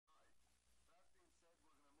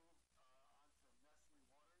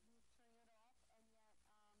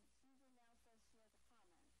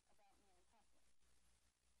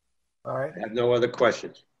All right. I have no other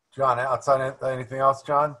questions. John, outside of anything else,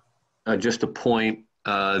 John? Just a point,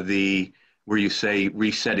 where you say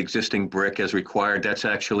reset existing brick as required, that's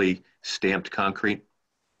actually stamped concrete,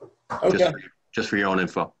 Okay. just for your own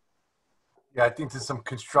info. Yeah, I think there's some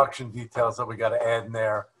construction details that we got to add in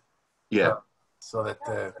there. Yeah. So that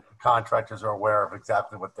the contractors are aware of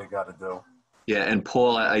exactly what they got to do. Yeah, and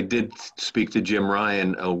Paul, I did speak to Jim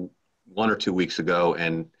Ryan 1 or 2 weeks ago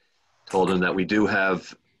and told him that we do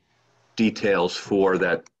have details for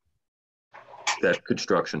that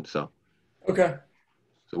construction. So Okay.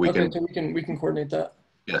 we Okay, can, so we can coordinate that.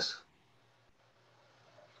 yes.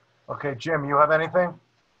 Okay, Jim, you have anything?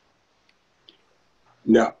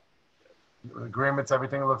 No, Agreements,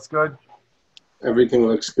 everything looks good? everything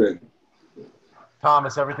looks good.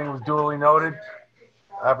 Thomas, everything was duly noted?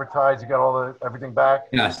 Advertised, you got everything back?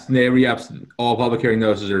 Yes, all public hearing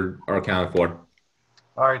notices are accounted for.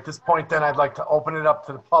 All right, at this point then, I'd like to open it up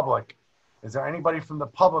to the public. Is there anybody from the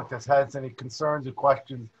public that has any concerns or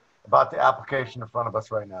questions about the application in front of us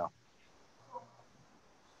right now?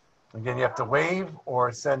 Again, you have to wave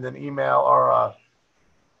or send an email or a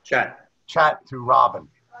Chat. chat to Robin.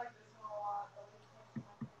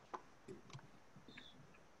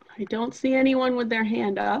 I don't see anyone with their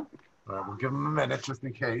hand up. All right, we'll give them a minute just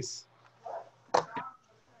in case.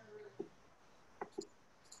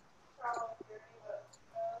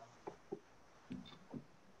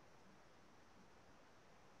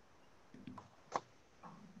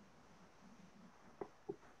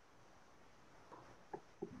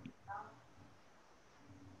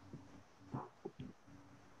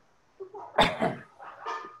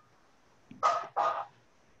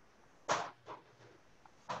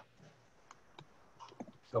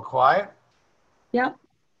 Still quiet? Yep.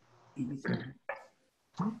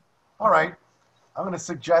 All right. I'm going to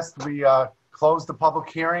suggest we close the public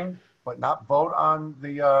hearing, but not vote on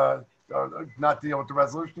the, not deal with the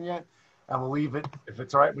resolution yet. And we'll leave it, if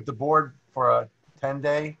it's all right with the board, for a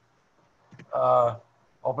 10-day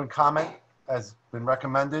open comment as been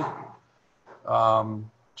recommended.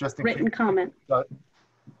 Just in Written case, comment.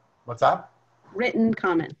 what's that? Written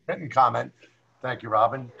comment. Written comment. Thank you,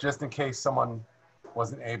 Robin. Just in case someone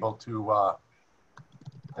wasn't able to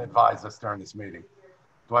advise us during this meeting.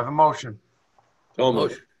 Do I have a motion? So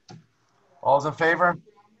moved. All's in favor?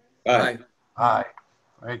 Aye. Aye.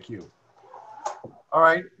 Thank you. All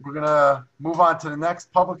right, we're gonna move on to the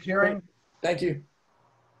next public hearing. Thank you.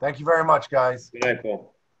 Thank you very much, guys. Good night,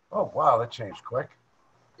 Paul. Oh, wow, that changed quick.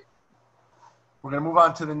 We're gonna move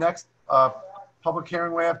on to the next public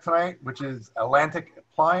hearing we have tonight, which is Atlantic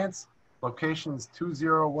Appliance, locations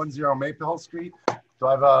 2010 Maple Hill Street. Do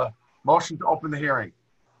I have a motion to open the hearing?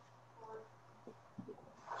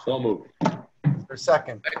 So moved. Is there a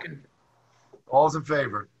second? Second. All's in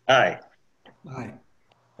favor? Aye. Aye.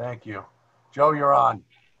 Thank you. Joe, you're on.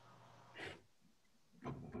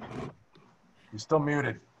 You're still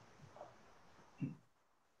muted.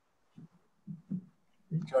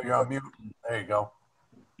 Joe, you're on mute. There you go.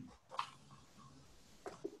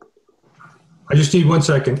 I just need 1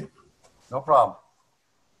 second. No problem.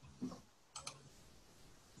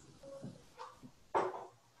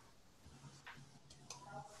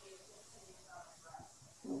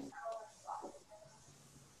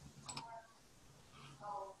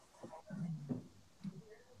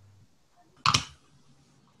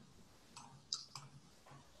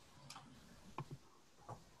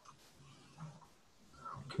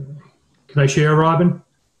 Okay. Can I share, Robin?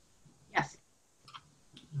 Yes.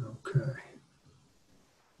 Okay.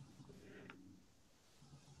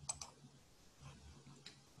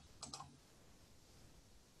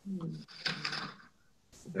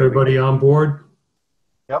 Everybody on board?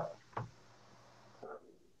 Yep.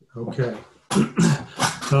 Okay.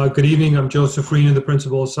 Good evening. I'm Joseph Rena, the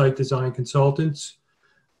principal of Site Design Consultants,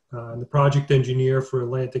 the project engineer for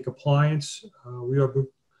Atlantic Appliance. We are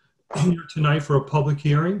here tonight for a public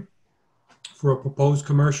hearing for a proposed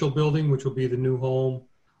commercial building, which will be the new home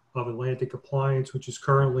of Atlantic Appliance, which is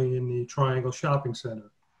currently in the Triangle Shopping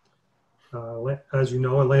Center. As you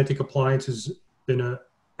know, Atlantic Appliance has been a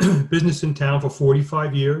business in town for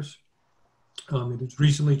 45 years. It has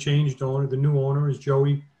recently changed owner. The new owner is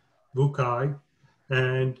Joey Bukai.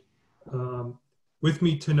 And with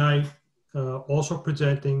me tonight, also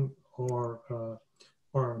presenting our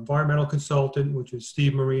environmental consultant, which is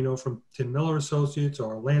Steve Marino from Tim Miller Associates,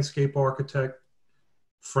 our landscape architect,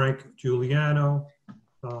 Frank Giuliano,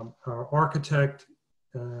 our architect,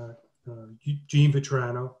 Gene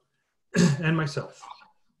Vitrano, and myself.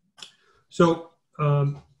 So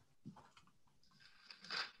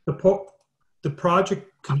the project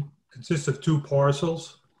consists of 2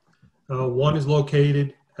 parcels. One is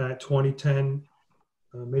located at 2010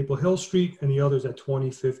 Maple Hill Street, and the others at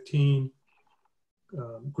 2015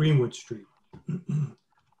 Greenwood Street.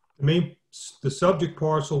 The subject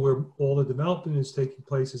parcel where all the development is taking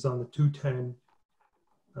place is on the 210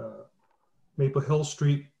 Maple Hill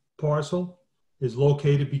Street parcel. Is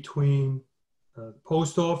located between the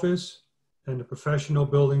post office and the professional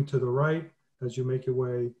building to the right as you make your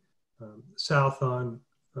way south on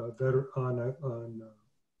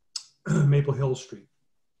Maple Hill Street.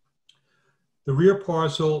 The rear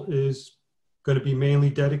parcel is going to be mainly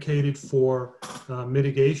dedicated for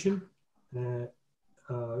mitigation,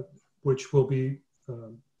 which will be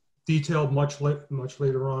detailed much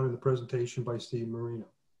later on in the presentation by Steve Marino.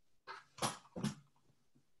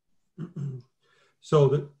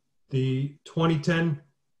 So the 2010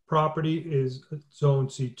 property is zone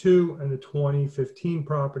C2 and the 2015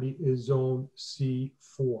 property is zone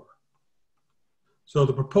C4. So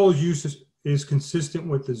the proposed use is consistent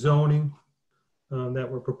with the zoning that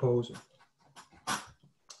we're proposing.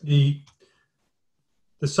 The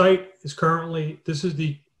site is currently, this is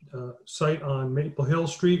the site on Maple Hill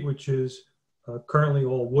Street, which is currently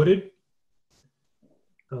all wooded.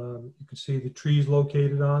 You can see the trees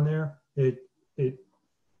located on there. It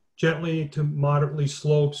gently to moderately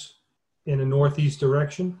slopes in a northeast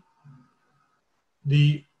direction.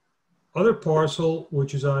 The other parcel,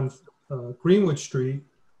 which is on Greenwood Street,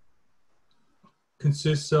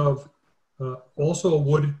 consists of also a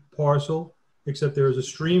wooded parcel, except there is a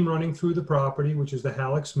stream running through the property, which is the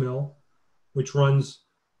Halleck's Mill, which runs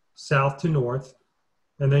south to north.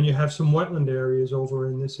 And then you have some wetland areas over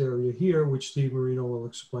in this area here, which Steve Marino will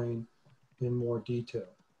explain in more detail.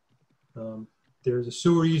 There's a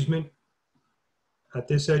sewer easement at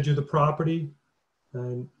this edge of the property,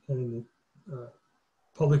 and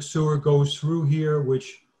public sewer goes through here,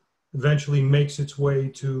 which eventually makes its way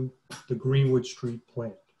to the Greenwood Street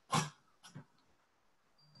plant.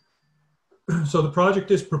 So the project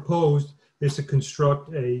is proposed is to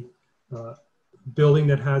construct a building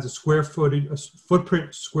that has a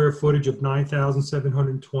footprint square footage of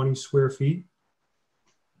 9,720 square feet.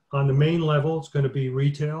 On the main level, it's going to be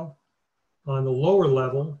retail. On the lower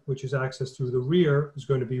level, which is accessed through the rear, is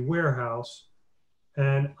going to be warehouse.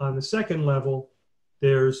 And on the second level,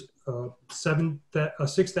 there's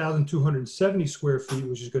 6,270 square feet,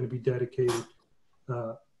 which is going to be dedicated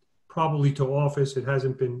probably to office. It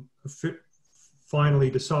hasn't been finally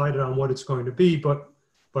decided on what it's going to be, but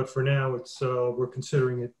for now, it's we're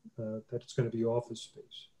considering it that it's going to be office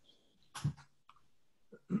space.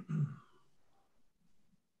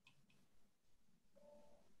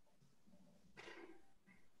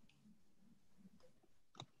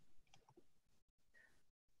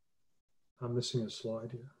 I'm missing a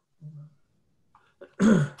slide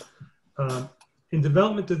here. In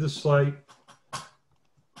development of the site,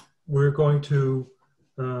 we're going to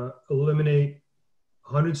eliminate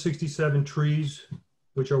 167 trees,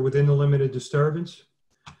 which are within the limited disturbance,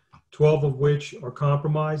 12 of which are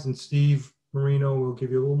compromised, and Steve Marino will give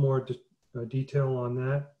you a little more detail on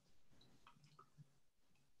that.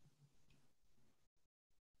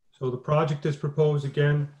 So the project that's proposed,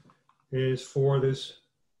 again, is for this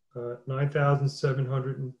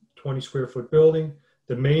 9,720 square foot building.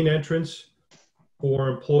 The main entrance for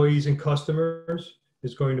employees and customers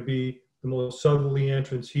is going to be the most southerly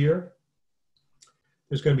entrance here.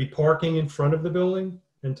 There's going to be parking in front of the building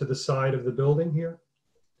and to the side of the building here.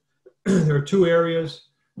 There are two areas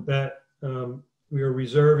that we are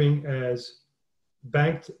reserving as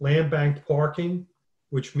land banked parking,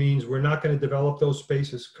 which means we're not going to develop those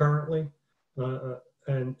spaces currently.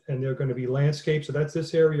 And they're going to be landscaped. So that's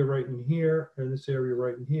this area right in here and this area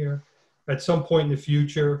right in here. At some point in the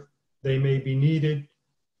future, they may be needed.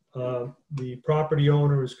 The property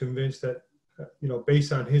owner is convinced that,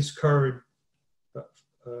 based on his current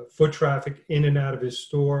foot traffic in and out of his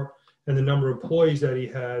store and the number of employees that he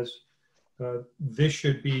has, this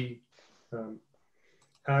should be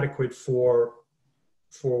adequate for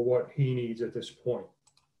what he needs at this point.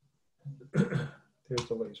 There's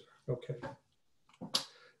the laser. Okay.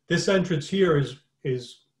 This entrance here is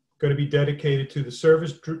going to be dedicated to the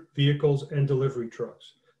service vehicles and delivery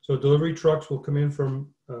trucks. So delivery trucks will come in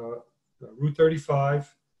from Route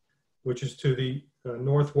 35, which is to the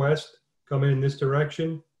northwest, come in this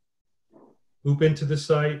direction, loop into the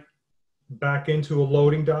site, back into a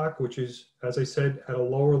loading dock, which is, as I said, at a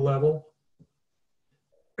lower level,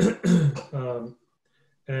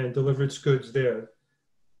 and deliver its goods there.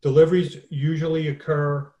 Deliveries usually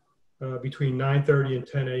occur between 9:30 and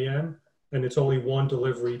 10 a.m., and it's only one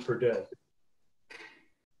delivery per day.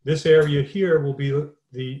 This area here will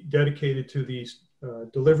be dedicated to these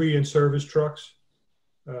delivery and service trucks.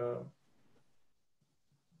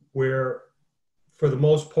 where for the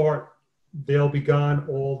most part, they'll be gone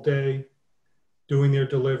all day doing their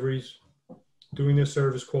deliveries, doing their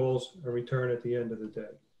service calls, and return at the end of the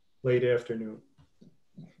day, late afternoon.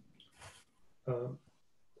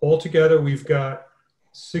 Altogether, we've got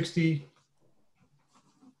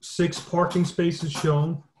 66 parking spaces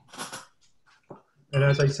shown. And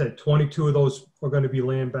as I said, 22 of those are going to be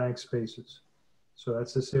land bank spaces. So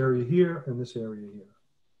that's this area here and this area here.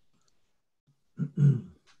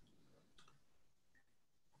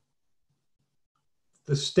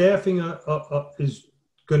 The staffing is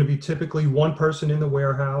going to be typically one person in the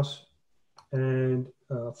warehouse and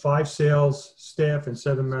 5 sales staff and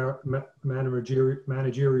 7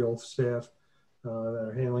 managerial staff that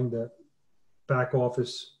are handling the back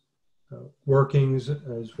office workings,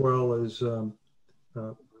 as well as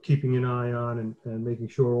keeping an eye on and making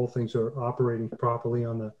sure all things are operating properly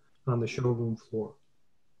on the showroom floor.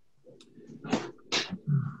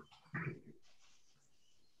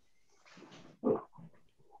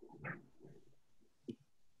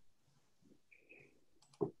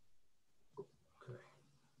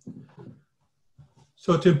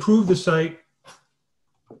 So to improve the site,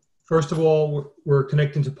 first of all, we're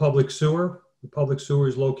connecting to public sewer. The public sewer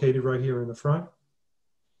is located right here in the front.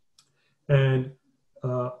 And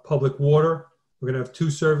public water, we're going to have 2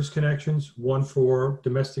 service connections, one for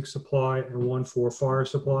domestic supply and one for fire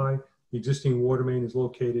supply. The existing water main is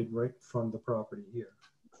located right from the property here.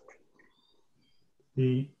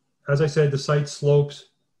 As I said, the site slopes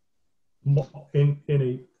in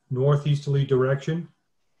a northeasterly direction.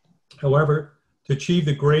 However, to achieve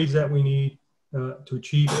the grades that we need, to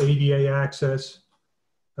achieve ADA access,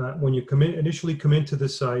 when you initially come into the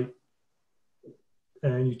site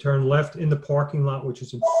and you turn left in the parking lot, which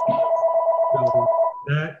is in front of the building,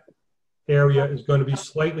 that area is going to be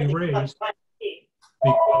slightly raised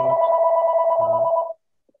because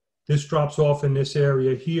this drops off in this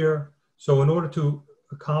area here. So in order to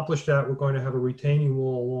accomplish that, we're going to have a retaining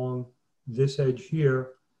wall along this edge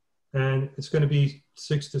here, and it's going to be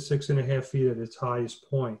 6 to 6.5 feet at its highest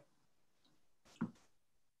point.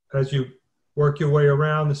 As you work your way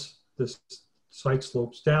around, this site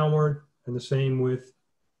slopes downward, and the same with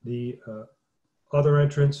the other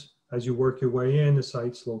entrance. As you work your way in, the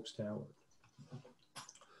site slopes downward.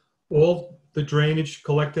 All the drainage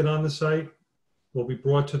collected on the site will be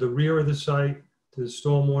brought to the rear of the site, to the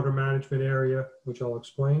stormwater management area, which I'll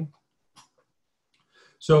explain.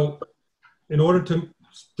 So in order to,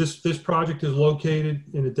 this project is located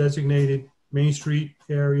in a designated Main Street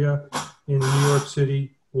area in the New York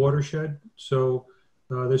City watershed. So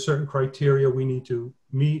there's certain criteria we need to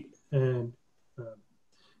meet, and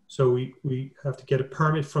so we have to get a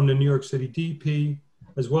permit from the New York City DP,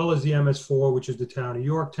 as well as the MS4, which is the town of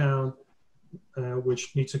Yorktown,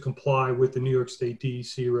 which needs to comply with the New York State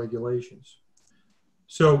DEC regulations.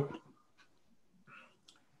 So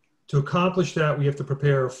to accomplish that, we have to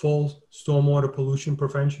prepare a full stormwater pollution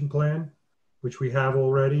prevention plan, which we have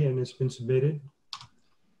already and it's been submitted.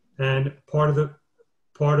 And part of the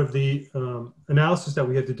analysis that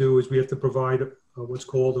we have to do is we have to provide what's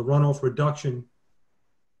called a runoff reduction.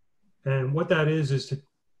 And what that is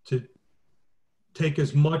to take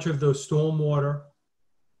as much of the stormwater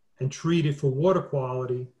and treat it for water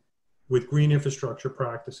quality with green infrastructure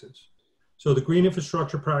practices. So the green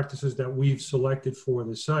infrastructure practices that we've selected for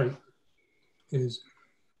the site is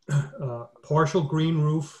partial green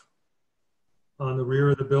roof on the rear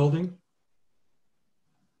of the building.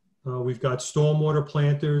 We've got stormwater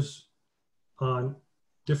planters on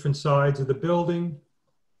different sides of the building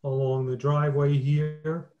along the driveway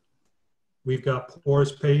here. We've got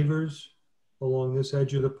porous pavers along this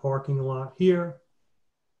edge of the parking lot here.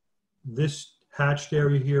 This hatched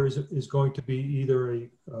area here is going to be either a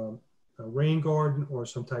rain garden or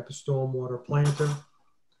some type of stormwater planter.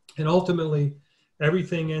 And ultimately,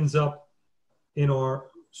 everything ends up in our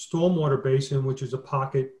stormwater basin, which is a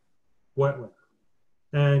pocket wetland.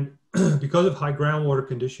 And because of high groundwater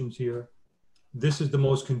conditions here, this is the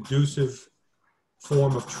most conducive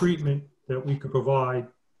form of treatment that we could provide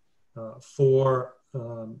for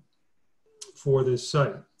this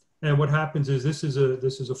site. And what happens is this is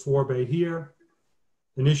a 4-bay here.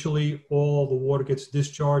 Initially, all the water gets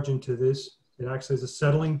discharged into this. It acts as a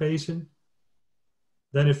settling basin.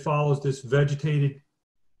 Then it follows this vegetated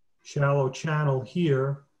shallow channel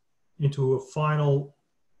here into a final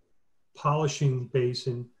polishing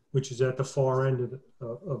basin, which is at the far end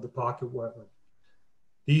of the pocket wetland.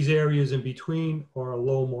 These areas in between are a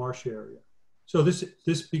low marsh area. So this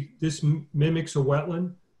mimics a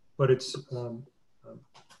wetland, but it's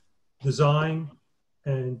designed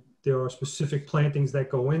and there are specific plantings that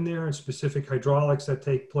go in there and specific hydraulics that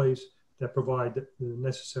take place that provide the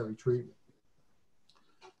necessary treatment.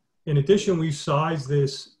 In addition, we've sized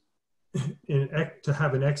this to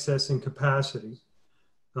have an excess in capacity.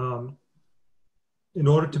 In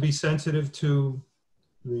order to be sensitive to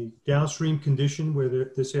the downstream condition where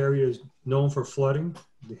this area is known for flooding,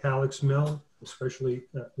 the Halleck's Mill, especially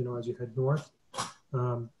as you head north,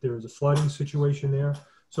 there is a flooding situation there.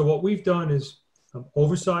 So what we've done is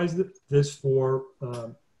oversized this for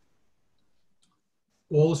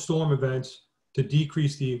all the storm events to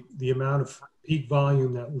decrease the amount of peak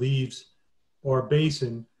volume that leaves our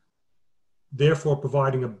basin, therefore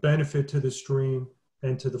providing a benefit to the stream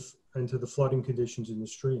and to the flooding conditions in the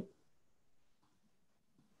stream.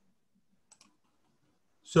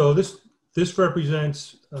 So this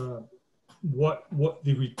represents what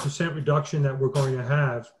the percent reduction that we're going to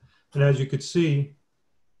have, and as you could see,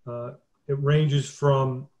 it ranges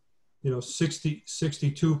from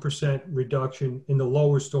 62% reduction in the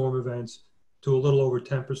lower storm events to a little over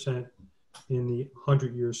 10% in the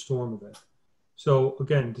 100-year storm event. So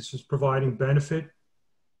again, this is providing benefit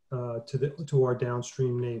to our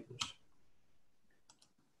downstream neighbors.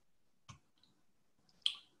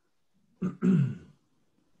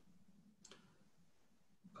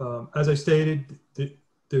 As I stated,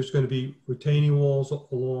 there's going to be retaining walls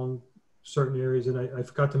along certain areas, and I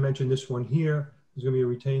forgot to mention this one here. There's going to be a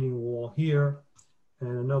retaining wall here,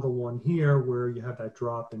 and another one here where you have that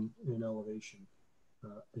drop in elevation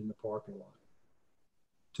in the parking lot.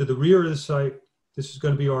 To the rear of the site, this is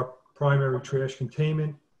going to be our primary trash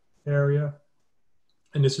containment area,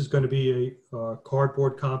 and this is going to be a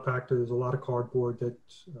cardboard compactor. There's a lot of cardboard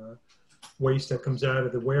waste that comes out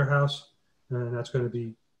of the warehouse, and that's going to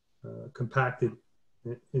be compacted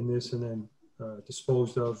in this and then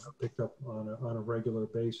disposed of, picked up on a regular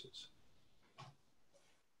basis.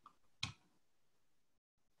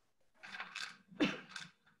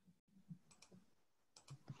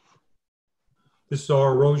 This is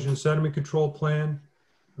our erosion sediment control plan.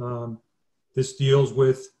 This deals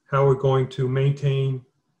with how we're going to maintain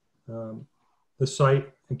the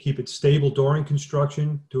site and keep it stable during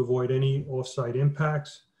construction to avoid any off-site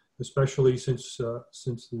impacts, especially since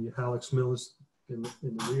the Halleck's Mill is in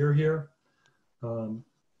the rear here.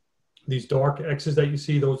 These dark X's that you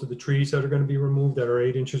see, those are the trees that are going to be removed that are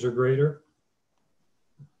 8 inches or greater.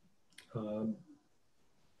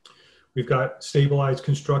 We've got stabilized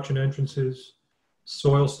construction entrances,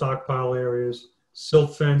 soil stockpile areas,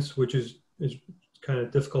 silt fence, which is kind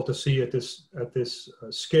of difficult to see at this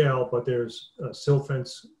scale, but there's a silt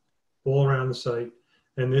fence all around the site,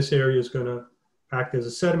 and this area is going to act as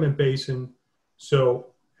a sediment basin, so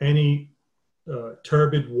any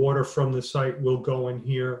turbid water from the site will go in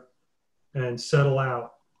here and settle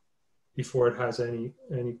out before it has any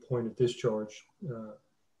point of discharge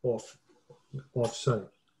off site.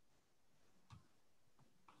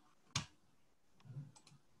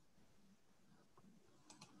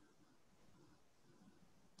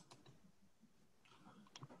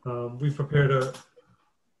 We've prepared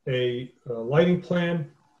a lighting plan.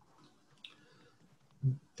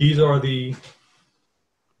 These are this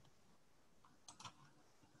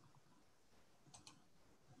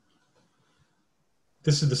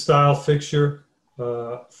is the style fixture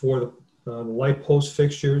for the light post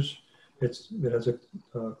fixtures. It has a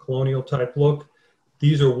colonial type look.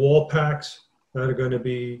 These are wall packs that are going to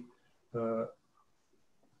be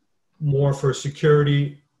more for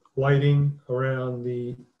security lighting around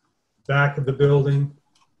the back of the building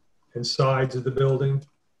and sides of the building.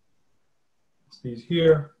 These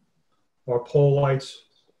here. Our pole lights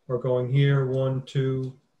are going here, 1,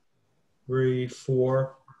 2, 3,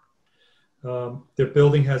 4. The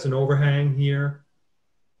building has an overhang here,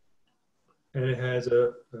 and it has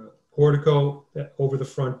a portico over the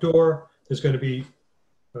front door. There's going to be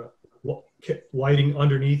lighting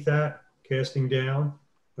underneath that, casting down,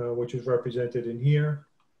 which is represented in here.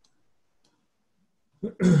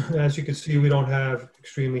 As you can see, we don't have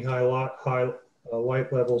extremely high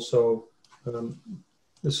light levels, so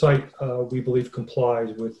the site, we believe,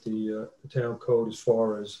 complies with the town code as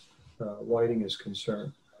far as lighting is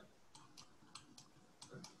concerned.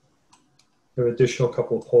 There are additional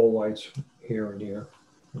couple of pole lights here and here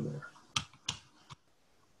and there.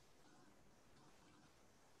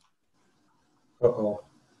 Uh-oh.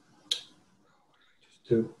 Just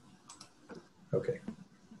 2. Okay.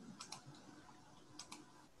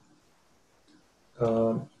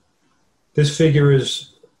 This figure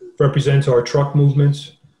represents our truck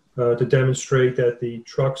movements to demonstrate that the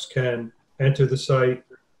trucks can enter the site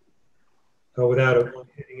without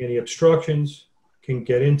hitting any obstructions, can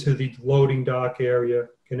get into the loading dock area,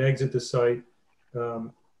 can exit the site.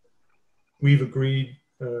 We've agreed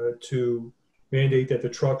to mandate that the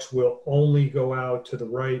trucks will only go out to the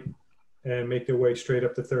right and make their way straight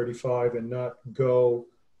up to 35 and not go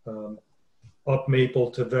up Maple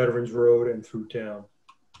to Veterans Road and through town.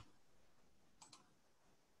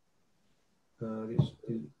 These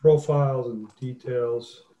profiles and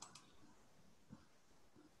details.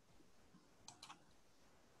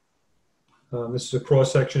 This is a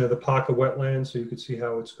cross section of the Paca wetland, so you can see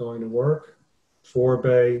how it's going to work.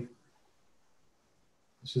 Forebay.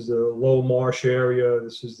 This is the low marsh area.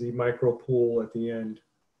 This is the micro pool at the end.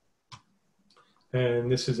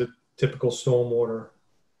 And this is a typical stormwater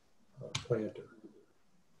planter.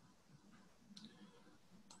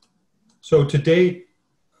 So to date,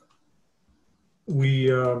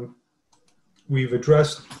 we've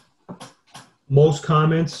addressed most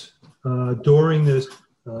comments during this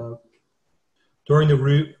during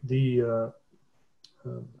the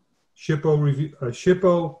SHPO review.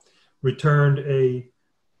 SHPO returned a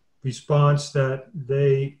response that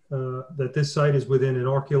that this site is within an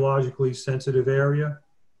archaeologically sensitive area,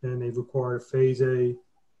 and they've required a Phase A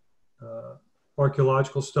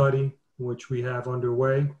archaeological study, which we have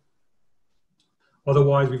underway.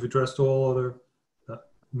 Otherwise, we've addressed all other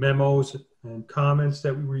memos and comments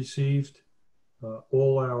that we received.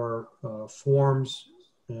 All our forms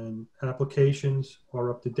and applications are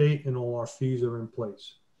up to date, and all our fees are in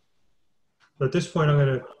place. So at this point, I'm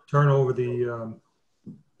going to turn over the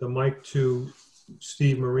mic to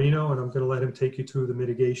Steve Marino, and I'm going to let him take you through the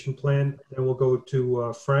mitigation plan. Then we'll go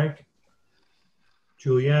to Frank,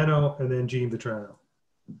 Giuliano, and then Gene Vetrano.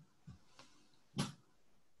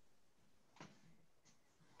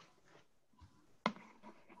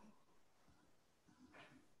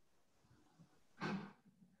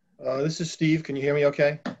 This is Steve. Can you hear me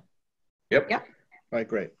okay? Yep. Yep. All right,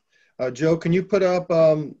 great. Joe, can you put up,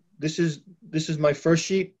 this is my first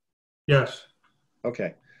sheet? Yes.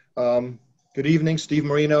 Okay. Good evening, Steve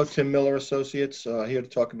Marino, Tim Miller Associates, here to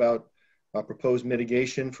talk about proposed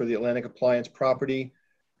mitigation for the Atlantic Appliance property.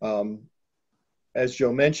 As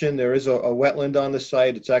Joe mentioned, there is a wetland on the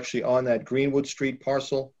site. It's actually on that Greenwood Street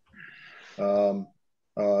parcel. The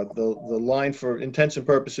line, for intents and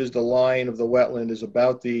purposes, the line of the wetland is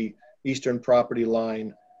about the eastern property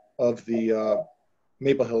line of the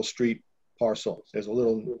Maple Hill Street parcel. There's a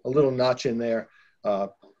little notch in there.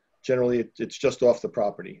 Generally, it's just off the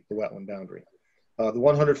property, the wetland boundary. The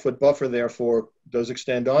 100-foot buffer, therefore, does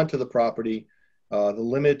extend onto the property. The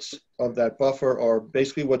limits of that buffer are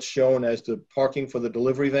basically what's shown as the parking for the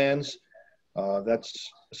delivery vans.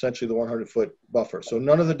 That's essentially the 100-foot buffer. So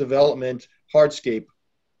none of the development hardscape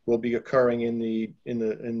will be occurring in the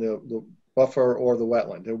buffer or the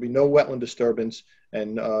wetland. There will be no wetland disturbance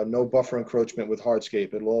and no buffer encroachment with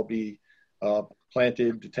hardscape. It'll all be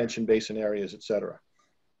planted detention basin areas, et cetera.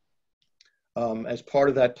 As part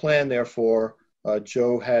of that plan, therefore,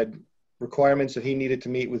 Joe had requirements that he needed to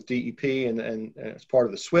meet with DEP and as part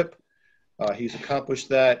of the SWIP. He's accomplished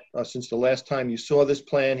that since the last time you saw this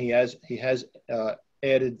plan. He has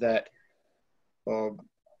added that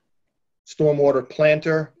stormwater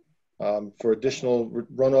planter for additional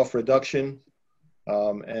runoff reduction,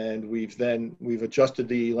 and we've adjusted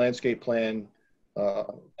the landscape plan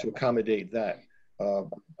to accommodate that.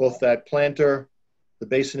 Both that planter, the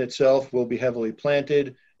basin itself will be heavily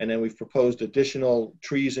planted, and then we've proposed additional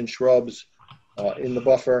trees and shrubs in the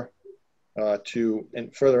buffer to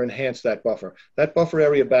further enhance that buffer. That buffer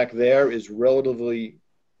area back there is relatively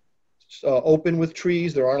open with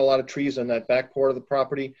trees. There aren't a lot of trees on that back part of the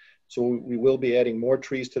property, so we will be adding more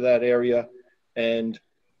trees to that area. And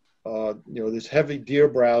there's heavy deer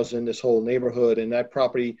browse in this whole neighborhood, and that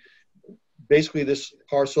property, basically this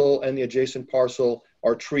parcel and the adjacent parcel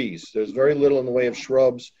are trees. There's very little in the way of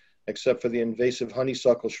shrubs except for the invasive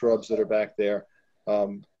honeysuckle shrubs that are back there.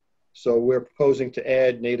 So we're proposing to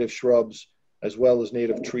add native shrubs as well as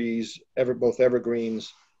native trees, both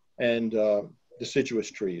evergreens and deciduous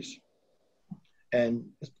trees. And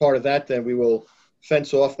as part of that, then we will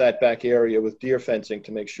fence off that back area with deer fencing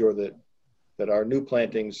to make sure that our new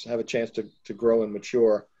plantings have a chance to grow and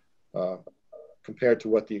mature compared to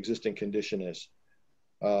what the existing condition is.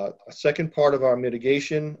 A second part of our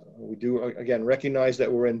mitigation, we do again recognize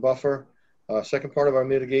that we're in buffer. Second part of our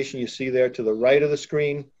mitigation, you see there to the right of the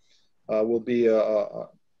screen, will be an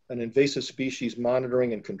invasive species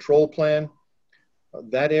monitoring and control plan.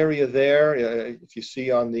 That area there, if you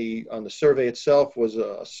see on the survey itself, was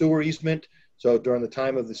a sewer easement. So during the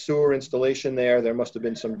time of the sewer installation there must have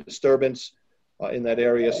been some disturbance in that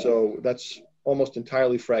area. So that's almost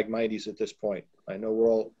entirely Phragmites at this point. I know we're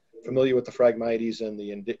all familiar with the Phragmites and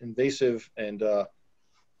the invasive and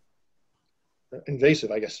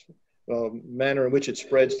invasive, I guess, manner in which it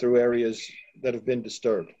spreads through areas that have been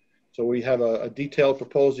disturbed. So we have a detailed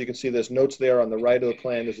proposal. You can see there's notes there on the right of the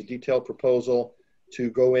plan. There's a detailed proposal to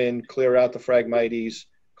go in, clear out the Phragmites,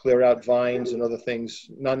 clear out vines and other things,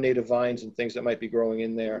 non-native vines and things that might be growing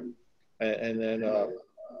in there, and then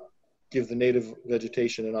give the native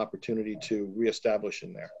vegetation an opportunity to reestablish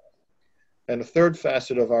in there. And the third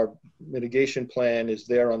facet of our mitigation plan is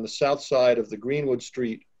there on the south side of the Greenwood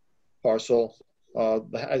Street parcel.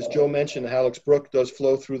 As Joe mentioned, the Halleck's Brook does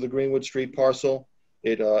flow through the Greenwood Street parcel.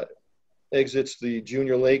 It exits the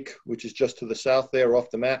Junior Lake, which is just to the south there off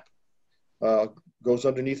the map, goes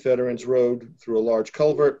underneath Veterans Road through a large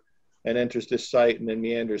culvert and enters this site and then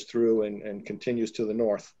meanders through and continues to the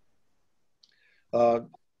north.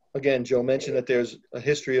 Again, Joe mentioned that there's a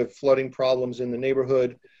history of flooding problems in the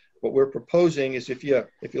neighborhood. What we're proposing is if you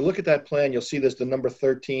look at that plan, you'll see there's the number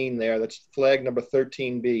 13 there. That's flag number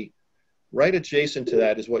 13B. Right adjacent to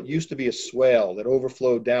that is what used to be a swale that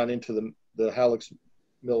overflowed down into the Halleck's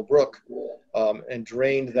Mill Brook and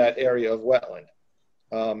drained that area of wetland.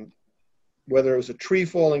 Whether it was a tree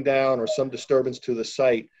falling down or some disturbance to the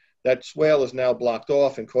site, that swale is now blocked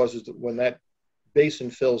off and causes, when that basin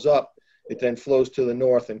fills up, it then flows to the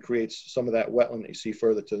north and creates some of that wetland that you see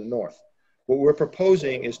further to the north. What we're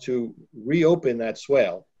proposing is to reopen that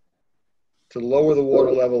swale, to lower the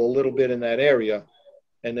water level a little bit in that area,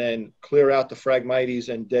 and then clear out the Phragmites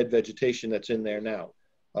and dead vegetation that's in there now.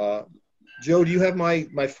 Joe, do you have my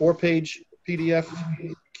 4-page PDF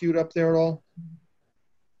queued up there at all?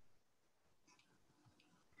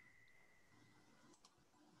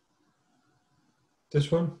 This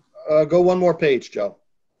one? Go one more page, Joe.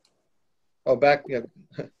 Oh, back, yeah.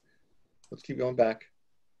 Let's keep going back.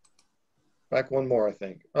 Back one more, I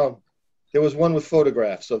think. Oh, there was one with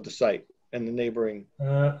photographs of the site and the neighboring.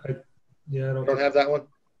 Yeah, I don't have that one?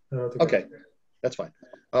 I don't think Okay, that's fine.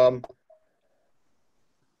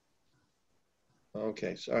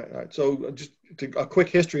 Okay, so, all right. So just a quick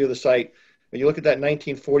history of the site. When you look at that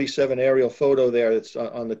 1947 aerial photo there that's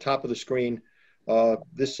on the top of the screen,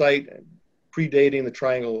 this site, predating the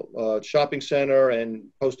Triangle Shopping Center and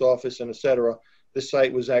post office and et cetera, this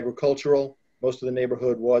site was agricultural. Most of the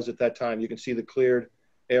neighborhood was at that time. You can see the cleared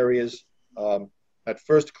areas. That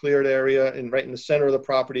first cleared area and right in the center of the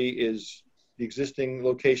property is the existing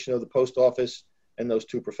location of the post office and those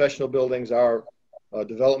two professional buildings. Our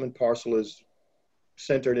development parcel is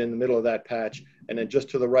centered in the middle of that patch. And then just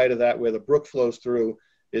to the right of that, where the brook flows through,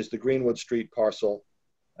 is the Greenwood Street parcel.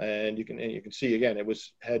 And you can see again,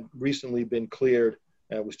 had recently been cleared,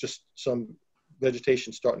 and it was just some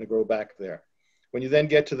vegetation starting to grow back there. When you then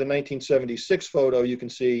get to the 1976 photo, you can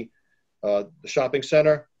see the shopping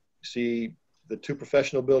center, you see the two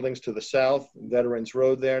professional buildings to the south, Veterans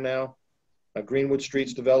Road there now. Greenwood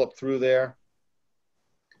Street's developed through there.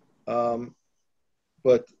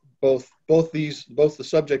 But both the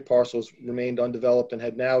subject parcels remained undeveloped and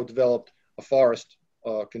had now developed a forest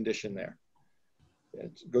condition there.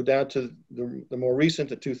 Go down to the more recent,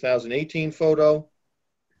 the 2018 photo,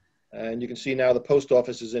 and you can see now the post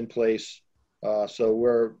office is in place. So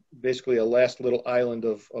we're basically a last little island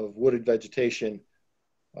of wooded vegetation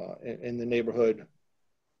in the neighborhood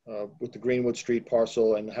with the Greenwood Street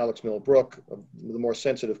parcel and the Halleck's Mill Brook, the more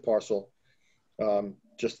sensitive parcel,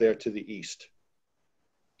 just there to the east.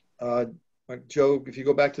 Joe, if you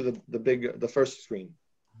go back to the first screen.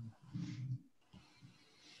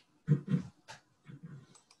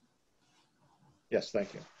 Yes,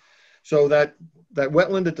 thank you. So that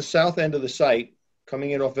wetland at the south end of the site,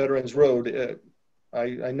 coming in off Veterans Road,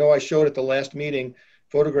 I know I showed at the last meeting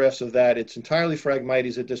photographs of that. It's entirely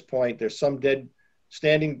Phragmites at this point. There's some dead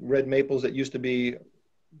standing red maples that used to be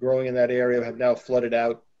growing in that area have now flooded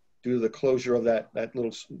out due to the closure of that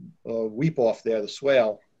little weep off there, the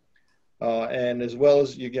swale. And as well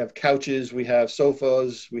as you have couches, we have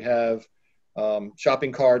sofas, we have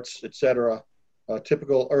shopping carts, etc.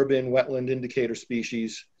 Typical urban wetland indicator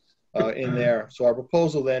species in there. So our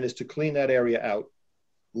proposal then is to clean that area out,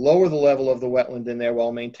 lower the level of the wetland in there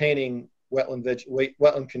while maintaining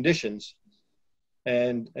wetland conditions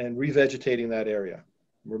and revegetating that area,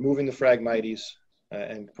 removing the Phragmites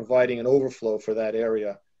and providing an overflow for that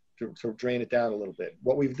area to drain it down a little bit.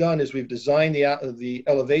 What we've done is we've designed the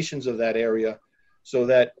elevations of that area so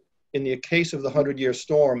that in the case of the 100-year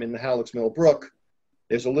storm in the Halleck's Mill Brook,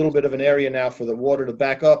 there's a little bit of an area now for the water to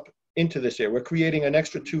back up into this area. We're creating an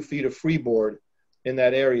extra 2 feet of freeboard in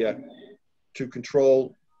that area to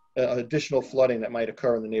control additional flooding that might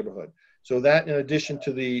occur in the neighborhood. So that, in addition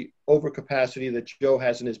to the overcapacity that Joe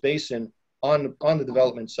has in his basin on the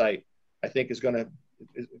development site, I think is going to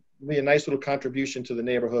be a nice little contribution to the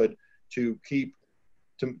neighborhood to keep,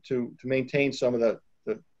 to maintain some of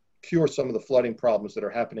cure some of the flooding problems that are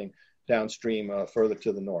happening downstream further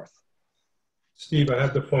to the north. Steve, I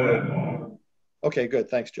have the photo. Okay, good.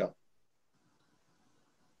 Thanks, Joe.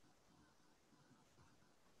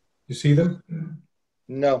 You see them?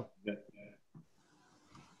 No.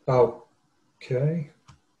 Oh, okay.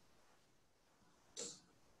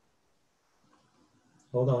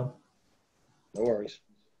 Hold on. No worries.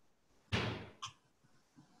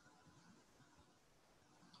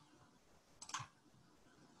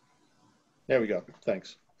 There we go.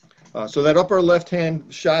 Thanks. So that upper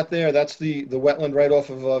left-hand shot there, that's the wetland right off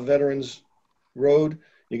of Veterans Road.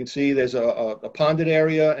 You can see there's a ponded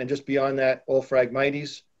area, and just beyond that, all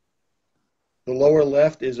Phragmites. The lower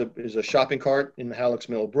left is a shopping cart in the Halleck's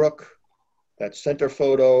Mill Brook. That center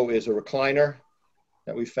photo is a recliner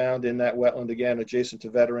that we found in that wetland, again, adjacent to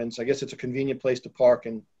Veterans. I guess it's a convenient place to park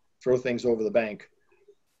and throw things over the bank.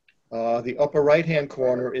 The upper right-hand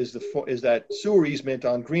corner is that sewer easement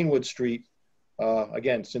on Greenwood Street.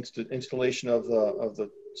 Again, since the installation of the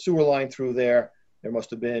sewer line through there, there must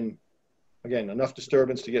have been, again, enough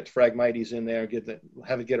disturbance to get Phragmites in there,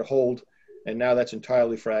 have it get a hold, and now that's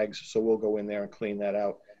entirely frags, so we'll go in there and clean that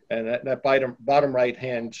out. And that bottom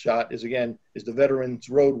right-hand shot is the Veterans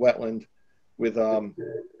Road wetland with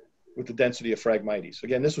the density of Phragmites.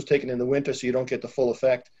 Again, this was taken in the winter, so you don't get the full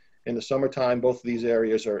effect. In the summertime, both of these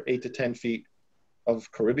areas are 8 to 10 feet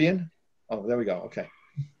of Caribbean. Oh, there we go. Okay.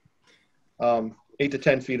 8 to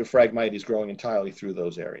 10 feet of Phragmites growing entirely through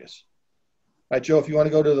those areas. All right, Joe, if you want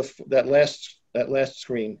to go to that last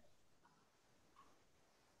screen,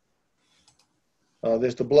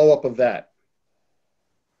 there's the blow up of that.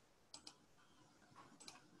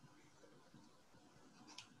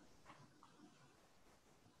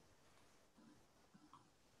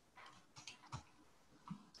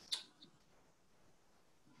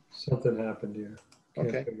 Something happened here. Can't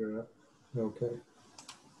Okay. figure it out. Okay.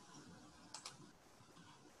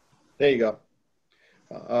 There you go.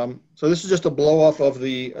 So this is just a blow up of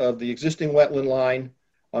the existing wetland line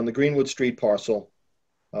on the Greenwood Street parcel.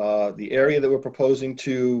 The area that we're proposing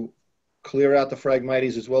to clear out the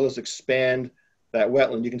Phragmites as well as expand that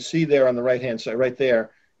wetland. You can see there on the right-hand side, right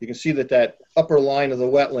there, you can see that upper line of the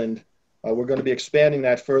wetland, we're going to be expanding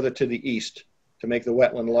that further to the east to make the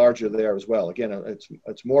wetland larger there as well. Again,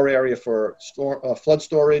 it's more area for flood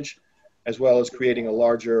storage, as well as creating a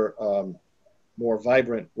larger, more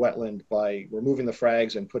vibrant wetland by removing the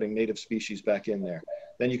frags and putting native species back in there.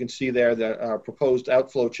 Then you can see there that our proposed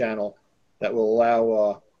outflow channel that will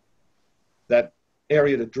allow that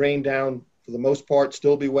area to drain down, for the most part,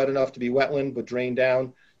 still be wet enough to be wetland, but drain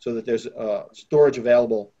down so that there's storage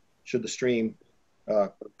available should the stream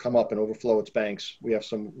come up and overflow its banks. We have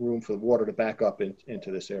some room for the water to back up into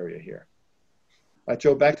this area here. All right,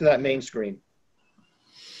 Joe, back to that main screen.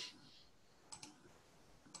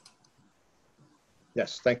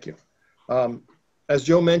 Yes, thank you. As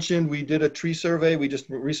Joe mentioned, we did a tree survey. We just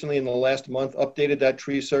recently, in the last month, updated that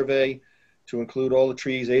tree survey to include all the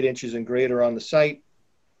trees 8 inches and greater on the site.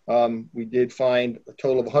 We did find a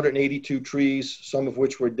total of 182 trees, some of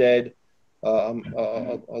which were dead. A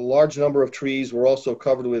large number of trees were also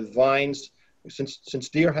covered with vines. Since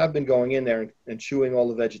deer have been going in there and chewing all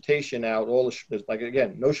the vegetation out, there's, like,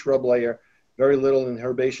 again, no shrub layer, very little in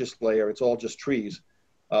herbaceous layer. It's all just trees.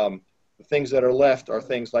 The things that are left are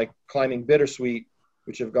things like climbing bittersweet,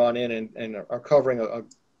 which have gone in and are covering a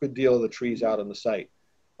good deal of the trees out on the site.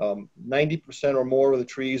 90% or more of the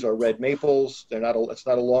trees are red maples. It's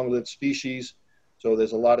not a long-lived species, so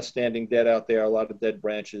there's a lot of standing dead out there, a lot of dead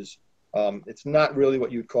branches. It's not really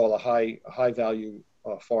what you'd call a high value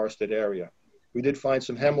forested area. We did find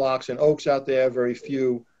some hemlocks and oaks out there, very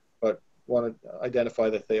few, but want to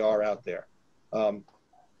identify that they are out there.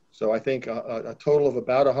 So I think a total of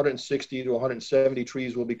about 160 to 170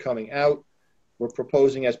 trees will be coming out. We're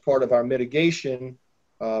proposing, as part of our mitigation,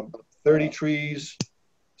 30 trees,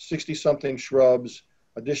 60-something shrubs.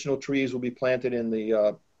 Additional trees will be planted in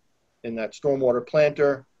that stormwater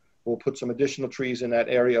planter. We'll put some additional trees in that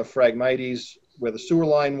area of Phragmites where the sewer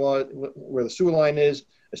line is,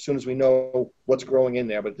 as soon as we know what's growing in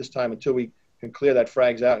there. But this time, until we can clear that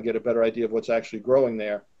frags out and get a better idea of what's actually growing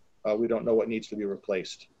there, we don't know what needs to be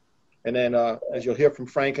replaced. And then, as you'll hear from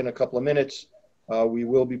Frank in a couple of minutes,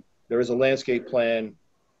 there is a landscape plan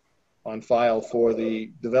on file for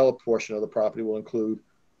the developed portion of the property. Will include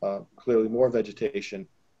clearly more vegetation.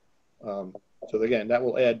 So again, that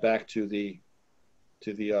will add back to the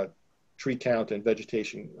tree count and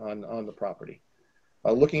vegetation on the property.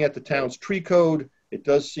 Looking at the town's tree code, it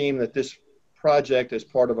does seem that this project, as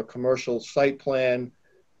part of a commercial site plan,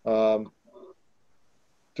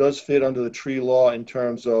 does fit under the tree law in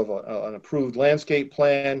terms of an approved landscape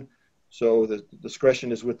plan. So the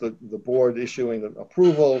discretion is with the board issuing the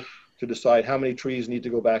approval to decide how many trees need to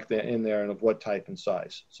go back there in there and of what type and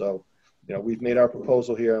size. So, you know, we've made our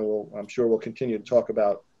proposal here, and I'm sure we'll continue to talk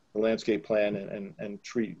about the landscape plan and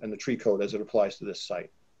the tree code as it applies to this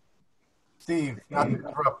site. Steve, not to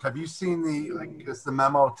interrupt, have you seen the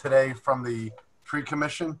memo today from the tree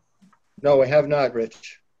commission? No, I have not,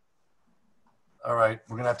 Rich. All right,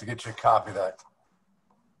 we're gonna have to get you a copy of that.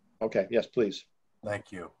 Okay, yes, please.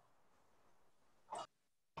 Thank you.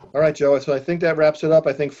 All right, Joe, so I think that wraps it up.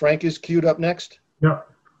 I think Frank is queued up next. Yeah.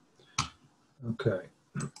 Okay.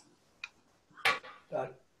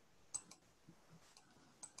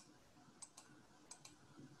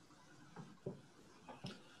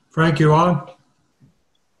 Frank, you on?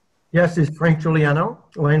 Yes, it's Frank Giuliano,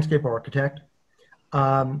 landscape architect.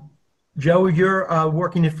 Joe, you're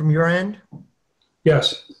working it from your end?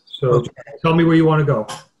 Yes. So Okay. tell me where you want to go.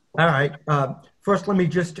 All right. First, let me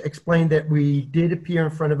just explain that we did appear in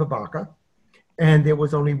front of ABACA, and there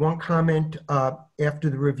was only one comment after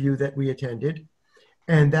the review that we attended,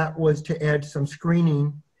 and that was to add some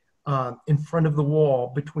screening in front of the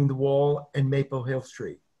wall, between the wall and Maple Hill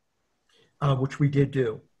Street, which we did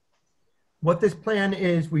do. What this plan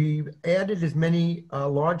is, we've added as many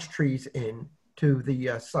large trees in to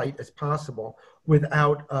the site as possible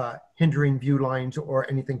without hindering view lines or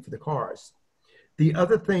anything for the cars. The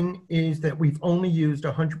other thing is that we've only used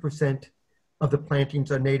 100% of the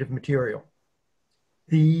plantings on native material.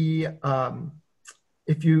 If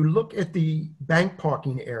you look at the bank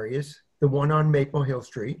parking areas, the one on Maple Hill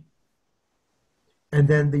Street, and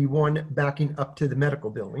then the one backing up to the medical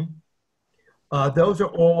building, those are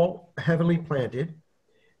all heavily planted.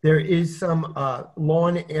 There is some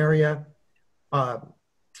lawn area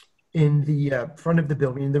in the front of the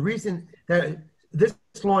building. And the reason that this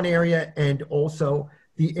lawn area and also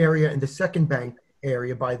the area in the second bank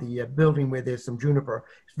area by the building where there's some juniper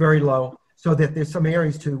is very low, so that there's some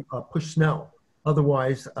areas to push snow.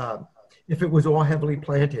 Otherwise, if it was all heavily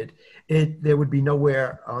planted, there would be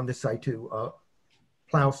nowhere on the site to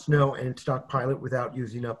plow snow and stockpile it without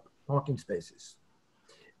using up parking spaces.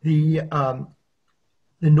 The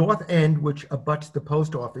north end, which abuts the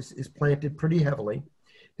post office, is planted pretty heavily.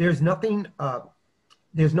 There's nothing,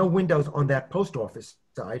 there's no windows on that post office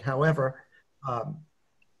side. However,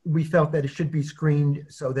 we felt that it should be screened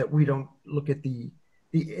so that we don't look at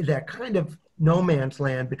that kind of no man's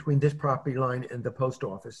land between this property line and the post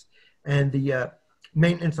office. And the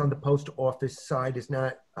maintenance on the post office side is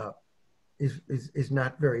not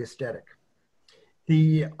very aesthetic.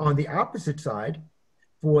 On the opposite side,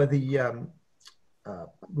 for the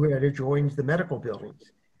where it adjoins the medical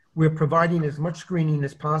buildings, we're providing as much screening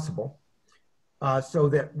as possible so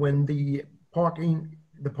that when the parking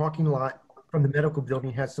lot from the medical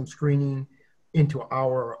building has some screening into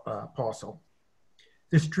our parcel.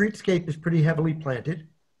 The streetscape is pretty heavily planted.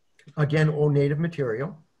 Again, all native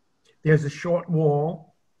material. There's a short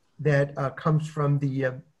wall that comes from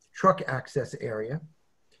the truck access area,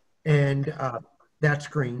 and that's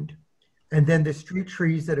screened. And then the street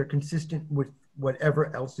trees that are consistent with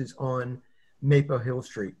whatever else is on Maple Hill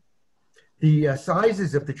Street. The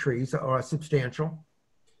sizes of the trees are substantial,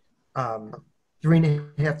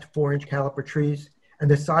 3.5 to 4 inch caliper trees, and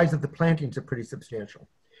the size of the plantings are pretty substantial.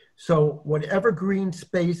 So whatever green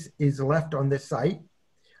space is left on this site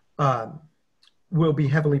will be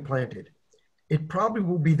heavily planted. It probably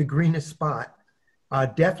will be the greenest spot,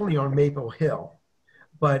 definitely on Maple Hill,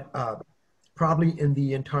 but probably in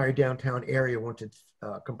the entire downtown area once it's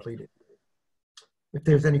completed. If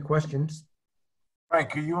there's any questions.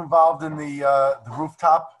 Frank, are you involved in the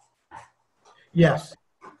rooftop? Yes.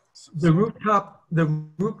 The rooftop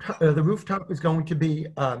is going to be,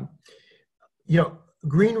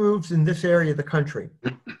 green roofs in this area of the country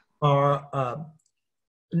are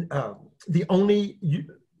the only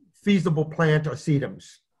feasible plant are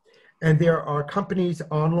sedums. And there are companies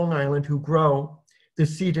on Long Island who grow the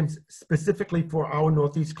sedums specifically for our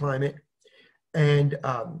Northeast climate. And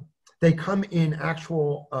they come in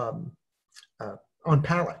actual, on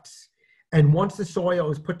pallets. And once the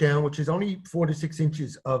soil is put down, which is only 4 to 6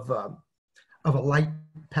 inches of a light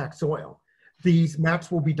packed soil, these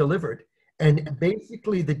mats will be delivered. And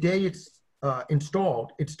basically the day it's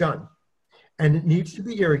installed, it's done. And it needs to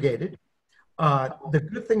be irrigated. The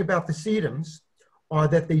good thing about the sedums are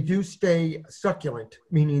that they do stay succulent,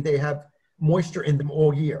 meaning they have moisture in them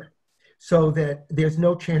all year, so that there's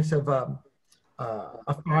no chance of a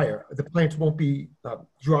fire. The plants won't be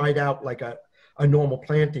dried out like a normal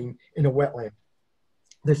planting in a wetland.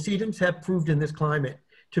 The sedums have proved in this climate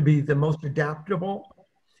to be the most adaptable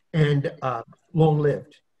and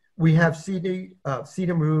long-lived. We have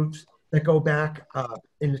cedar roofs that go back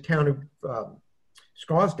in the town of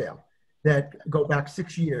Scarsdale that go back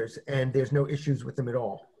 6 years, and there's no issues with them at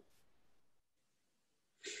all.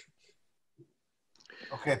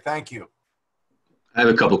 Okay, thank you. I have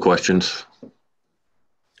a couple questions.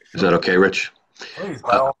 Is that okay, Rich? Please,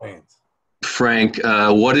 by all means. Frank,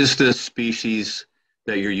 what is the species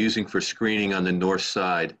that you're using for screening on the north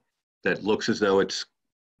side that looks as though it's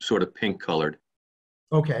sort of pink colored?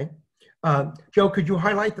 Okay. Joe, could you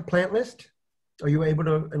highlight the plant list? Are you able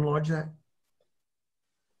to enlarge that?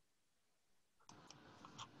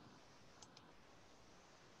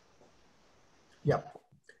 Yep.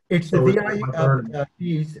 It's the So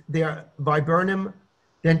it's they are Viburnum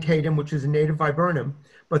dentatum, which is a native viburnum,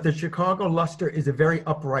 but the Chicago luster is a very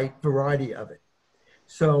upright variety of it.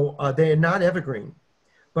 So they are not evergreen.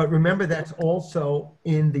 But remember, that's also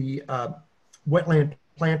in the wetland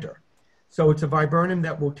planter. So it's a viburnum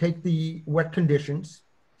that will take the wet conditions.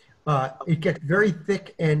 It gets very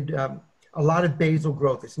thick and a lot of basal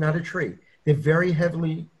growth. It's not a tree. They're very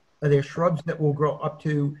heavily, they're shrubs that will grow up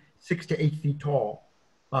to 6 to 8 feet tall.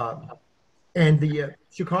 And the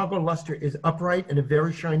Chicago luster is upright and a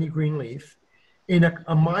very shiny green leaf. In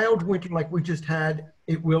a mild winter like we just had,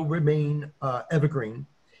 it will remain evergreen.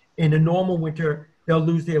 In a normal winter, they'll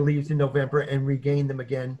lose their leaves in November and regain them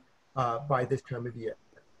again by this time of year.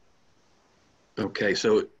 Okay,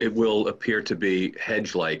 so it will appear to be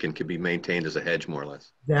hedge-like and can be maintained as a hedge, more or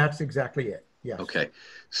less. That's exactly it, yes. Okay.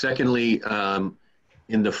 Secondly,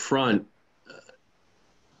 in the front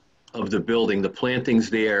of the building, the plantings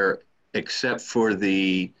there, except for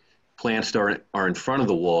the plants that are in front of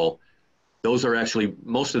the wall, those are actually,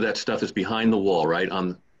 most of that stuff is behind the wall, right?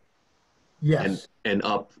 Yes. And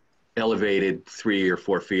up, elevated 3 or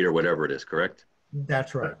 4 feet or whatever it is, correct?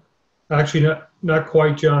 That's right. Actually, not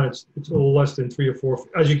quite, John. It's a little less than 3 or 4.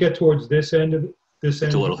 As you get towards this end of It's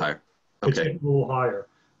a little higher. It's Okay. a little higher.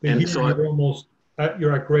 But And here so you're almost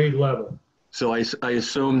you're at grade level. So I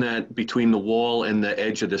assume that between the wall and the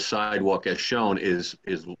edge of the sidewalk as shown is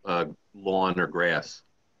lawn or grass.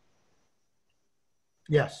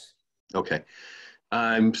 Yes. Okay.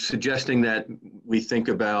 I'm suggesting that we think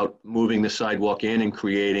about moving the sidewalk in and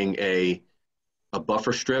creating a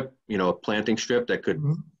buffer strip, you know, a planting strip that could,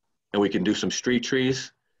 and we can do some street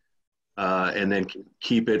trees and then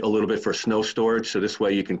keep it a little bit for snow storage. So this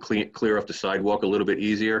way you can clear up the sidewalk a little bit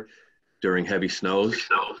easier during heavy snows.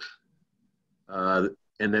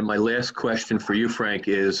 And then my last question for you, Frank,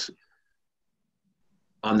 is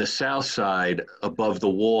on the south side above the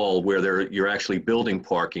wall where you're actually building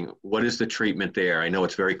parking, what is the treatment there? I know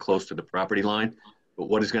it's very close to the property line, but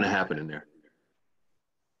what is going to happen in there?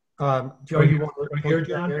 Joe, you want right here,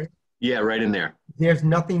 John? Yeah, right in there. There's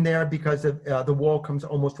nothing there because of, the wall comes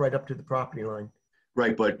almost right up to the property line.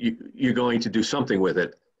 Right, but you're going to do something with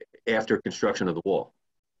it after construction of the wall.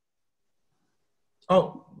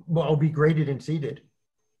 Oh, well, it'll be graded and seeded.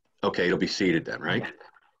 Okay, it'll be seeded then, right?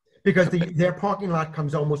 Because their parking lot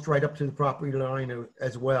comes almost right up to the property line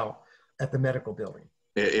as well at the medical building.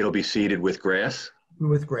 It'll be seeded with grass?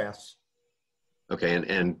 With grass. Okay,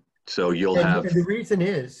 and so you'll And have... the reason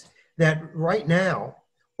is that right now,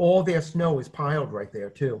 all their snow is piled right there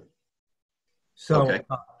too. So Okay.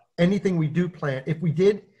 Anything we do plant, if we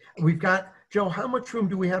did, we've got, Joe, how much room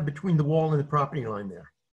do we have between the wall and the property line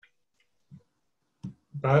there?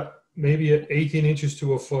 About maybe at 18 inches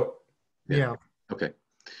to a foot. Yeah. Okay.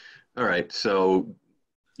 All right, so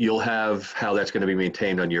you'll have how that's going to be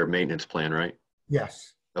maintained on your maintenance plan, right?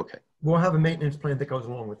 Yes. Okay. We'll have a maintenance plan that goes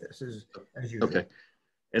along with this as usual. Okay.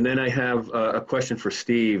 And then I have a question for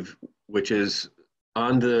Steve, which is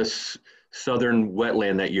on this southern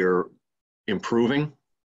wetland that you're improving.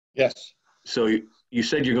 Yes. So you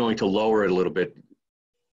said you're going to lower it a little bit.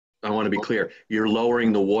 I want to be clear. You're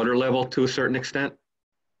lowering the water level to a certain extent?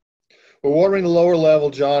 We're watering the lower level,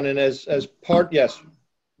 John, and as part, yes,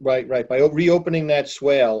 right. By reopening that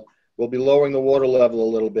swale, we'll be lowering the water level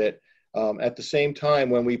a little bit. At the same time,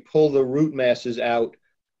 when we pull the root masses out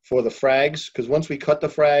for the frags, because once we cut the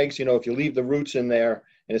frags, you know, if you leave the roots in there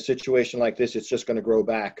in a situation like this, it's just going to grow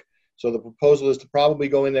back. So the proposal is to probably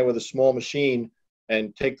go in there with a small machine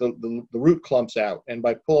and take the root clumps out. And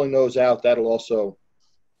by pulling those out, that'll also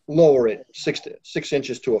lower it 6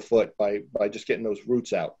 inches to a foot by just getting those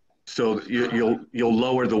roots out. So you'll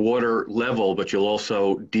lower the water level, but you'll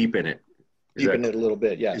also deepen it. Deepen it a little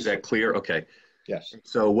bit, yes. Is that clear? Okay. Yes.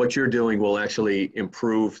 So what you're doing will actually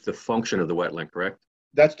improve the function of the wetland, correct?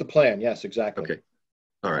 That's the plan, yes, exactly. Okay.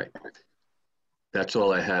 All right. That's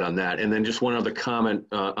all I had on that. And then just one other comment,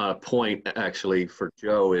 point actually for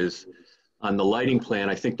Joe is On the lighting plan,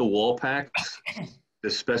 I think the wall packs, the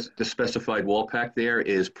specified wall pack there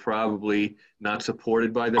is probably not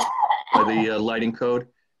supported by the lighting code.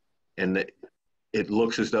 And it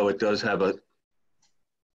looks as though it does have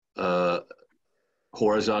a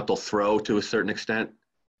horizontal throw to a certain extent,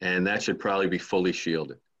 and that should probably be fully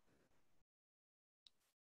shielded.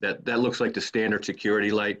 That looks like the standard security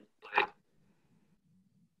light.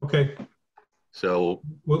 Okay. So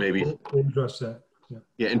We'll address that. Yeah.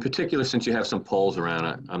 Yeah, in particular, since you have some poles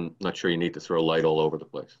around, I'm not sure you need to throw light all over the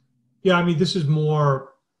place. Yeah, I mean, this is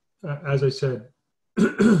more, as I said,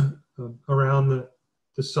 around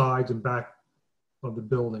the sides and back of the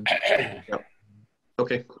building. Yep.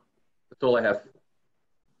 Okay, that's all I have.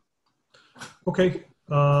 Okay,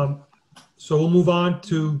 so we'll move on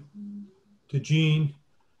to Gene.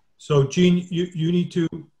 So Gene, you need to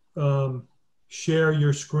share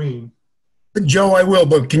your screen. Joe, I will,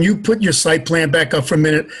 but can you put your site plan back up for a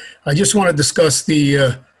minute? I just want to discuss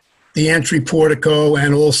the entry portico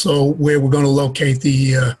and also where we're going to locate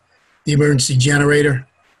the emergency generator.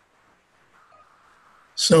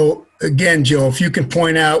 So again, Joe, if you can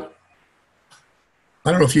point out,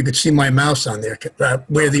 I don't know if you could see my mouse on there,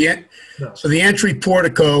 where so the entry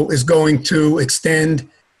portico is going to extend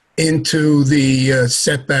into the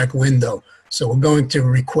setback window. So we're going to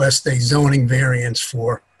request a zoning variance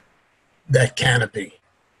for that canopy.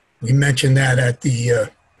 We mentioned that at the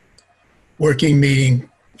working meeting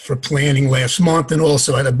for planning last month and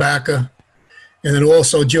also at ABACA. And then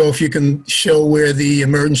also, Joe, if you can show where the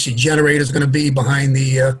emergency generator is going to be behind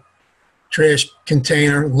the trash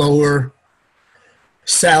container, lower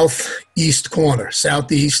southeast corner,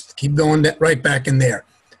 southeast, keep going right back in there.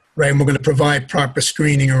 Right, and we're going to provide proper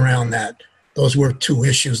screening around that. Those were two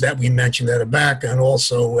issues that we mentioned at ABACA and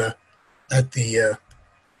also at the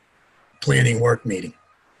planning work meeting.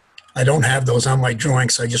 I don't have those on my drawing,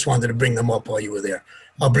 so I just wanted to bring them up while you were there.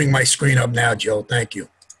 I'll bring my screen up now, Joe. Thank you.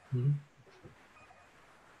 Mm-hmm.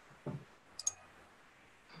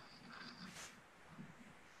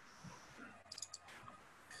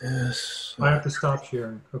 Yes. I have to stop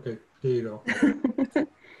sharing. Okay, there you go.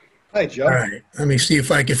 Hi, Joe. All right, let me see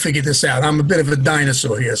if I can figure this out. I'm a bit of a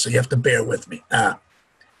dinosaur here, so you have to bear with me. Can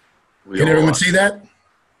everyone see that?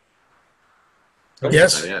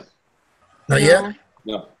 Yes? Not yet. Not yet?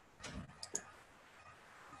 No.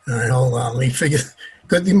 All right, hold on. Let me figure.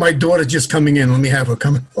 Good thing my daughter's just coming in. Let me have her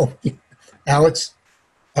come. Oh, Alex,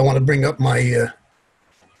 I want to bring up my.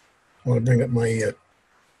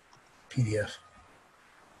 PDF.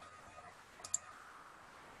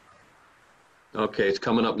 Okay, it's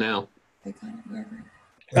coming up now.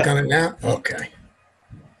 Click on it now. Okay.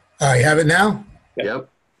 You have it now. Yep.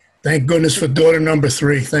 Thank goodness for daughter number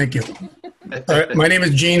 3. Thank you. All right, my name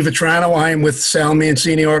is Gene Vetrano. I am with Sal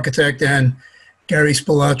Mancini Architect and Gary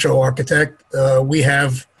Spilatro Architect. We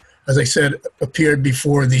have, as I said, appeared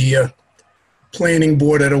before the planning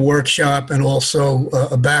board at a workshop and also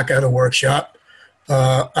back at a workshop.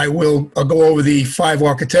 I'll go over the 5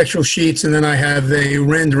 architectural sheets, and then I have a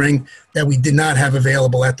rendering that we did not have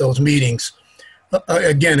available at those meetings.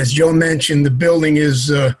 Again, as Joe mentioned, the building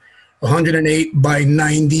is 108 by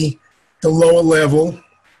 90. The lower level,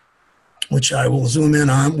 which I will zoom in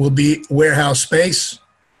on, will be warehouse space.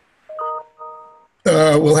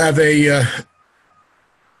 We'll have a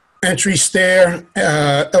entry stair,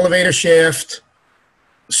 elevator shaft,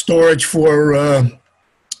 storage for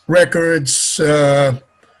records,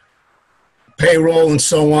 payroll, and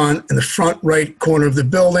so on in the front right corner of the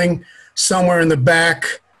building. Somewhere in the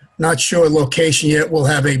back, not sure location yet, we'll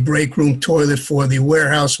have a break room toilet for the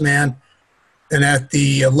warehouse man. And at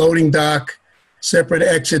the loading dock, separate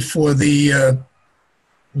exit for the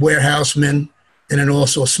warehouseman, and then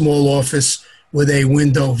also a small office with a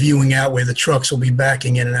window viewing out where the trucks will be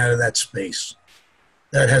backing in and out of that space.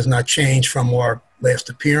 That has not changed from our last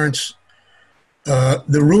appearance.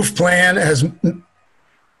 The roof plan has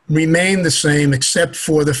remained the same except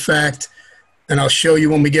for the fact, and I'll show you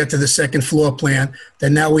when we get to the second floor plan, that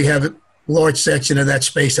now we have a large section of that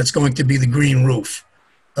space that's going to be the green roof.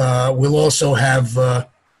 We'll also have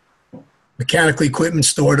mechanical equipment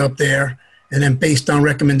stored up there, and then based on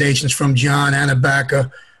recommendations from John and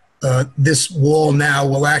ABACA, this wall now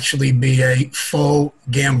will actually be a faux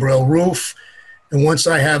gambrel roof. And once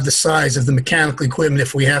I have the size of the mechanical equipment,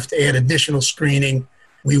 if we have to add additional screening,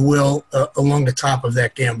 we will along the top of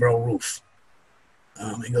that gambrel roof.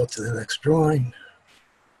 Let me go to the next drawing.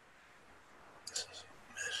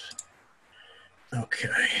 Okay,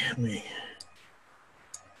 let me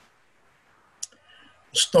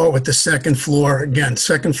start with the second floor. Again,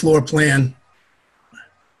 second floor plan.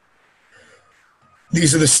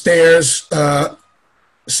 These are the stairs.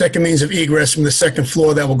 second means of egress from the second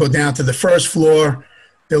floor that will go down to the first floor.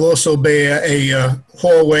 There'll also be a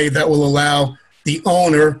hallway that will allow the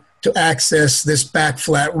owner to access this back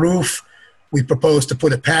flat roof. We propose to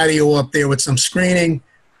put a patio up there with some screening.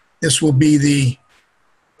 This will be the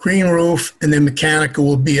green roof, and then mechanical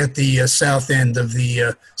will be at the south end of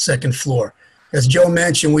the second floor. As Joe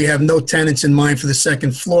mentioned, we have no tenants in mind for the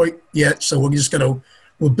second floor yet, so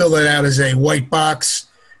we'll build that out as a white box.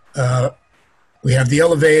 We have the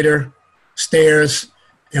elevator, stairs,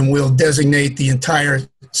 and we'll designate the entire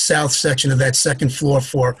south section of that second floor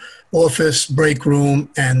for office, break room,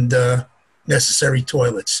 and necessary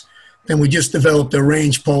toilets. Then we just developed a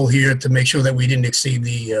range pole here to make sure that we didn't exceed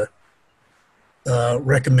the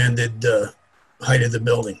recommended height of the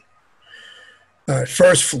building.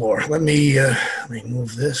 First floor, let me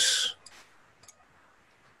move this.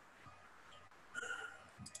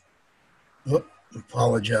 Oh,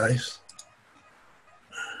 apologize.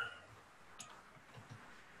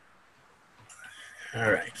 All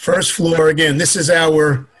right, first floor, again, this is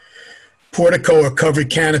our portico or covered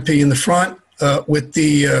canopy in the front with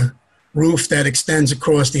the roof that extends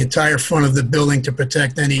across the entire front of the building to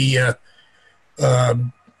protect any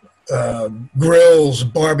grills,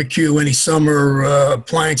 barbecue, any summer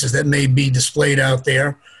appliances that may be displayed out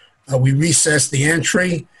there. We recessed the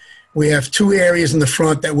entry. We have two areas in the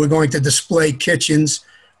front that we're going to display kitchens,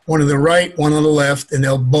 one on the right, one on the left, and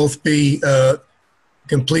they'll both be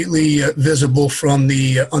completely visible from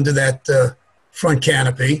the under that front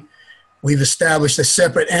canopy. We've established a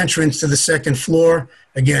separate entrance to the second floor.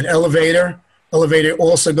 Again, elevator. Elevator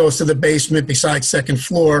also goes to the basement besides second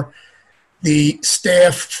floor. The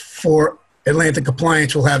staff for Atlantic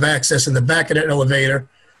Appliance will have access in the back of that elevator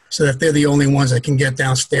so that they're the only ones that can get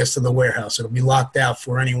downstairs to the warehouse. It'll be locked out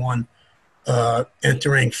for anyone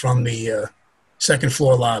entering from the second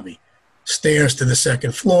floor lobby. Stairs to the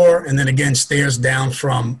second floor, and then again, stairs down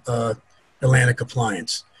from Atlantic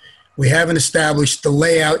Appliance. We haven't established the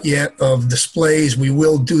layout yet of displays. We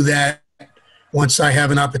will do that once I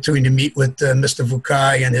have an opportunity to meet with Mr.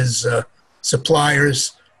 Vukai and his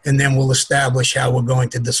suppliers, and then we'll establish how we're going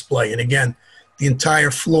to display. And again, the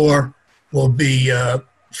entire floor will be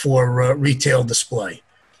for retail display.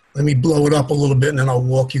 Let me blow it up a little bit, and then I'll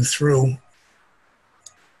walk you through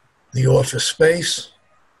the office space.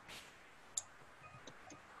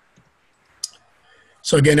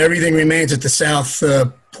 So again, everything remains at the south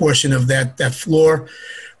portion of that floor.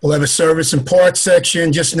 We'll have a service and parts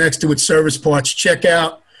section just next to it, service parts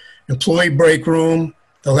checkout, employee break room.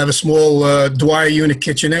 They'll have a small Dwyer unit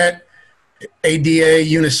kitchenette, ADA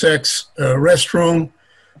unisex restroom.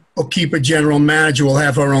 Bookkeeper, general manager will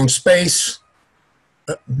have our own space.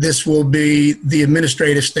 This will be the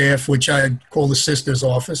administrative staff, which I call the sister's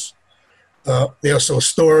office. They also have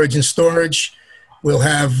storage and storage. We'll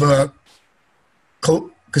have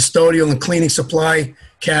custodial and cleaning supply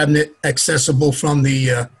cabinet accessible from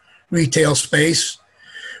the retail space.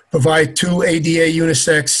 Provide 2 ADA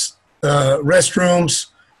unisex restrooms,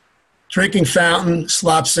 drinking fountain,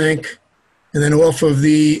 slop sink, and then off of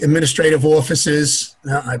the administrative offices,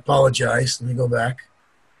 I apologize, let me go back.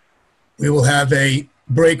 We will have a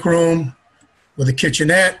break room with a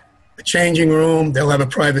kitchenette, a changing room. They'll have a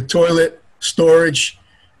private toilet, storage,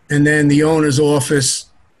 and then the owner's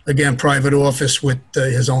office, again, private office with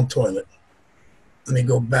his own toilet. Let me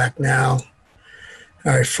go back now.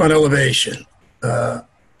 All right, front elevation.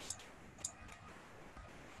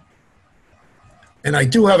 And I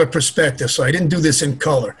do have a perspective, so I didn't do this in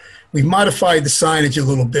color. We modified the signage a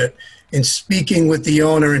little bit. In speaking with the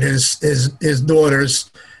owner and his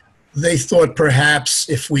daughters, they thought perhaps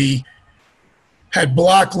if we had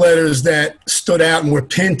block letters that stood out and were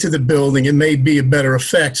pinned to the building, it may be a better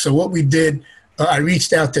effect. So what we did, I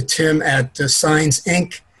reached out to Tim at Signs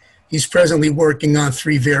Inc. He's presently working on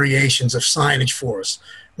 3 variations of signage for us.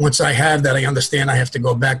 Once I have that, I understand I have to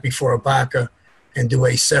go back before ABACA and do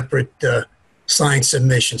a separate sign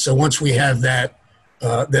submission. So once we have that,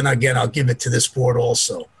 then again, I'll give it to this board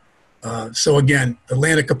also. So again,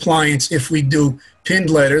 Atlantic Appliance, if we do pinned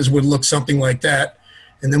letters, would look something like that.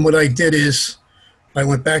 And then what I did is I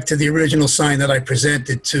went back to the original sign that I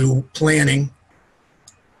presented to planning.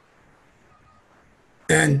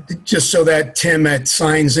 And just so that Tim at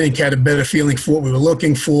Signs Inc. had a better feeling for what we were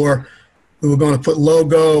looking for, we were going to put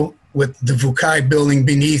logo with the Vukai building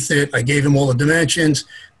beneath it. I gave him all the dimensions.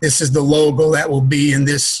 This is the logo that will be in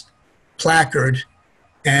this placard.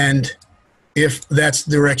 And if that's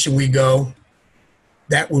the direction we go,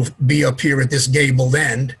 that will be up here at this gabled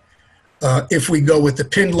end. If we go with the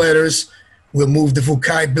pinned letters, we'll move the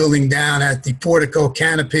Vukai building down at the portico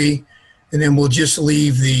canopy, and then we'll just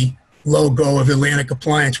leave the logo of Atlantic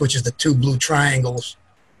Appliance, which is the two blue triangles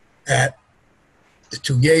at the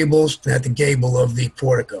two gables and at the gable of the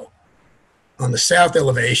portico. On the south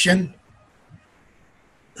elevation,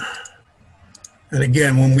 and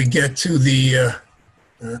again, when we get to the,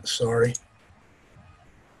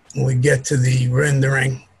 when we get to the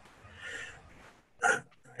rendering,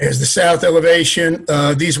 as the south elevation,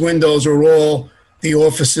 these windows are all the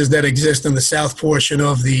offices that exist on the south portion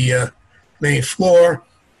of the main floor.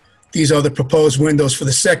 These are the proposed windows for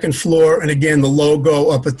the second floor, and again, the logo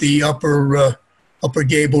up at the upper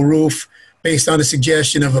gable roof. Based on the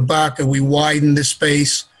suggestion of Abaca, we widened the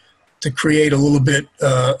space to create a little bit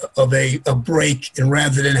of a break, and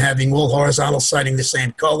rather than having all horizontal siding the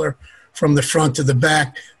same color from the front to the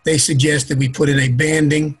back, they suggested we put in a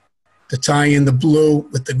banding to tie in the blue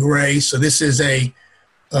with the gray. So this is a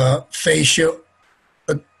fascia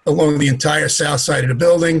along the entire south side of the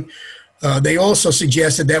building. They also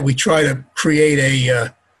suggested that we try to create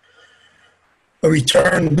a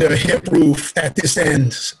returned hip roof at this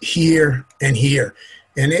end here and here.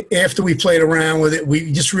 And after we played around with it,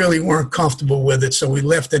 we just really weren't comfortable with it. So we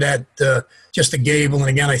left it at just a gable. And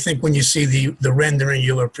again, I think when you see the rendering,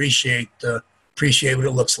 you'll appreciate what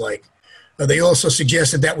it looks like. They also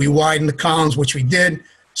suggested that we widen the columns, which we did.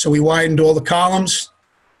 So we widened all the columns.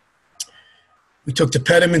 We took the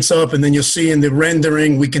pediments up, and then you'll see in the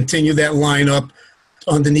rendering, we continue that line up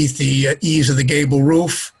underneath the eaves of the gable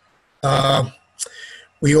roof.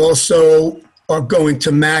 We also are going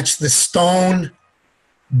to match the stone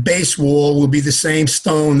base wall will be the same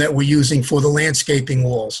stone that we're using for the landscaping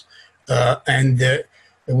walls. And it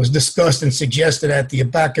was discussed and suggested at the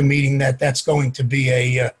Abaca meeting that that's going to be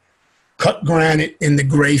a cut granite in the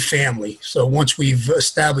gray family. So once we've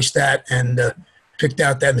established that and picked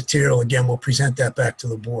out that material, again, we'll present that back to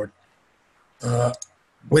the board.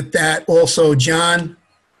 With that, also, John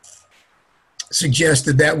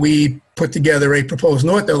suggested that we put together a proposed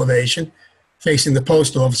north elevation facing the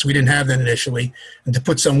post office. We didn't have that initially, and to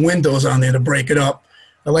put some windows on there to break it up.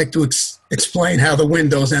 I'd like to explain how the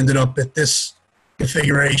windows ended up at this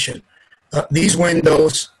configuration. These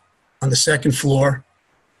windows on the second floor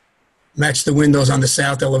match the windows on the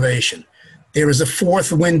south elevation. There is a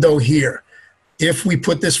fourth window here. If we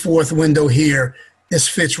put this fourth window here, this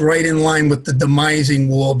fits right in line with the demising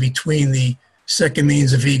wall between the second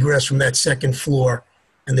means of egress from that second floor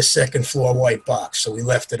and the second floor white box, so we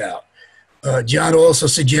left it out. John also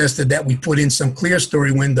suggested that we put in some clear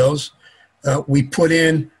story windows. We put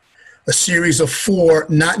in a series of 4,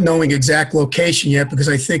 not knowing exact location yet, because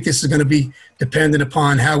I think this is going to be dependent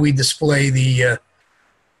upon how we display the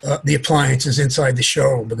appliances inside the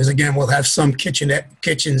showroom. Because again, we'll have some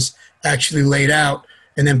kitchens actually laid out,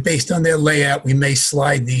 and then based on their layout, we may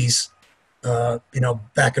slide these,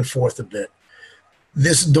 back and forth a bit.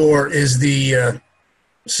 This door is the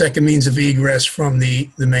second means of egress from the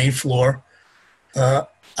main floor.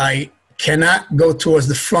 I cannot go towards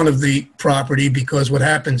the front of the property because what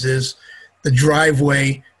happens is the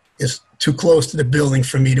driveway is too close to the building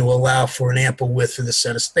for me to allow for an ample width for the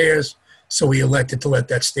set of stairs. So we elected to let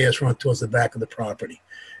that stairs run towards the back of the property.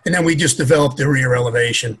 And then we just developed the rear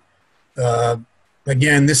elevation.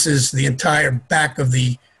 Again, this is the entire back of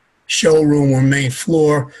the showroom or main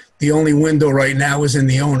floor. The only window right now is in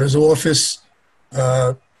the owner's office.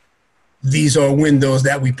 These are windows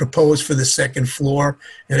that we proposed for the second floor.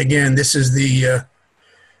 And again, this is the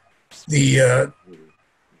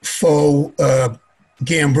faux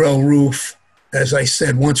gambrel roof. As I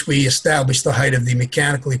said, once we establish the height of the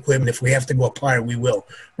mechanical equipment, if we have to go up higher, we will.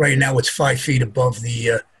 Right now, it's 5 feet above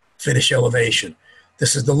the finished elevation.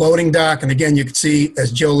 This is the loading dock. And again, you can see,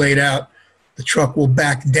 as Joe laid out, the truck will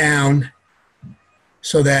back down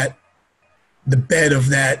so that the bed of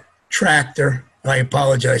that tractor, I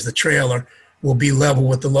apologize, the trailer, will be level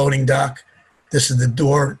with the loading dock. This is the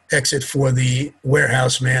door exit for the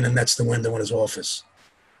warehouse man, and that's the window in his office.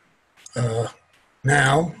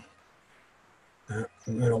 Now, I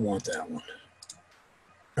don't want that one.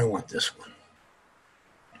 I want this one.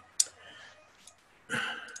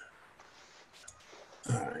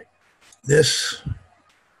 All right. This.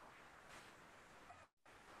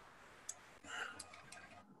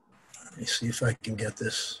 Let me see if I can get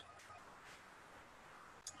this.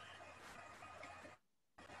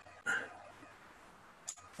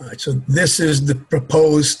 All right, so this is the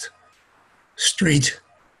proposed street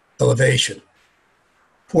elevation.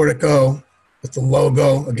 Portico with the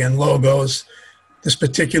logo, again, logos. This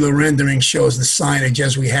particular rendering shows the signage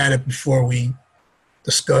as we had it before we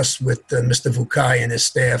discussed with Mr. Vukai and his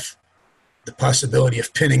staff the possibility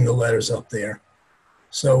of pinning the letters up there.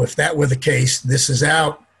 So if that were the case, this is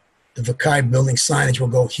out. The Vakai building signage will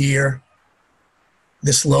go here.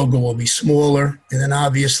 This logo will be smaller. And then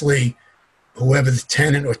obviously, whoever the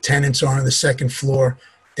tenant or tenants are on the second floor,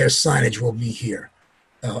 their signage will be here.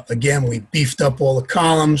 Again, we beefed up all the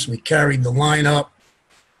columns. We carried the line up.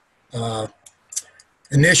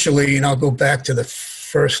 Initially, and I'll go back to the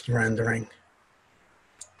first rendering.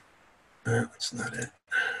 That's not it.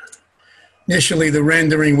 Initially, the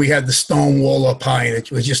rendering, we had the stone wall up high, and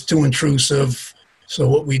it was just too intrusive. So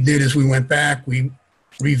what we did is we went back, we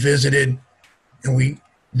revisited, and we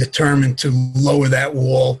determined to lower that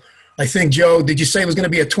wall. I think, Joe, did you say it was going to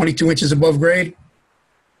be at 22 inches above grade?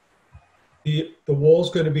 The wall's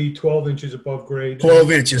going to be 12 inches above grade.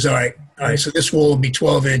 12 inches, all right. All right, so this wall will be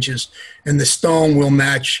 12 inches, and the stone will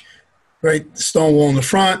match, right? The stone wall in the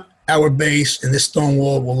front, our base, and this stone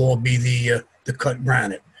wall will all be the cut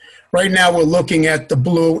granite. Right now, we're looking at the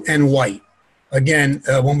blue and white. Again,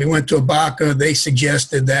 when we went to Abaca, they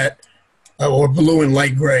suggested that, or blue and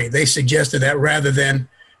light gray, they suggested that rather than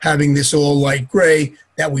having this all light gray,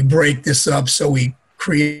 that we break this up. So we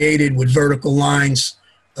created with vertical lines,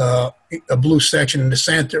 a blue section in the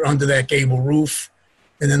center under that gable roof,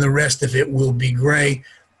 and then the rest of it will be gray.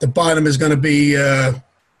 The bottom is going to be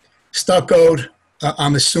stuccoed.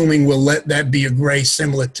 I'm assuming we'll let that be a gray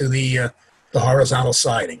similar to the horizontal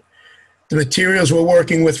siding. The materials we're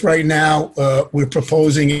working with right now, we're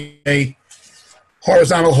proposing a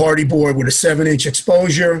horizontal hardy board with a 7-inch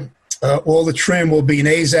exposure. All the trim will be an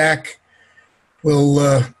AZAC.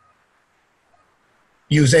 We'll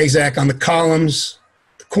use AZAC on the columns,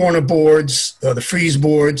 the corner boards, the frieze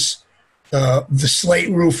boards. The slate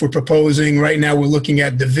roof we're proposing, right now we're looking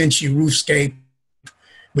at Da Vinci Roofscape,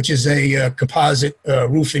 which is a composite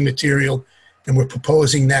roofing material, and we're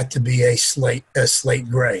proposing that to be a slate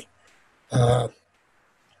gray.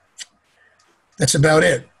 That's about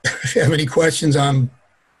it. If you have any questions, I'm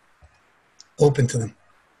open to them.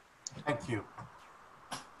 Thank you.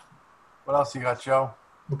 What else you got, Joe?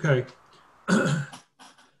 Okay.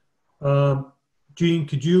 Gene,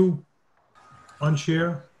 could you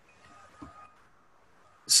unshare?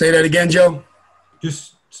 Say that again, Joe?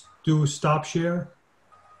 Just do a stop share.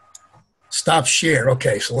 Stop share.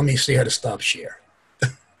 Okay, so let me see how to stop share.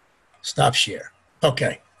 Stop share.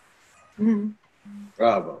 Okay.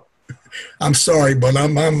 Bravo. I'm sorry, but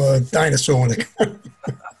I'm a dinosaur.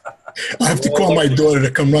 I have to call my daughter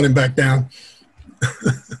to come running back down.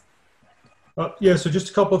 Yeah, so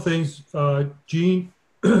just a couple of things. Gene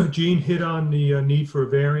hit on the need for a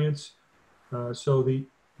variance. So the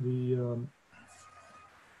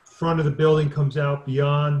front of the building comes out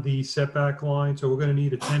beyond the setback line, so we're going to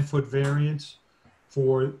need a 10-foot variance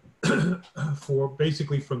for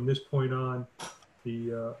basically from this point on.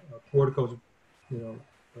 The portico's,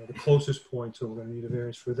 the closest point, so we're going to need a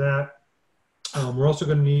variance for that. We're also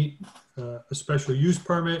going to need a special use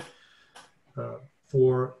permit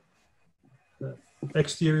for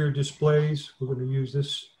exterior displays. We're going to use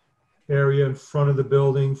this area in front of the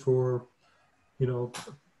building for,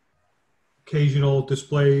 occasional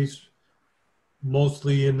displays,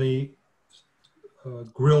 mostly in the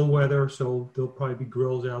grill weather. So there'll probably be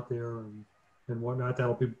grills out there and whatnot.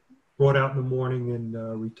 That'll be brought out in the morning and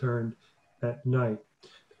returned at night.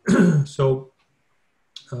 So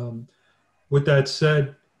with that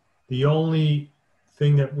said, the only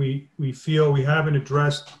thing that we feel we haven't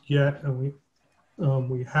addressed yet, and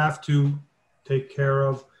we have to take care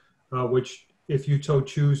of, which if you so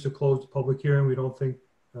choose to close the public hearing, we don't think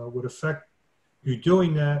would affect you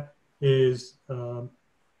doing that, is the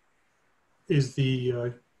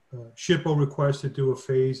SHPO request to do a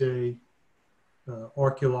Phase A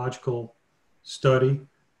archaeological study,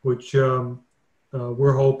 which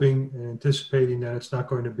we're hoping and anticipating that it's not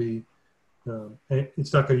going to be,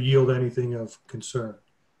 it's not going to yield anything of concern.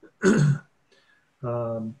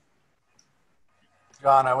 John,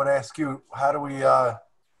 I would ask you, how do we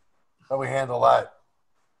handle that?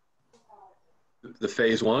 The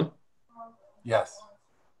Phase 1? Yes.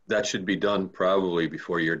 That should be done probably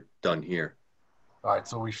before you're done here, All right,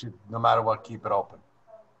 so we should, no matter what, keep it open.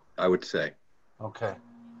 I would say. Okay.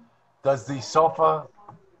 Does the sofa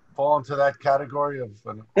fall into that category of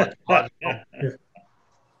an archaeological?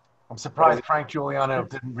 I'm surprised Frank Giuliano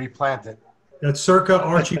didn't replant it. That's circa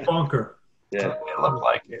Archie Bunker. Yeah. It looked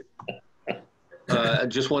like it.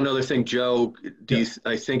 Just one other thing, Joe,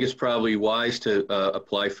 I think it's probably wise to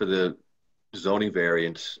apply for the zoning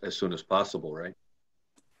variance as soon as possible, right?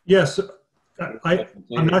 Yes.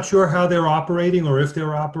 I'm not sure how they're operating or if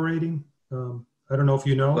they're operating. I don't know if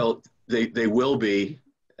you know. Well, they will be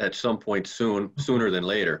at some point sooner than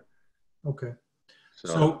later. Okay.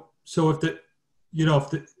 So if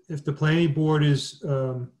the planning board is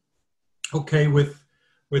okay with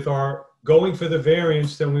our going for the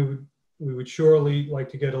variance, then we would surely like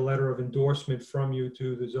to get a letter of endorsement from you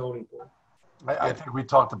to the zoning board. I think we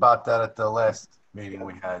talked about that at the last meeting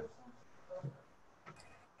we had.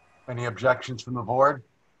 Any objections from the board?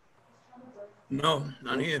 No,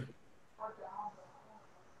 none here.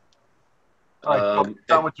 All right,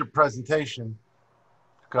 done with your presentation.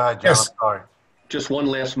 Go ahead, John. Yes. I'm sorry. Just one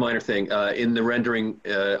last minor thing. In the rendering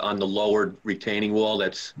on the lowered retaining wall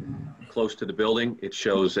that's close to the building, it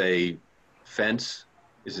shows a fence.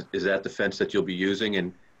 Is that the fence that you'll be using?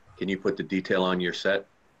 And can you put the detail on your set?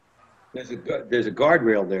 There's a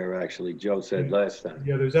guardrail there, actually, Joe said last time.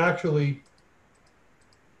 Yeah, there's actually,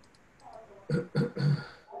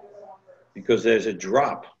 Because there's a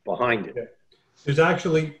drop behind it.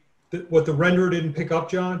 what the renderer didn't pick up,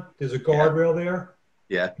 John, there's a guardrail there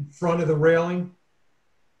Yeah. in front of the railing.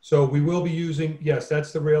 So we will be using, yes,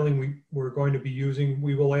 that's the railing we're going to be using.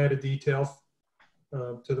 We will add a detail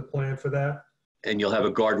to the plan for that. And you'll have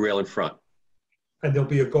a guardrail in front. And there'll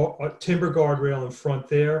be a timber guardrail in front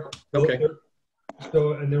there. Okay.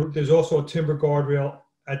 So, and there's also a timber guardrail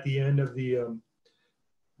at the end of the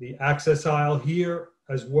access aisle here,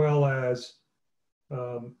 as well as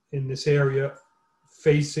in this area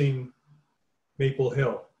facing Maple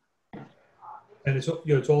Hill. And it's, you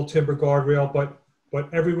know, it's all timber guardrail, but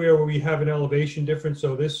everywhere where we have an elevation difference,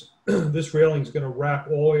 so this this railing is going to wrap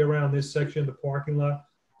all the way around this section of the parking lot,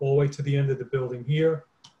 all the way to the end of the building here,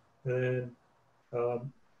 and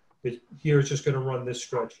here it's just going to run this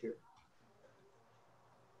stretch here.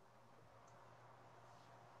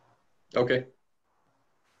 Okay.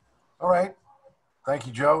 All right. Thank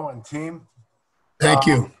you, Joe and team. Thank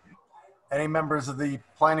you. Any members of the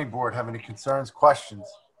planning board have any concerns, questions?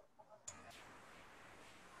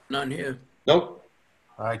 None here. Nope.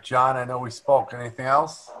 All right, John, I know we spoke. Anything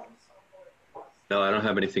else? No, I don't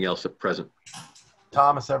have anything else at present.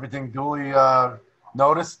 Thomas, everything duly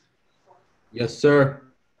noticed? Yes, sir.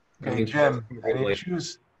 Okay, Jim, any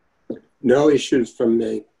issues? No issues from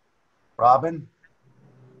me. Robin,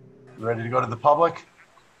 you ready to go to the public?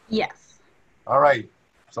 Yes. All right.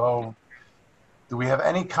 So do we have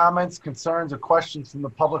any comments, concerns, or questions from the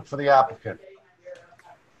public for the applicant?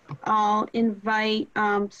 I'll invite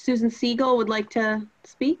Susan Siegel would like to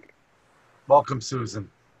speak. Welcome,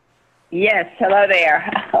 Susan. Yes, hello there.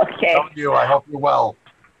 Okay. How are you? I hope you're well.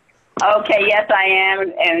 Okay, yes, I am,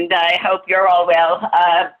 and I hope you're all well.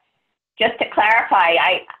 Just to clarify,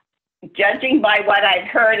 judging by what I've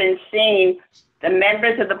heard and seen, the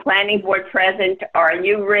members of the planning board present are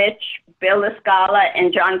you, Rich, Bill Lascala,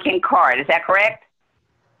 and John Kincard. Is that correct?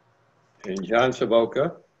 And John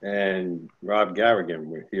Savoca and Rob Garrigan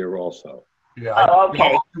were here also. Yeah. Oh, okay. The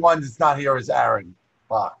only one that's not here is Aaron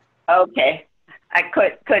Bach. Okay. I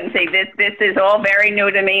couldn't see this. This is all very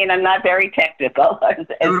new to me, and I'm not very technical,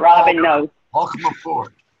 as Robin knows. Welcome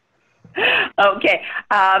aboard. Okay.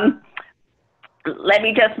 Let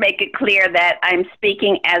me just make it clear that I'm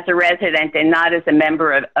speaking as a resident and not as a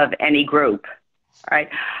member of any group. All right.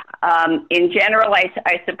 In general,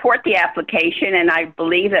 I support the application, and I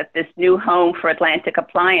believe that this new home for Atlantic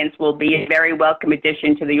Appliance will be a very welcome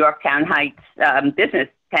addition to the Yorktown Heights business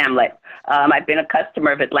hamlet. I've been a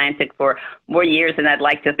customer of Atlantic for more years than I'd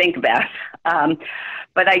like to think about.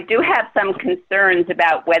 But I do have some concerns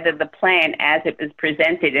about whether the plan, as it was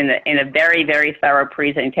presented in a very, very thorough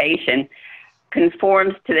presentation,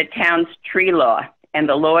 conforms to the town's tree law and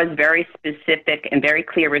the law's very specific and very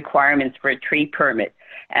clear requirements for a tree permit.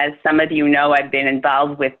 As some of you know, I've been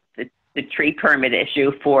involved with the tree permit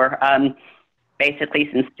issue for basically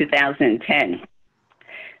since 2010.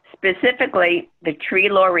 Specifically, the tree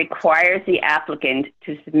law requires the applicant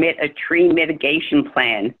to submit a tree mitigation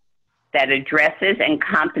plan that addresses and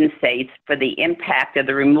compensates for the impact of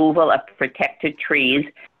the removal of protected trees,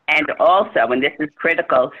 and also, and this is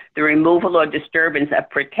critical, the removal or disturbance of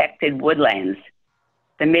protected woodlands.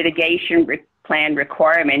 The mitigation plan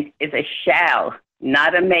requirement is a shall,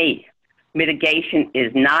 not a may. Mitigation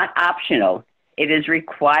is not optional, it is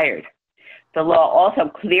required. The law also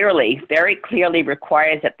clearly, very clearly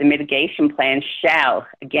requires that the mitigation plan shall,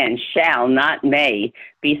 again, shall, not may,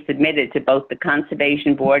 be submitted to both the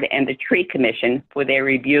Conservation Board and the Tree Commission for their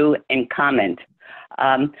review and comment.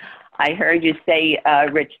 I heard you say,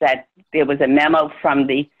 Rich, that there was a memo from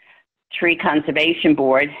the Tree Conservation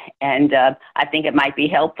Board, and I think it might be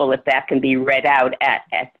helpful if that can be read out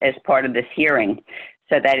as part of this hearing,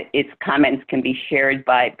 so that its comments can be shared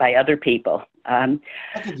by other people. I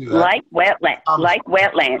can do that. Like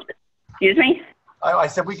wetlands, excuse me? I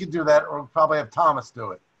said we could do that, or we'll probably have Thomas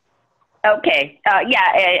do it. Okay,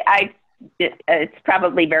 yeah, it's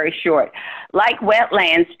probably very short. Like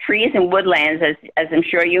wetlands, trees and woodlands, as I'm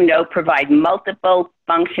sure you know, provide multiple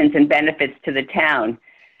functions and benefits to the town.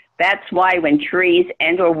 That's why when trees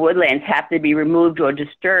and or woodlands have to be removed or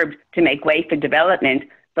disturbed to make way for development,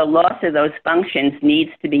 the loss of those functions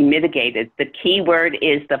needs to be mitigated. The key word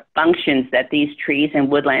is the functions that these trees and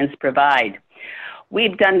woodlands provide.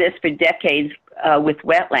 We've done this for decades with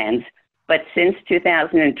wetlands, but since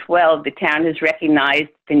 2012, the town has recognized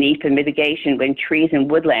the need for mitigation when trees and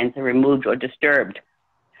woodlands are removed or disturbed.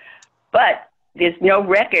 But there's no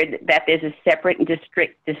record that there's a separate and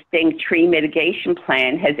distinct tree mitigation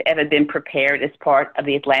plan has ever been prepared as part of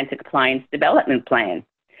the Atlantic Appliance Development Plan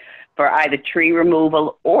for either tree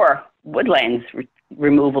removal or woodlands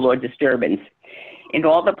removal or disturbance. In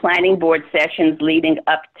all the planning board sessions leading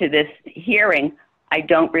up to this hearing, I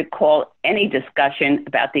don't recall any discussion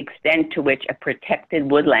about the extent to which a protected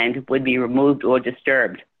woodland would be removed or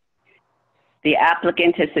disturbed. The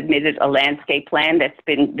applicant has submitted a landscape plan that's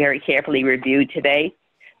been very carefully reviewed today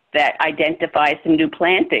that identifies some new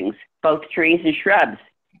plantings, both trees and shrubs.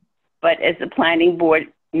 But as the planning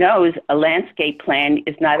board knows, a landscape plan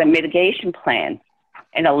is not a mitigation plan.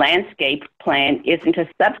 And a landscape plan isn't a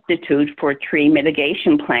substitute for a tree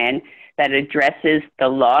mitigation plan that addresses the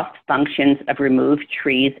lost functions of removed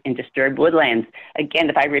trees and disturbed woodlands. Again,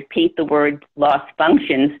 if I repeat the word lost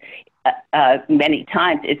functions many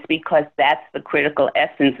times, it's because that's the critical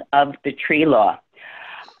essence of the tree law.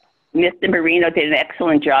 Mr. Marino did an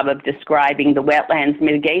excellent job of describing the wetlands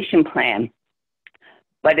mitigation plan,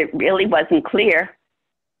 but it really wasn't clear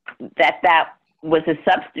that that was a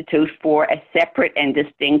substitute for a separate and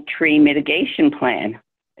distinct tree mitigation plan.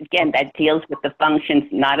 Again, that deals with the functions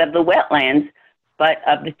not of the wetlands, but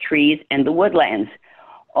of the trees and the woodlands.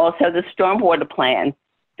 Also, the stormwater plan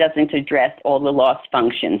doesn't address all the lost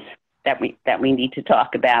functions that we need to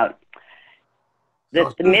talk about.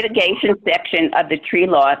 The mitigation section of the tree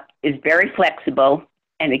law is very flexible,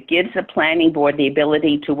 and it gives the planning board the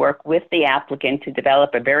ability to work with the applicant to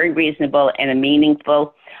develop a very reasonable and a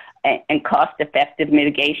meaningful and cost-effective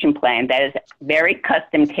mitigation plan that is very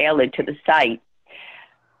custom tailored to the site.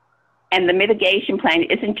 And the mitigation plan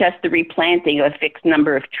isn't just the replanting of a fixed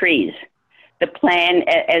number of trees. The plan,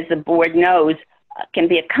 as the board knows, can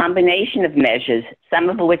be a combination of measures, some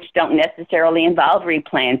of which don't necessarily involve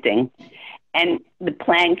replanting. And the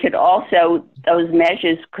plan could also, those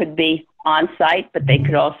measures could be on-site, but they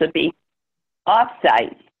could also be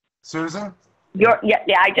off-site. Susan?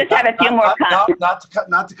 I just have a few more comments.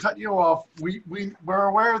 Not to cut you off. We're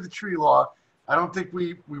aware of the tree law. I don't think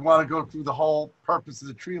we want to go through the whole purpose of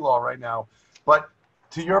the tree law right now. But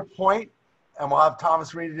to your point, and we'll have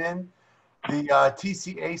Thomas read it in, the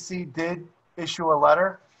TCAC did issue a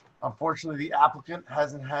letter. Unfortunately, the applicant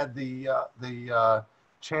hasn't had the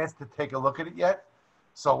chance to take a look at it yet.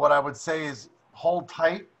 So what I would say is hold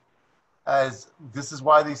tight, as this is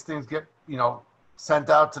why these things get,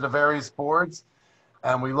 sent out to the various boards.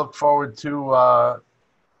 And we look forward to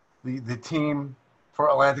the team for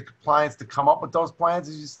Atlantic Compliance to come up with those plans,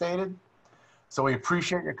 as you stated. So we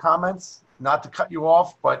appreciate your comments. Not to cut you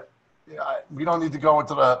off, but we don't need to go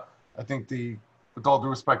into with all due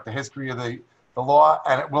respect, the history of the law,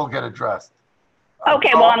 and it will get addressed.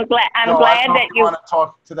 Okay, well, I'm glad that you want to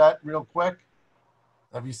talk to that real quick.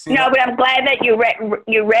 Have you seen? No, but I'm glad that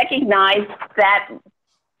you recognize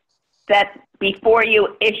that before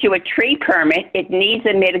you issue a tree permit, it needs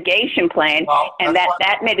a mitigation plan, and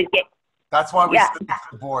that mitigate. That's why we sent it to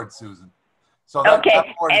the board, Susan. So go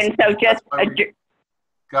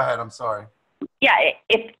ahead. I'm sorry. Yeah,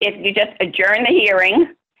 if you just adjourn the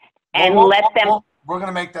hearing and we're going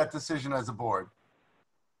to make that decision as a board.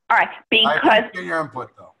 All right, because I appreciate your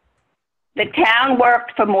input, though. The town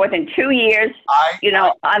worked for more than 2 years,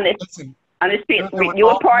 on this street. You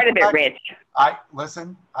were part of it, Rich.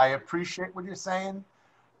 I appreciate what you're saying,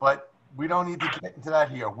 but we don't need to get into that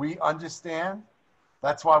here. We understand.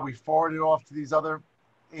 That's why we forward it off to these other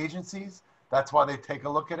agencies. That's why they take a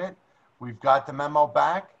look at it. We've got the memo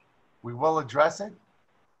back. We will address it.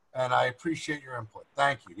 And I appreciate your input.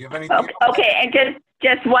 Thank you. Do you have anything? Okay, and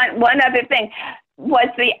just one other thing. Was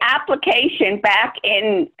the application back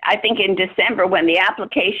in, I think in December, when the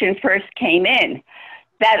application first came in,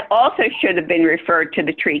 that also should have been referred to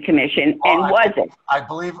the tree commission, and wasn't? I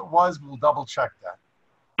believe it was. We'll double check that.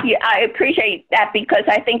 Yeah, I appreciate that, because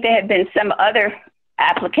I think there have been some other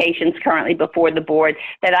applications currently before the board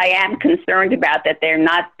that I am concerned about, that they're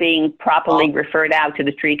not being properly referred out to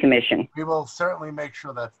the tree commission. We will certainly make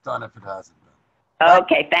sure that's done if it hasn't been.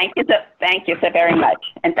 Okay, thank you so very much.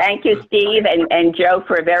 And thank you, Steve and Joe,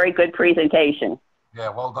 for a very good presentation. Yeah,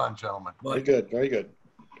 well done, gentlemen. Very good, very good.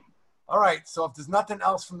 All right, so if there's nothing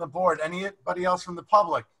else from the board, anybody else from the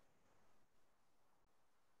public?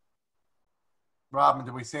 Robin,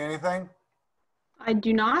 did we say anything? I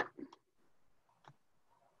do not.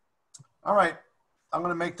 All right, I'm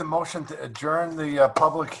going to make the motion to adjourn the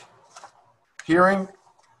public hearing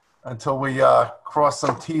until we cross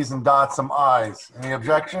some T's and dot some I's. Any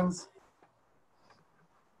objections?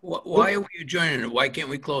 Why are we adjourning it? Why can't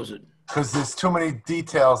we close it? Because there's too many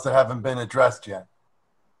details that haven't been addressed yet.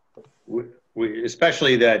 We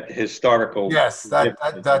especially that historical. Yes,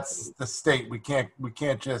 that's the state. We can't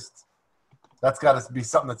just. That's got to be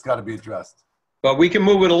something that's got to be addressed. But we can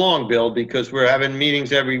move it along, Bill, because we're having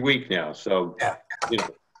meetings every week now. So yeah, you know.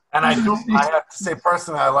 And I have to say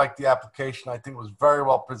personally, I like the application. I think it was very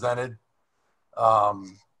well presented.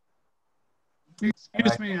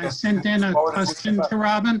 Excuse me, I sent in a question to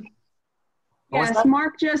Robin. Yes,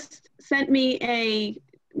 Mark just sent me a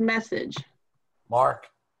message. Mark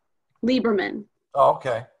Lieberman. Oh,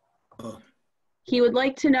 okay. He would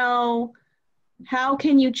like to know, how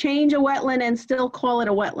can you change a wetland and still call it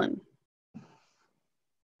a wetland?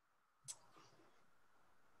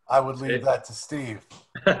 I would leave that to Steve.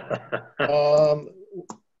 I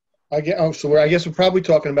guess we're probably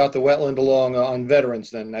talking about the wetland along on Veterans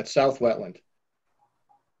then, that south wetland.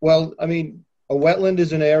 Well, I mean, a wetland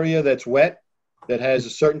is an area that's wet, that has a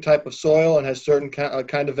certain type of soil and has certain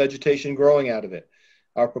kind of vegetation growing out of it.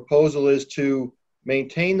 Our proposal is to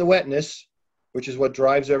maintain the wetness, which is what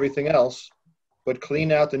drives everything else, but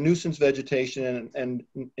clean out the nuisance vegetation and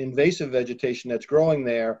invasive vegetation that's growing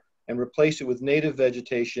there and replace it with native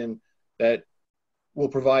vegetation that will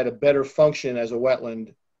provide a better function as a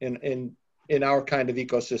wetland in our kind of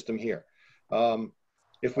ecosystem here.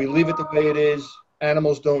 If we leave it the way it is,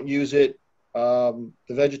 animals don't use it. The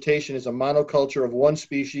vegetation is a monoculture of one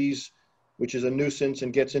species, which is a nuisance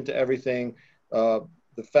and gets into everything.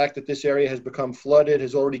 The fact that this area has become flooded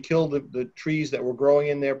has already killed the trees that were growing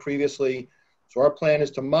in there previously. So our plan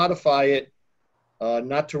is to modify it,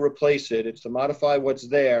 not to replace it. It's to modify what's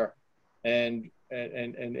there and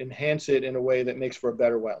enhance it in a way that makes for a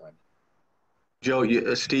better wetland.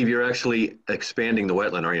 Joe, Steve, you're actually expanding the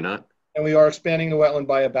wetland, are you not? And we are expanding the wetland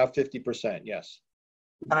by about 50%, yes.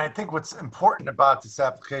 And I think what's important about this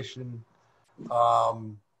application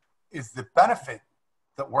is the benefit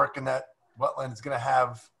that work in that wetland is going to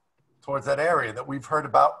have towards that area that we've heard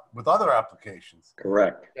about with other applications.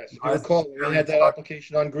 Correct. Yes, if you recall, we had that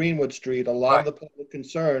application on Greenwood Street. A lot of the public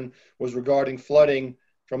concern was regarding flooding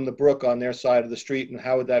from the brook on their side of the street and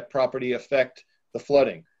how would that property affect the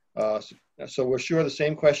flooding. So we're sure the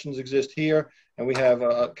same questions exist here, and we have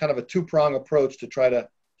a kind of a two-prong approach to try to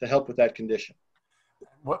help with that condition.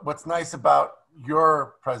 What's nice about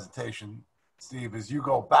your presentation, Steve, is you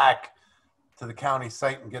go back to the county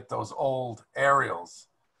site and get those old aerials,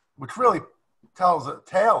 which really tells a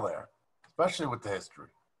tale there, especially with the history.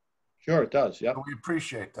 Sure, it does. Yeah, we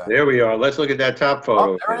appreciate that. There we are. Let's look at that top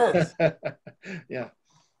photo. Oh, there it is. Yeah,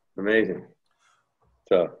 amazing.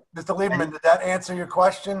 So, Mr. Lieberman, did that answer your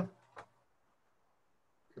question?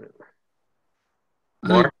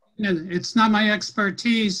 Mark? It's not my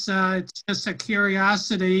expertise. It's just a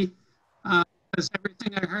curiosity. Because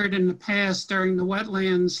everything I heard in the past during the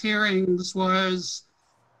wetlands hearings was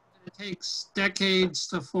it takes decades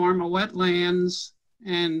to form a wetlands,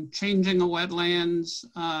 and changing a wetlands,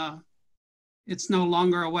 it's no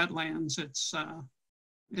longer a wetlands. It's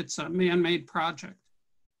a man-made project.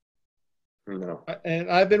 No. And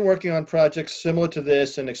I've been working on projects similar to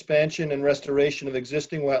this, an expansion and restoration of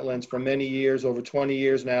existing wetlands for many years, over 20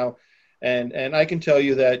 years now. And I can tell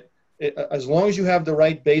you that as long as you have the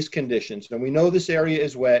right base conditions, and we know this area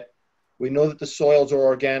is wet, we know that the soils are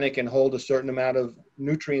organic and hold a certain amount of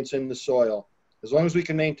nutrients in the soil. As long as we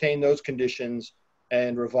can maintain those conditions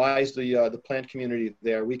and revise the plant community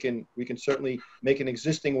there, we can certainly make an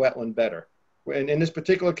existing wetland better. And in this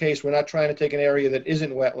particular case, we're not trying to take an area that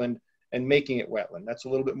isn't wetland and making it wetland. That's a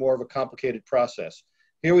little bit more of a complicated process.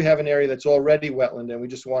 Here we have an area that's already wetland, and we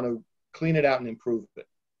just want to clean it out and improve it.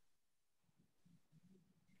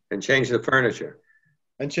 And change the furniture.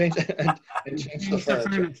 And change the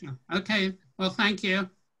furniture. Okay, well, thank you.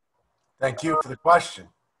 Thank you for the question.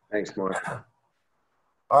 Thanks, Mark.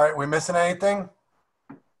 All right, we missing anything?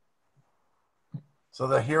 So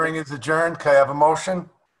the hearing is adjourned. Can I have a motion?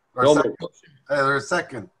 There's a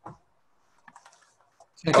second.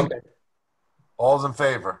 Second. Okay. All's in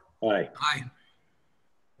favor? Aye. Aye.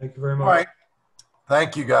 Thank you very much. All right.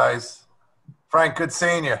 Thank you, guys. Frank, good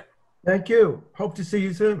seeing you. Thank you. Hope to see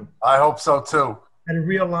you soon I hope so, too. at a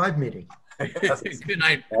real live meeting. Good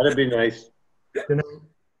night. That'd be nice. Good night.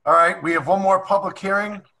 All right, we have one more public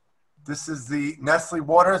hearing. This is the Nestle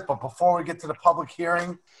Waters, but before we get to the public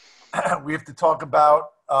hearing, we have to talk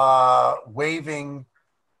about waiving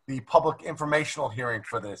the public informational hearing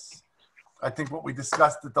for this. I think what we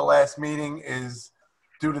discussed at the last meeting is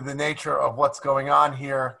due to the nature of what's going on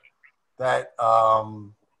here, that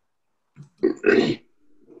the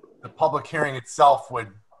public hearing itself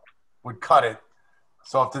would cut it.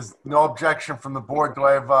 So if there's no objection from the board, do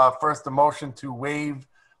I have first a motion to waive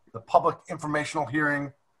the public informational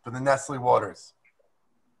hearing for the Nestle Waters?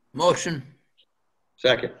 Motion.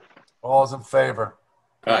 Second. All's in favor?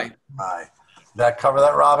 Aye. Aye. Did that cover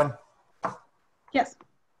that, Robin? Yes.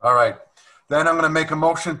 All right. Then I'm going to make a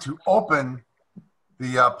motion to open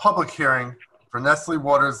the public hearing for Nestle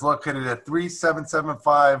Waters located at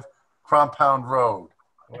 3775 Compound Road.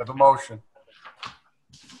 We have a motion.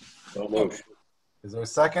 No motion. Is there a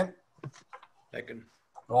second? Second.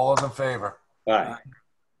 All those in favor? Aye.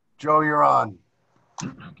 Joe, you're on.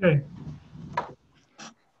 Okay.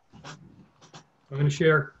 I'm going to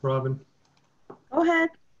share, Robin. Go ahead.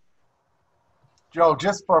 Joe,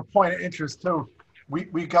 just for a point of interest too,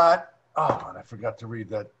 we got, oh, and I forgot to read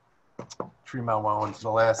that Tremont one to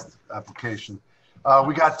the last application.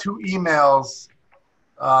 We got 2 emails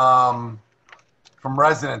from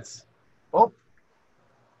residents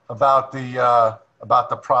about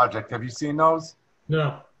the project. Have you seen those?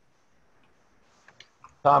 No.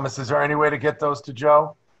 Thomas, is there any way to get those to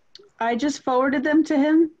Joe? I just forwarded them to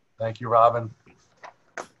him. Thank you, Robin.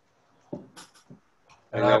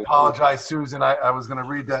 And I apologize, Susan. I was going to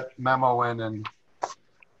read that memo in, and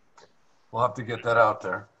we'll have to get that out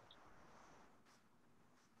there.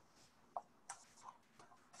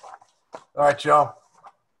 All right, Joe.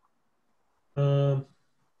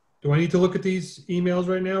 Do I need to look at these emails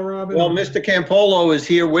right now, Robin? Well, Mr. Campolo is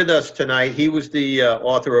here with us tonight. He was the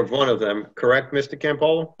author of one of them, correct, Mr.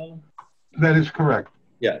 Campolo? That is correct.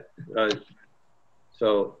 Yeah.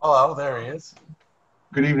 So. Hello, there he is.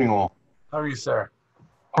 Good evening, all. How are you, sir?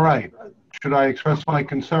 All right. Should I express my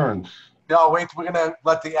concerns? No, wait, we're going to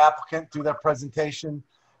let the applicant do their presentation,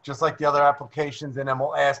 just like the other applications, and then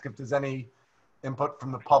we'll ask if there's any input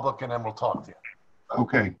from the public, and then we'll talk to you.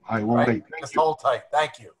 Okay, I will Right? wait. Just hold tight.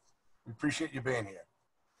 Thank you. We appreciate you being here.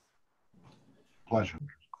 Pleasure.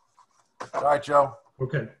 All right, Joe.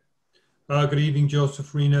 Okay. Good evening,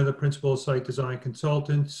 Joseph Rena, the principal of Site Design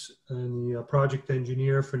Consultants and the project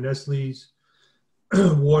engineer for Nestle's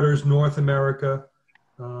Waters North America.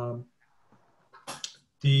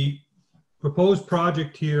 The proposed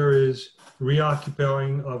project here is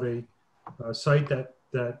reoccupying of a site that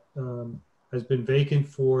has been vacant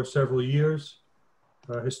for several years.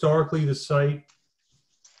 Historically, the site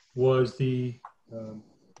was the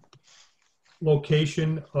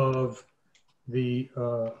location of the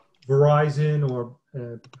Verizon, or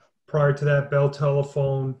prior to that, Bell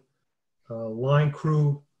Telephone line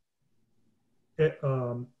crew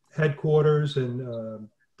headquarters, and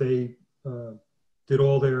they did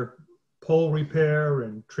all their pole repair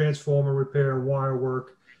and transformer repair, wire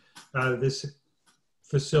work out of this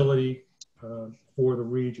facility for the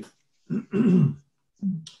region.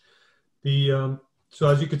 So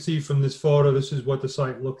as you can see from this photo, this is what the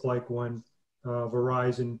site looked like when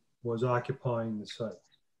Verizon was occupying the site.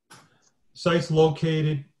 The site's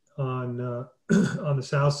located on the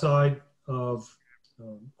south side of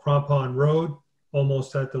Crampon Road,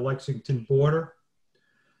 almost at the Lexington border.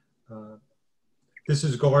 This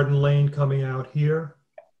is Garden Lane coming out here.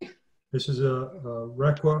 This is a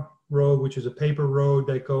Requa Road, which is a paper road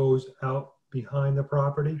that goes out behind the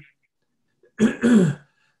property.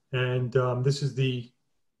 And this is the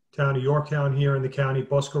town of Yorktown here, and the county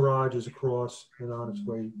bus garage is across and on its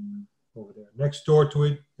way over there. Next door to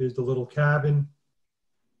it is the little cabin,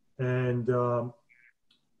 and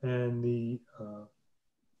the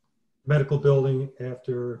medical building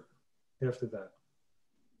after that.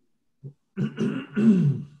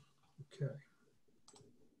 Okay.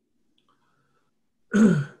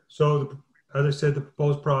 So, as I said, the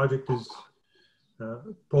proposed project is,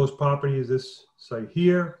 proposed property is this site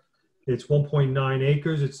here. It's 1.9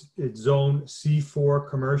 acres. It's zone C4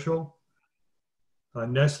 commercial.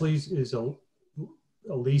 Nestle's is a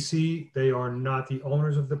leasee. They are not the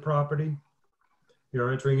owners of the property. They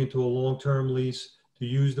are entering into a long-term lease to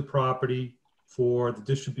use the property for the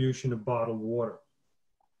distribution of bottled water.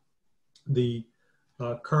 The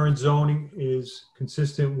current zoning is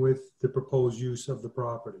consistent with the proposed use of the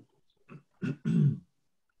property.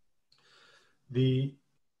 The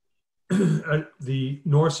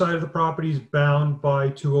north side of the property is bound by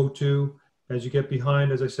 202. As you get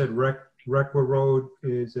behind, as I said, Requa Road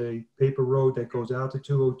is a paper road that goes out to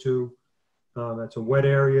 202. That's a wet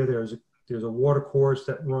area. There's There's a water course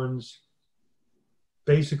that runs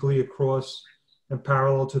basically across and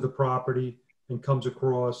parallel to the property and comes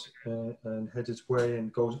across and heads its way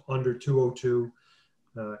and goes under 202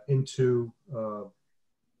 into the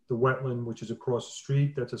wetland, which is across the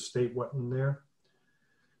street. That's a state wetland there.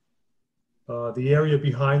 The area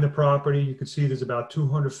behind the property, you can see there's about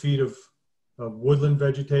 200 feet of woodland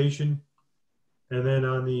vegetation. And then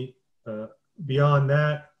on the, beyond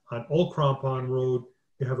that, on Old Crampon Road,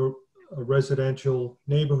 you have a residential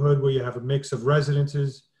neighborhood where you have a mix of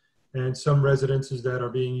residences and some residences that are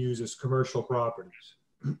being used as commercial properties.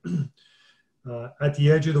 At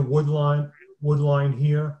the edge of the wood line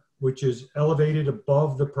here, which is elevated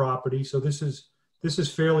above the property. So this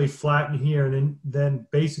is fairly flat in here. And then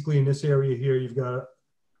basically in this area here, you've got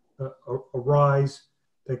a rise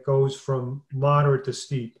that goes from moderate to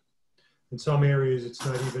steep. In some areas, it's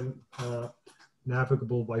not even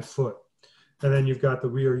navigable by foot. And then you've got the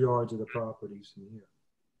rear yards of the properties in here.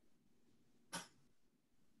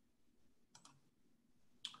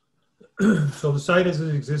 So the site as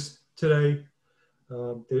it exists today,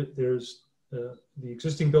 there's the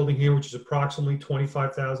existing building here, which is approximately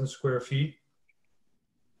 25,000 square feet.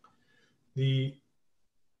 The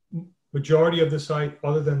majority of the site,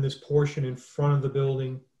 other than this portion in front of the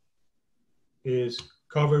building, is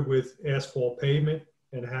covered with asphalt pavement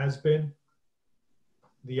and has been.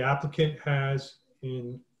 The applicant has,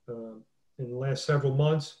 in the last several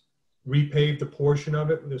months, repaved a portion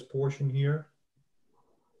of it, this portion here,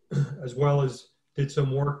 as well as did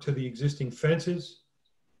some work to the existing fences.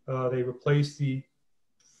 They replaced the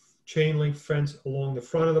chain link fence along the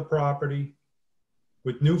front of the property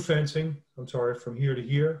with new fencing, I'm sorry, from here to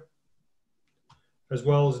here, as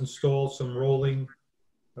well as installed some rolling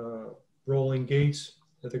gates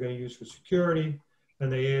that they're going to use for security.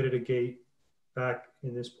 And they added a gate back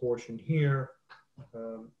in this portion here,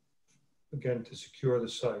 again, to secure the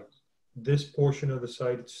site. This portion of the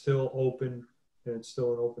site, it's still open, and it's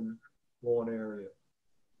still an open lawn area.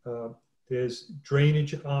 There's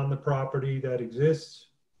drainage on the property that exists.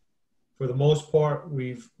 For the most part,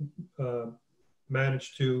 we've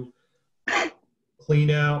managed to clean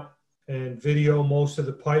out and video most of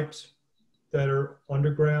the pipes that are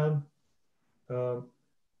underground.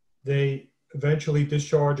 They eventually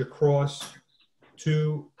discharge across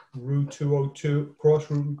to Route 202,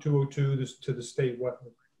 across Route 202 to the state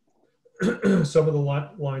wetland. Some of the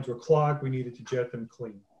lines were clogged. We needed to jet them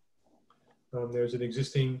clean. There's an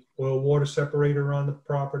existing oil water separator on the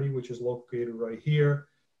property, which is located right here,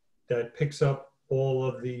 that picks up all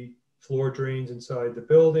of the floor drains inside the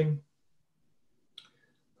building.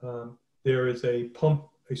 There is a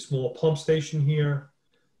small pump station here.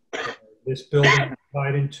 This building is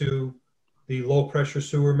tied into the low pressure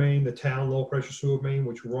sewer main, the town low pressure sewer main,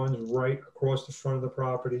 which runs right across the front of the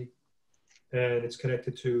property, and it's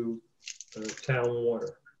connected to town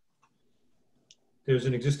water. There's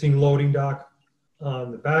an existing loading dock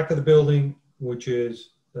on the back of the building, which is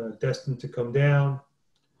destined to come down.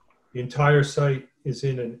 The entire site is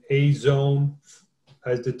in an A zone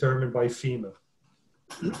as determined by FEMA.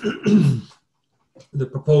 The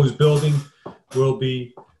proposed building will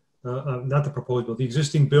be, not the proposed building, the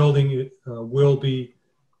existing building will be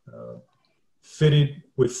fitted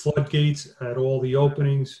with floodgates at all the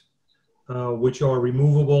openings, which are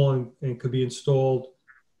removable and could be installed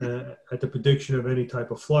at the prediction of any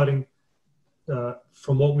type of flooding.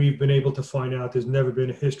 From what we've been able to find out, there's never been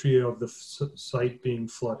a history of the site being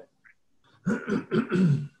flooded.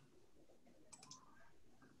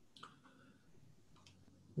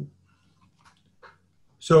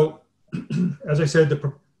 So, as I said,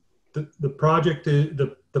 the project,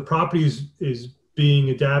 the property is being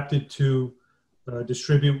adapted to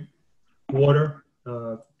distribute water.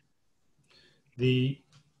 The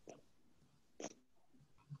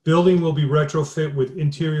building will be retrofit with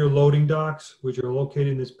interior loading docks, which are located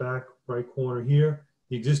in this back right corner here.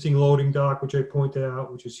 The existing loading dock, which I pointed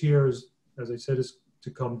out, which is here, is, as I said, is to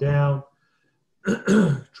come down.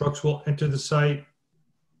 Trucks will enter the site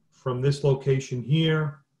from this location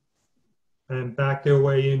here and back their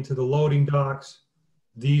way into the loading docks.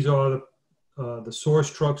 These are the source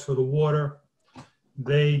trucks for the water.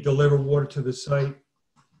 They deliver water to the site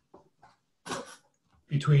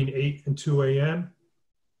between 8 and 2 a.m.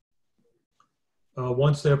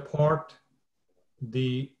 Once they're parked,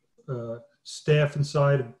 the staff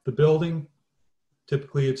inside the building,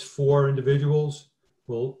 typically it's 4 individuals,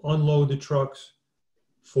 will unload the trucks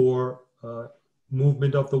for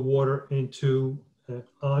movement of the water into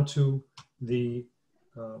onto the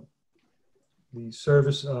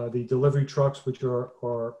service, the delivery trucks, which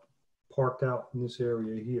are parked out in this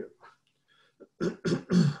area here.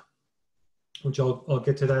 which I'll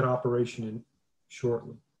get to that operation in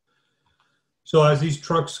shortly. So as these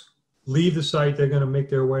trucks leave the site, they're going to make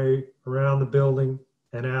their way around the building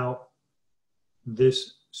and out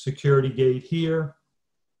this security gate here.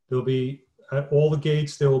 There'll be, at all the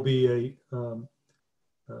gates, there will be a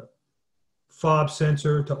fob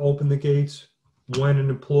sensor to open the gates when an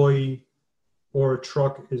employee or a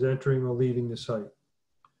truck is entering or leaving the site.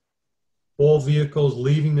 All vehicles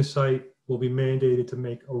leaving the site will be mandated to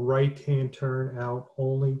make a right-hand turn out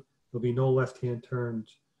only. There'll be no left-hand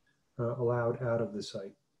turns allowed out of the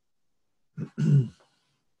site.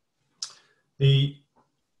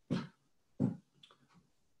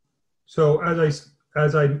 So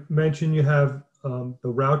as I mentioned, you have the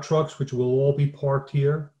route trucks, which will all be parked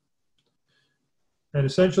here. And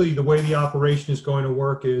essentially the way the operation is going to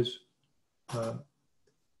work is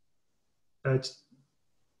at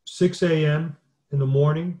 6 a.m. in the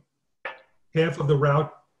morning, half of the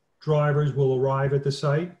route drivers will arrive at the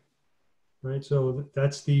site, right? So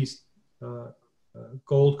that's these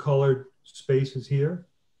gold-colored spaces here.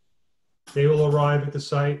 They will arrive at the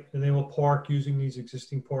site and they will park using these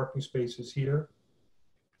existing parking spaces here.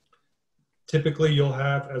 Typically, you'll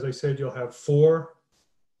have, as I said, you'll have 4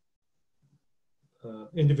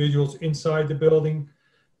 individuals inside the building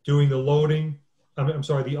doing the loading, I'm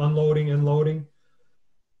sorry, the unloading and loading.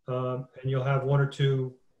 And you'll have 1 or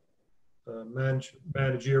 2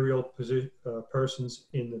 managerial persons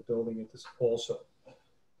in the building at this also,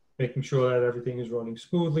 making sure that everything is running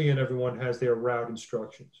smoothly and everyone has their route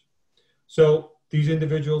instructions. So these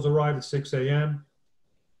individuals arrive at 6 a.m.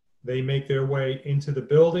 They make their way into the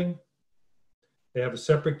building. They have a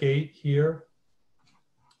separate gate here,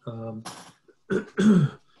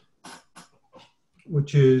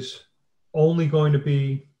 which is only going to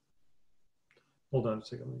be, hold on a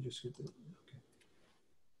second, let me just get the, okay.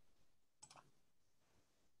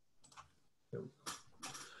 There we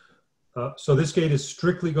go. So this gate is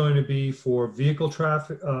strictly going to be for vehicle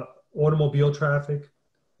traffic, automobile traffic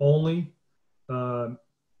only.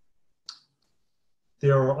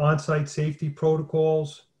 There are on-site safety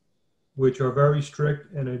protocols, which are very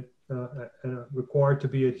strict and required to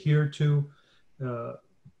be adhered to.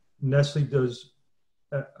 Nestle does,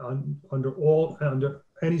 under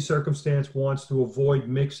any circumstance, wants to avoid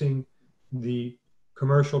mixing the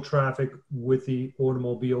commercial traffic with the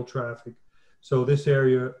automobile traffic. So this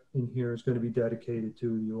area in here is going to be dedicated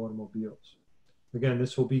to the automobiles. Again,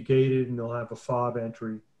 this will be gated and they'll have a fob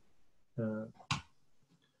entry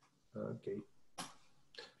gate.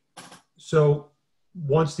 So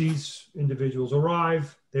once these individuals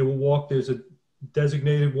arrive, they will walk, there's a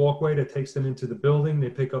designated walkway that takes them into the building. They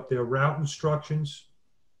pick up their route instructions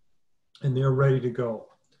and they're ready to go.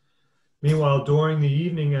 Meanwhile, during the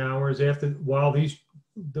evening hours, early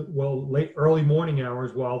morning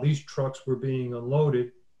hours, while these trucks were being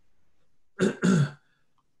unloaded,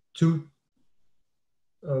 2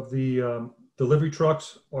 of the delivery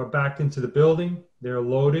trucks are backed into the building. They're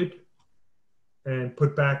loaded and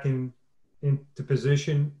put back into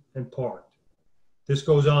position and parked. This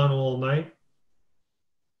goes on all night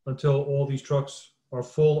until all these trucks are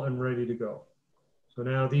full and ready to go. So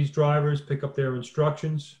now these drivers pick up their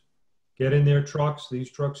instructions, get in their trucks, these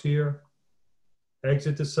trucks here,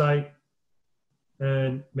 exit the site,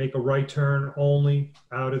 and make a right turn only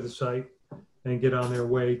out of the site and get on their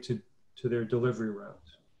way to their delivery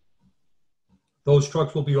routes. Those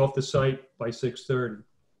trucks will be off the site by 6:30.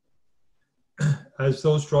 As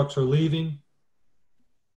those trucks are leaving,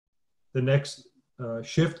 the next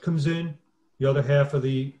shift comes in, the other half of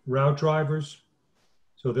the route drivers.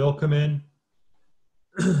 So they'll come in,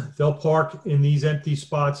 they'll park in these empty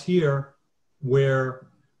spots here where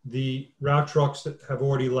the route trucks that have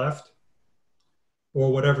already left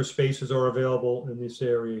or whatever spaces are available in this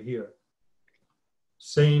area here.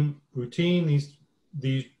 Same routine, these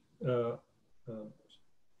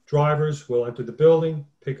drivers will enter the building,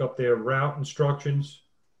 pick up their route instructions.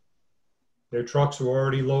 Their trucks are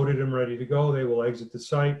already loaded and ready to go. They will exit the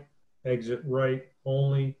site, exit right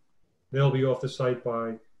only. They'll be off the site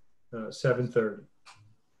by 7:30.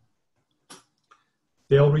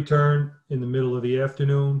 They'll return in the middle of the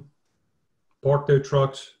afternoon, park their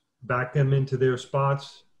trucks, back them into their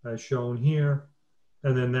spots as shown here,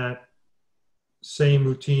 and then that same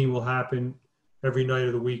routine will happen every night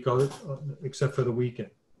of the week except for the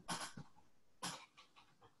weekend.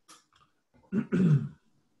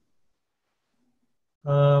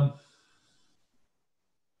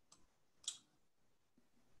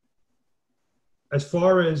 As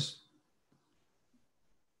far as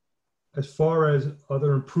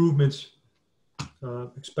other improvements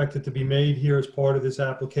expected to be made here as part of this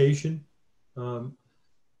application,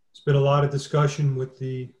 There's been a lot of discussion with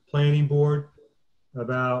the planning board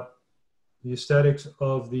about the aesthetics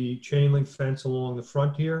of the chain link fence along the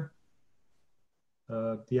front here.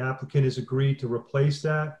 The applicant has agreed to replace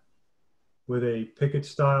that with a picket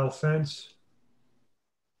style fence,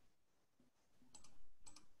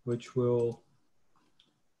 which will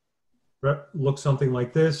look something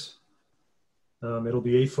like this. It'll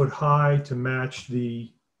be 8 foot high to match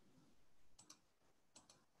the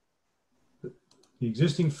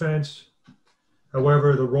existing fence.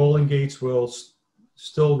 However, the rolling gates will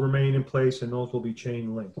still remain in place, and those will be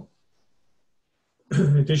chain linked.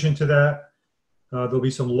 In addition to that, there'll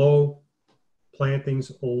be some low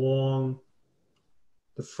plantings along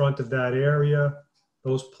the front of that area.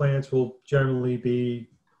 Those plants will generally be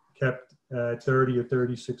kept at 30 or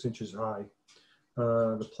 36 inches high.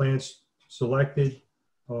 The plants selected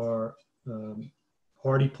are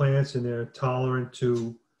hardy plants, and they're tolerant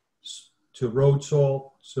to road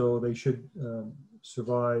salt, so they should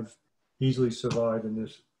easily survive in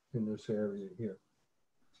this area here.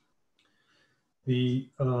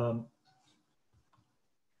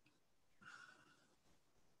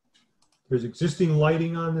 There's existing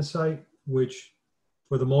lighting on the site, which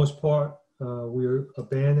for the most part we're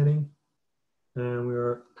abandoning, and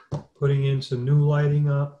we're putting in some new lighting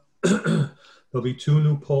up. There'll be 2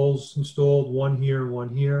 new poles installed, one here and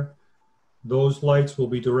one here. Those lights will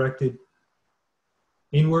be directed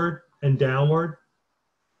inward and downward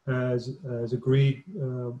as agreed,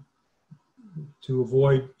 to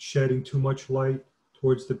avoid shedding too much light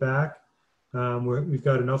towards the back. We've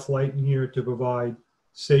got enough light in here to provide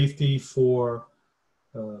safety for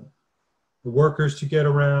the workers to get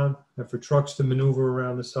around and for trucks to maneuver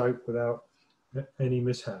around the site without any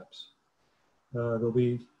mishaps. There'll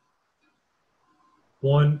be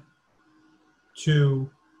 1, 2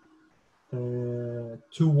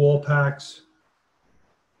 wall packs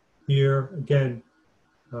here. Again,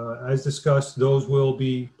 as discussed, those will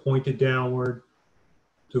be pointed downward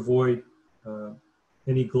to avoid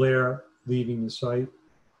any glare leaving the site.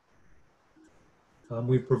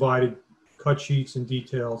 We've provided cut sheets and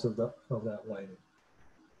details of that lighting.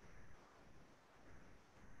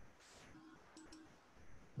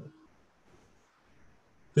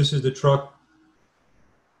 This is the truck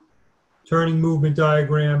turning movement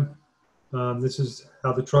diagram. This is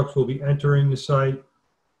how the trucks will be entering the site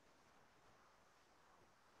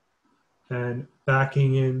and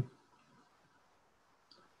backing in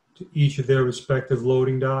to each of their respective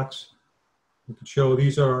loading docks. You can show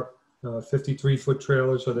these are 53-foot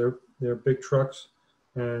trailers, so they're big trucks,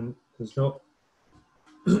 and there's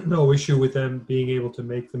no issue with them being able to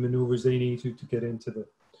make the maneuvers they need to get into the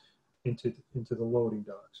loading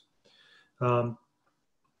docks.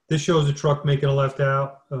 This shows a truck making a left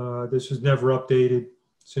out. This was never updated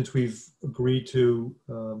since we've agreed to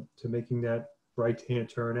making that right-hand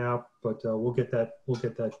turn out, but we'll get that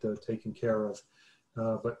taken care of.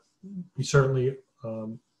 But we certainly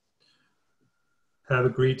have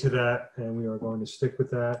agreed to that, and we are going to stick with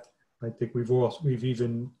that. I think we've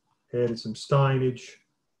even added some signage.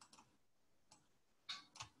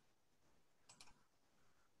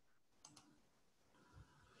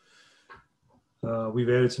 We've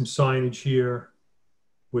added some signage here,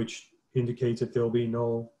 which indicates that there'll be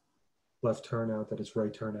no left turnout, that it's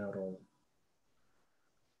right turnout only.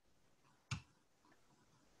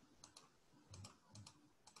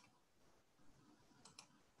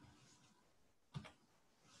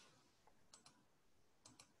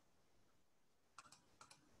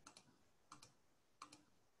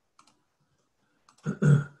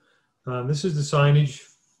 This is the signage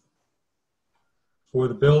for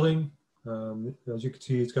the building. As you can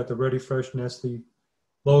see, it's got the Ready Fresh Nestle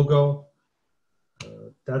logo.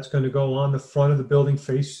 That's going to go on the front of the building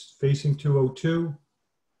facing 202,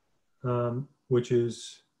 which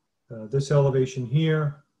is this elevation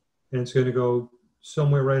here, and it's going to go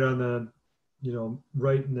somewhere right on the,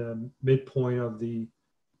 right in the midpoint of the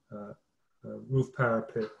roof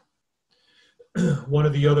parapet. One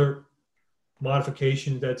of the other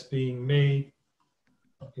modifications that's being made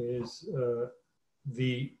is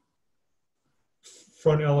the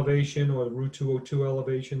front elevation, or the Route 202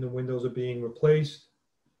 elevation. The windows are being replaced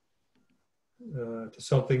to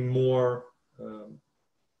something more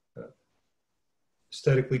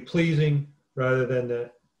aesthetically pleasing, rather than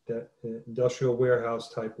that industrial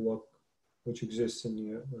warehouse type look which exists in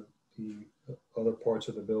the other parts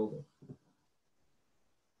of the building.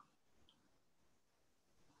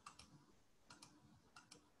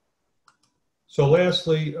 So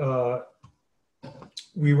lastly,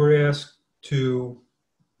 we were asked to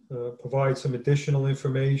provide some additional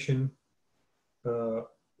information.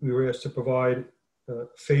 We were asked to provide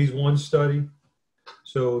phase 1 study.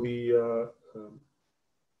 So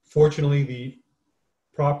fortunately, the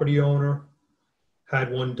property owner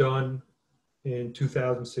had one done in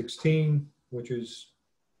 2016, which is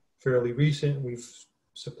fairly recent. We've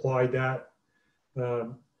supplied that.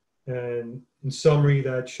 And in summary,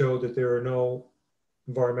 that showed that there are no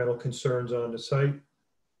environmental concerns on the site.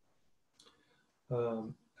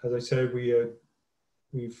 As I said,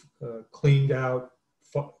 we've cleaned out,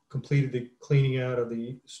 completed the cleaning out of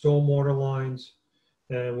the stormwater lines,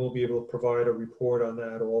 and we'll be able to provide a report on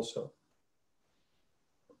that also.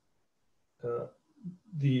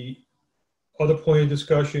 The other point of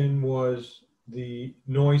discussion was the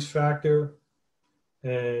noise factor,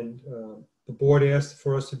 and the board asked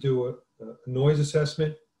for us to do a noise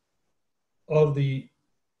assessment of the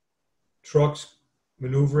trucks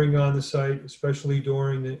maneuvering on the site, especially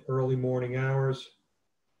during the early morning hours.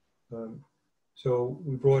 So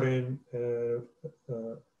we brought in a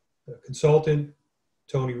consultant,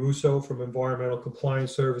 Tony Russo from Environmental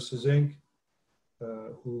Compliance Services, Inc.,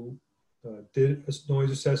 who did a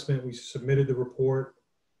noise assessment. We submitted the report,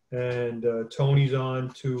 and Tony's on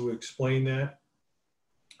to explain that.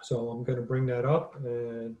 So I'm going to bring that up,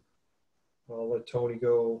 and I'll let Tony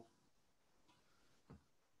go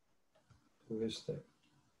to his thing.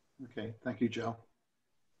 Okay, thank you, Joe.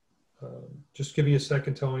 Just give me a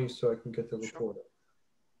second, Tony, so I can get the report up.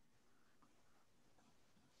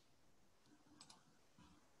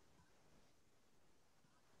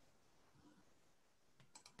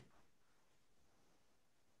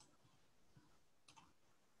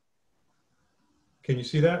 Can you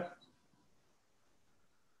see that?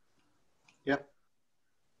 Yep.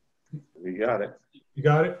 We got it. You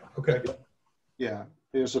got it? Okay. Yeah,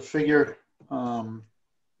 there's a figure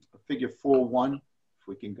 4.1, if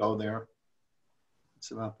we can go there.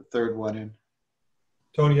 It's about the third one in.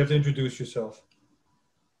 Tony, you have to introduce yourself.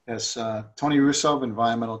 Yes, Tony Russo of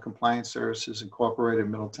Environmental Compliance Services Incorporated,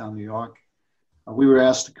 Middletown, New York. We were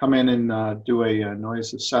asked to come in and do a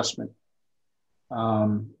noise assessment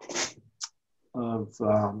of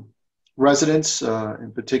residents,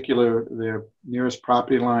 in particular their nearest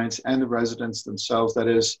property lines, and the residents themselves, that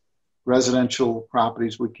is, residential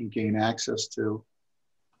properties we can gain access to.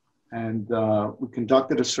 And we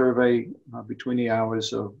conducted a survey between the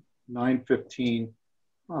hours of 9:15,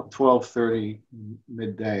 12:30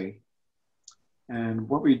 midday. And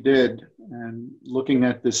what we did, and looking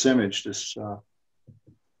at this image, this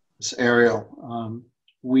aerial,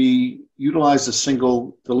 we utilized a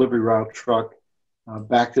single delivery route truck,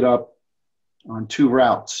 backed it up on 2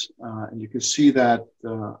 routes. And you can see that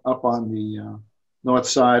up on the north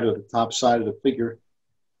side or the top side of the figure,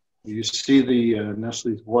 you see the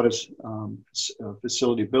Nestle's Waters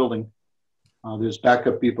facility building. There's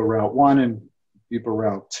backup BEPA Route 1 and BEPA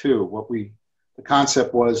Route 2. The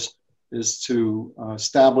concept is to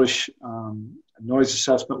establish noise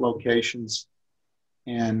assessment locations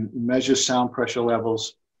and measure sound pressure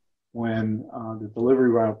levels when the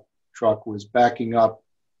delivery route truck was backing up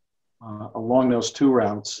along those 2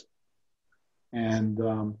 routes,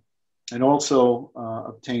 and also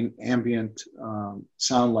obtain ambient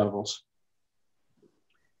sound levels.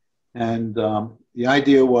 And the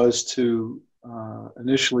idea was to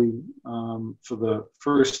initially, for the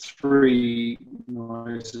first 3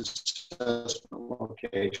 noise assessment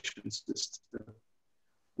locations, is to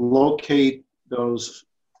locate those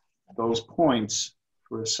points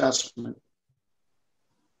for assessment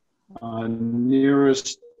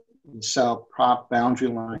nearest the south prop boundary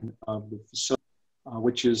line of the facility,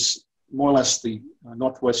 which is more or less the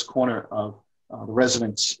northwest corner of the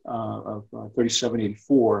residence of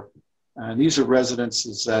 3784. And these are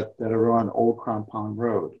residences that are on Old Crampon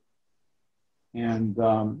Road. And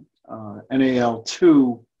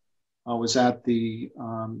NAL2 was at the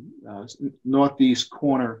northeast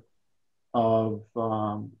corner of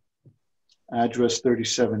address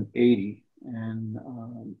 3780. And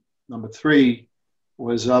number 3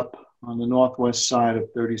 was up on the northwest side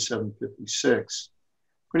of 3756,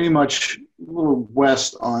 pretty much a little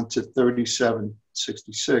west onto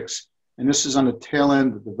 3766. And this is on the tail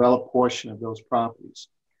end of the developed portion of those properties.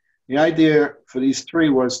 The idea for these 3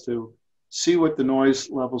 was to see what the noise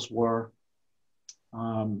levels were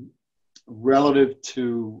relative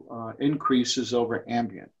to increases over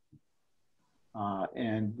ambient.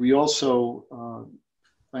 And we also,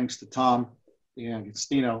 thanks to Tom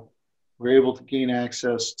D'Agostino, were able to gain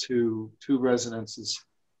access to 2 residences,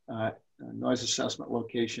 noise assessment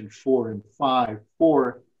location 4 and 5.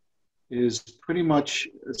 4 is pretty much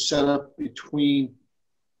set up between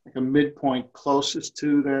like a midpoint closest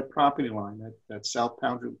to that property line, that south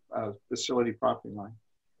boundary facility property line.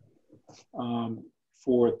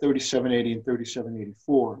 for 3780 and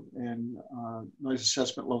 3784. And noise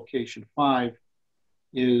assessment location 5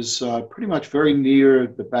 is pretty much very near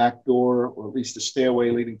the back door, or at least the stairway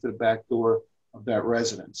leading to the back door of that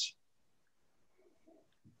residence.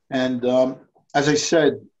 And as I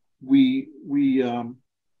said, we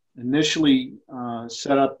initially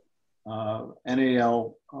set up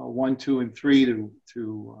NAL 1, 2, and 3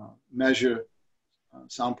 to measure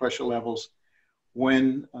sound pressure levels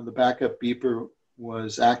when the backup beeper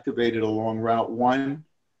was activated along Route 1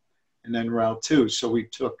 and then Route 2. So we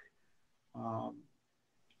took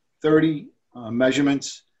 30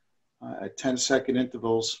 measurements at 10-second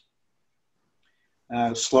intervals,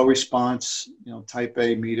 slow response, type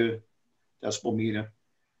A meter, decibel meter.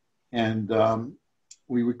 And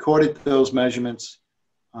we recorded those measurements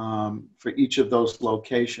for each of those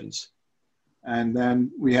locations. And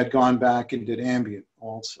then we had gone back and did ambient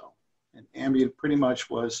also. And ambient pretty much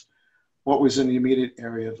was what was in the immediate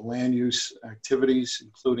area of land use activities,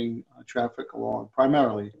 including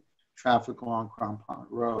primarily traffic along Crown Pond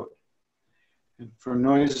Road. And for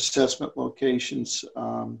noise assessment locations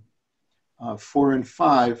 4 and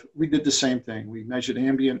 5, we did the same thing. We measured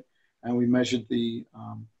ambient and we measured the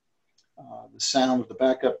sound of the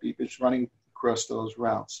backup beepers running across those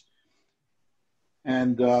routes.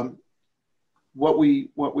 And what we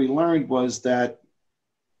learned was that,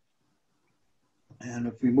 and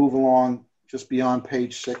if we move along just beyond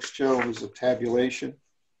page 6, Joe, is a tabulation.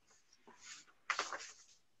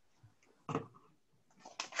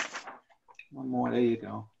 One more, there you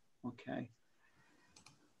go. Okay.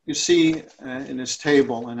 You see in this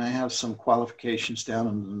table, and I have some qualifications down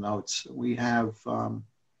in the notes, we have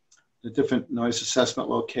the different noise assessment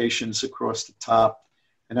locations across the top.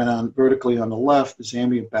 And then vertically on the left is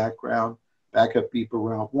ambient background, backup beeper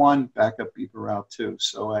Route 1, backup beeper Route 2.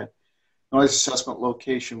 So at noise assessment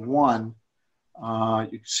location 1,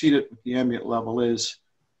 you can see that what the ambient level is,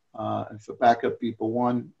 and for backup beeper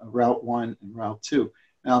 1, Route 1, and Route 2.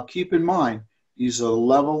 Now keep in mind, these are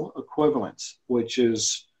level equivalents, which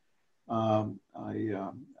is a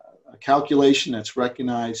calculation that's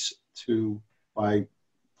recognized by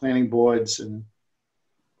planning boards and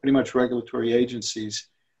pretty much regulatory agencies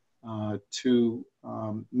to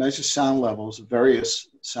measure sound levels, various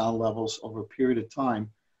sound levels over a period of time,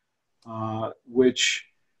 which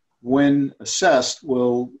when assessed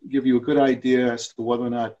will give you a good idea as to whether or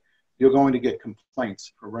not you're going to get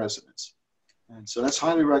complaints from residents. And so that's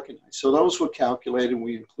highly recognized. So those were calculated.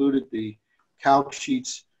 We included the calc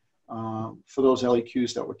sheets for those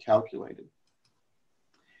LEQs that were calculated.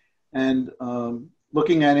 And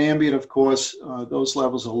looking at ambient, of course, those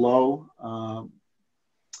levels are low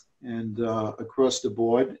and across the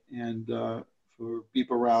board. And for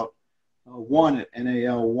beeper Route 1 at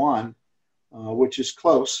NAL1, which is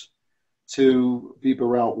close to beeper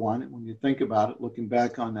Route 1, when you think about it, looking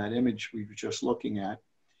back on that image we were just looking at.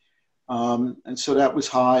 And so that was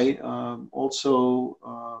high. Also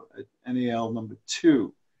at NAL number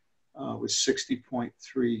 2 was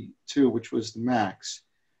 60.32, which was the max.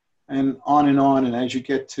 And on. And as you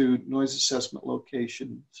get to noise assessment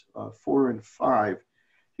locations 4 and 5,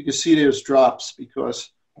 you can see there's drops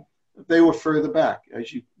because they were further back.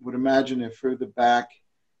 As you would imagine, they're further back.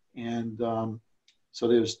 And so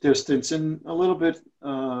there's distance and a little bit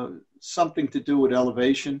something to do with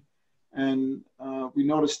elevation. And we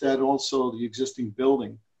noticed that also the existing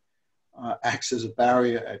building acts as a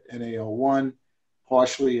barrier at NAL1,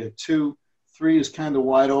 partially at 2. 3 is kind of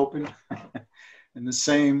wide open. And the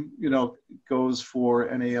same, goes for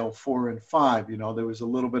NAL4 and 5. There was a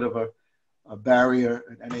little bit of a barrier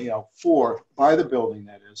at NAL4 by the building,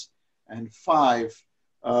 that is. And 5,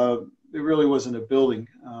 there really wasn't a building.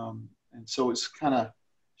 And so it's kind of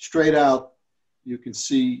straight out. You can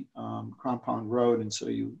see Crown Pond Road, and so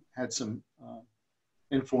you had some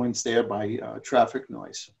influence there by traffic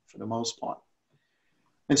noise for the most part.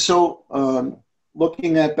 And so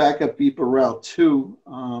looking at backup beeper Route 2,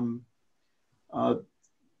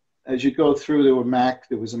 as you go through, there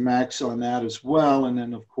was a max on that as well, and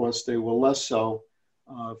then of course they were less so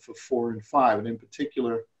for 4 and 5. And in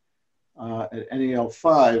particular, at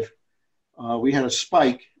NAL5, we had a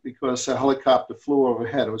spike because a helicopter flew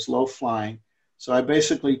overhead. It was low flying. So I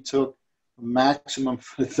basically took a maximum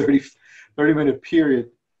for the 30-minute period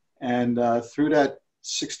and through that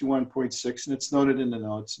 61.6, and it's noted in the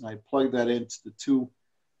notes, and I plugged that into the 2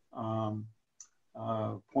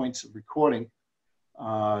 points of recording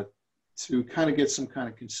to kind of get some kind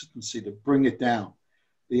of consistency to bring it down.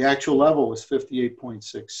 The actual level was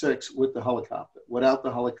 58.66 with the helicopter. Without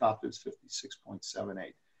the helicopter, it's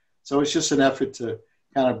 56.78. So it's just an effort to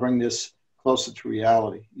kind of bring this closer to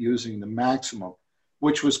reality using the maximum,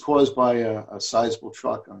 which was caused by a sizable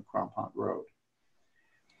truck on Crom Pond Road.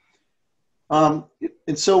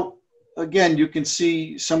 And so, again, you can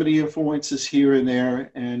see some of the influences here and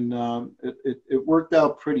there, and it worked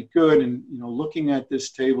out pretty good. And, you know, looking at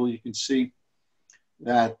this table, you can see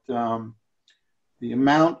that the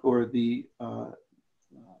amount or the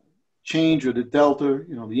change or the delta,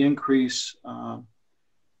 you know, the increase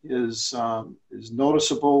is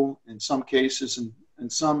noticeable in some cases, and in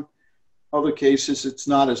some other cases, it's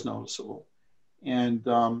not as noticeable. And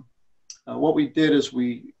what we did is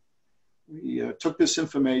we took this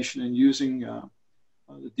information and using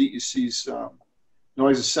the DEC's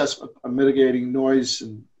noise assessment, mitigating noise,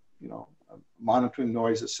 and you know, monitoring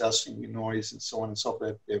noise, assessing noise, and so on and so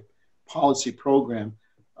forth, their policy program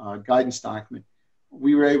guidance document,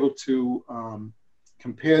 we were able to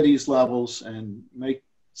compare these levels and make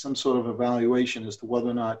some sort of evaluation as to whether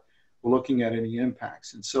or not we're looking at any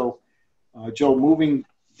impacts. And so, Joe, moving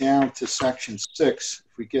down to section 6,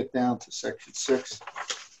 if we get down to section 6,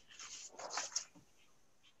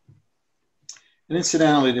 and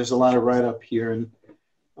incidentally, there's a lot of write-up here and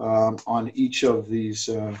on each of these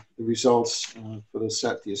the results for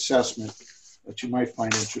the assessment that you might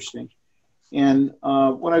find interesting. And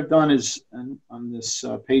what I've done is on this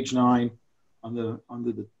page 9, under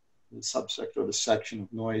the subsect or the section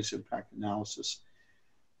of noise impact analysis,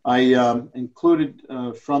 I included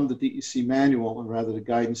from the DEC manual, or rather the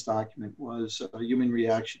guidance document, was a human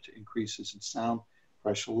reaction to increases in sound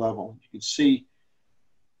pressure level. You can see,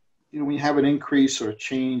 you know, when you have an increase or a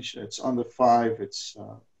change that's under 5, it's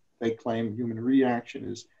they claim human reaction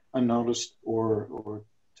is unnoticed or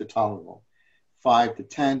to tolerable. 5 to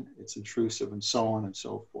 10, it's intrusive, and so on and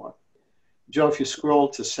so forth. Joe, if you scroll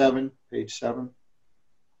to 7, page 7,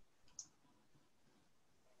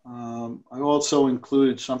 I also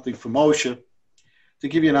included something from OSHA to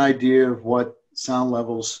give you an idea of what sound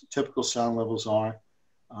levels, typical sound levels are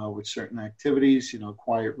with certain activities, you know,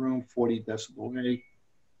 quiet room, 40 decibel A,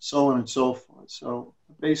 so on and so forth. So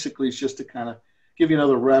basically, it's just to kind of give you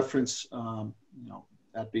another reference, you know,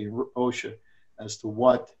 that being OSHA, as to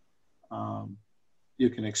what you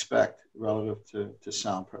can expect relative to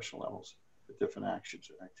sound pressure levels for different actions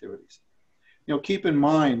or activities. You know, keep in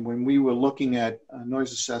mind, when we were looking at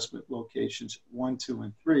noise assessment locations 1, 2,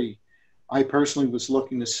 and 3, I personally was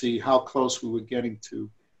looking to see how close we were getting to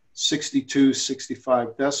 62,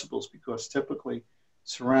 65 decibels, because typically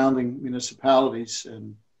surrounding municipalities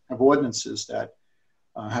and have ordinances that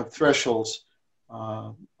have thresholds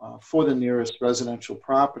for the nearest residential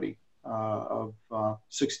property of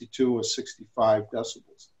 62 or 65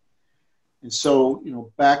 decibels. And so, you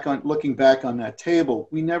know, looking back on that table,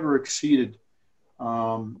 we never exceeded,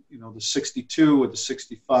 you know, the 62 or the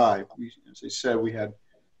 65. As I said, we had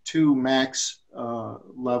 2 max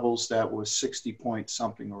levels that was 60 point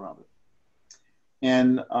something or other.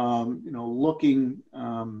 And, you know, looking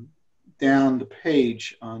down the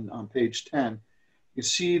page on page 10, you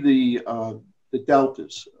see the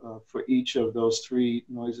deltas for each of those 3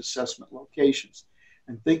 noise assessment locations.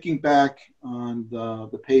 And thinking back on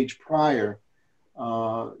the page prior,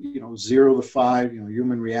 you know, 0 to 5, you know,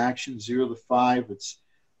 human reaction, 0 to 5, it's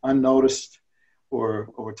unnoticed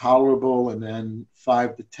or tolerable, and then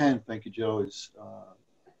 5 to 10, thank you, Joe, is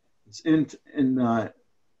in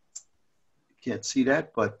can't see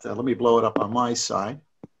that, but let me blow it up on my side.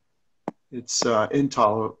 It's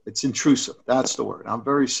intolerable, it's intrusive, that's the word, I'm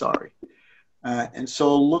very sorry. And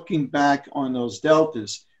so looking back on those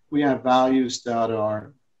deltas, we have values that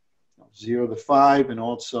are 0 to 5 and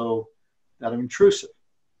also that are intrusive.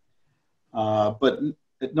 But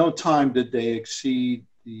at no time did they exceed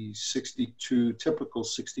the 62, typical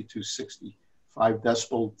 62, 65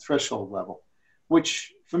 decibel threshold level,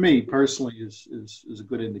 which for me personally is a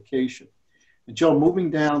good indication. And Joe,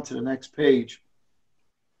 moving down to the next page.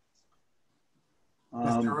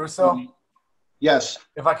 Mr. Russo? Yes.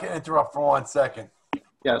 If I can interrupt for 1 second.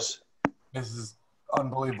 Yes. This is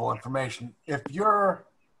unbelievable information. If you're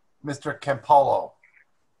Mr. Campolo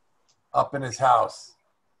up in his house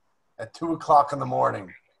at 2 o'clock in the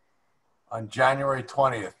morning on January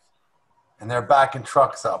 20th, and they're backing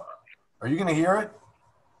trucks up, are you going to hear it?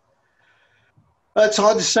 It's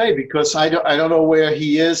hard to say, because I don't know where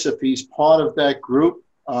he is, if he's part of that group.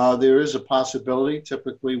 There is a possibility.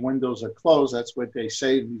 Typically, windows are closed. That's what they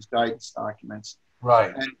say in these guidance documents.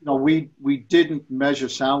 Right. And you know, we didn't measure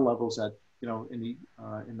sound levels at, you know,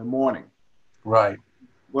 in the morning. Right.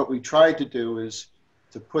 What we tried to do is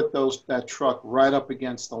to put that truck right up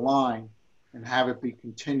against the line and have it be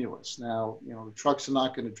continuous. Now, you know, the trucks are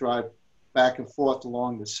not going to drive back and forth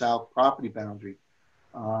along the south property boundary,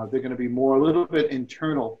 They're going to be a little bit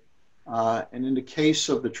internal. And in the case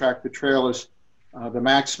of the tractor trailers, the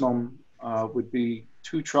maximum would be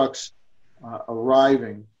 2 trucks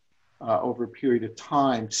arriving over a period of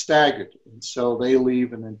time, staggered. And so they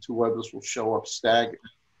leave, and then 2 others will show up staggered.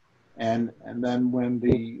 And then when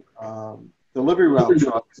the delivery route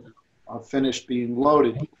trucks are finished being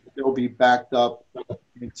loaded, they'll be backed up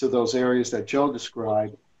into those areas that Joe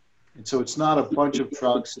described. And so it's not a bunch of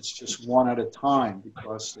trucks, it's just one at a time,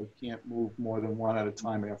 because they can't move more than one at a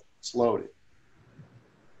time after it's loaded.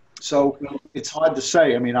 So it's hard to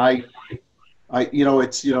say. I mean,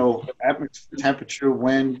 it's, temperature,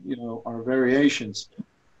 wind, are variations.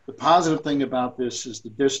 The positive thing about this is the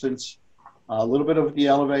distance, a little bit of the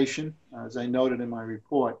elevation, as I noted in my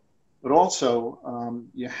report, but also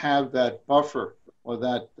you have that buffer or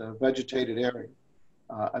that vegetated area.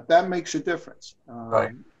 That makes a difference.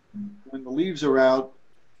 Right. When the leaves are out,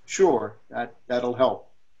 sure, that'll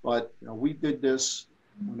help. But we did this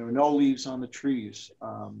when there were no leaves on the trees,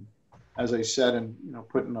 as I said, and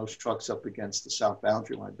putting those trucks up against the south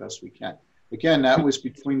boundary line best we can. Again, that was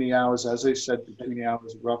between the hours, as I said, between the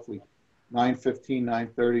hours of roughly 9:15,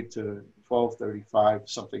 9:30 to 12:35,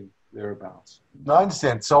 something thereabouts. No, I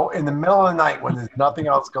understand. So in the middle of the night when there's nothing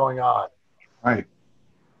else going on, Right.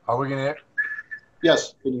 are we going to?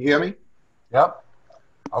 Yes. Can you hear me? Yep.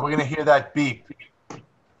 Are we going to hear that beep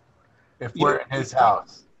if we're in his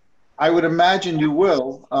house? I would imagine you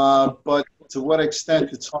will, but to what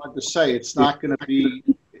extent, it's hard to say. It's not going to be.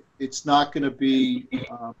 It's not going to be.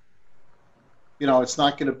 It's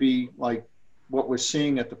not going to be like what we're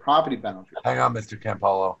seeing at the property boundary. Hang on, Mr.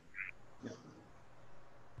 Campolo.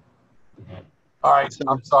 All right,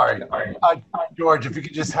 I'm sorry. George, if you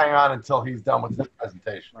could just hang on until he's done with his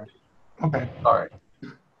presentation. Okay. Sorry.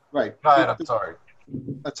 Right. Go ahead, I'm sorry.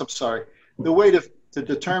 I'm sorry. The way to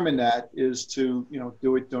determine that is to,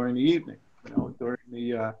 do it during the evening, during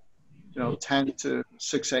the, 10 to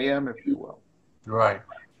 6 a.m., if you will. Right.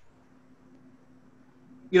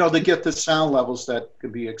 To get the sound levels that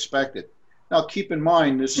could be expected. Now, keep in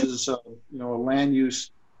mind, this is, a land use.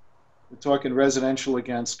 We're talking residential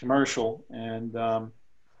against commercial, and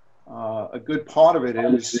a good part of it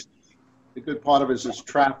is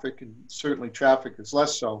traffic, and certainly traffic is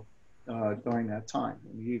less so during that time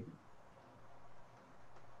in the evening.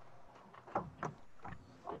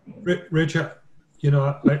 Rich, I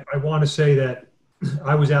want to say that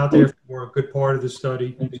I was out there for a good part of the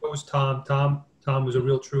study. So was Tom. Tom was a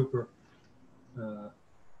real trooper.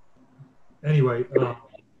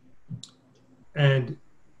 And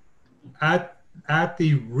at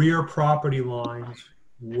the rear property lines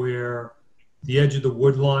where the edge of the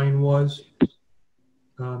wood line was,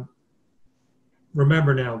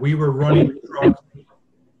 remember now, we were running the truck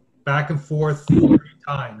back and forth 3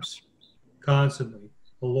 times constantly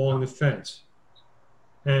along the fence.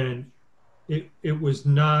 And it was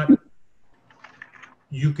not,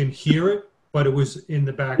 you can hear it, but it was in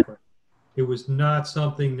the background. It was not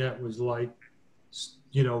something that was like,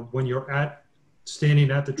 when you're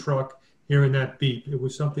standing at the truck, hearing that beep. It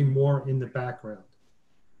was something more in the background.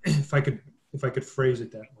 If I could phrase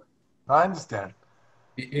it that way. I understand.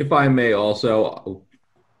 If I may also,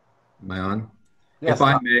 am I on? Yes,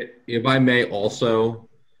 if I may also,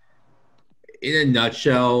 in a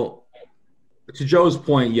nutshell, to Joe's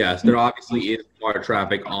point, yes, there obviously is more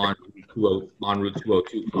traffic on Route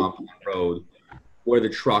 202 Compton Road, where the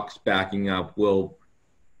trucks backing up will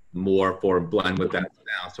more for blend with that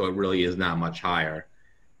sound, so it really is not much higher.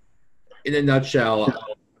 In a nutshell, if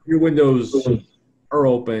your windows are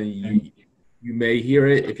open, you may hear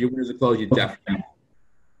it. If your windows are closed, you definitely.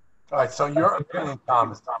 All right. So your opinion,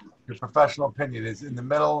 Thomas, your professional opinion is in the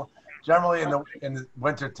middle. Generally, in the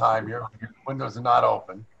winter time, your windows are not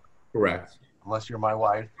open. Correct. Unless you're my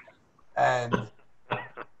wife, and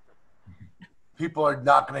people are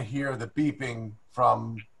not going to hear the beeping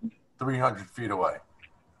from 300 feet away.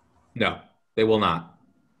 No, they will not.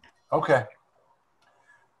 Okay.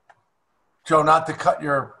 Joe, not to cut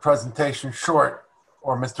your presentation short,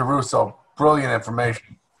 or Mr. Russo, brilliant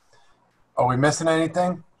information. Are we missing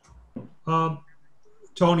anything?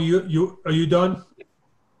 Tony, are you done?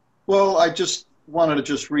 Well, I just wanted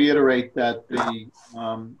to reiterate that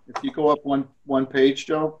if you go up one page,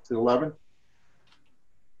 Joe, to 11.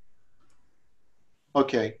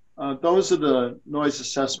 Okay, those are the noise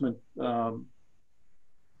assessment,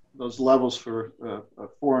 those levels for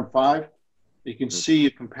 4 and 5. You can see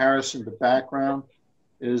a comparison to background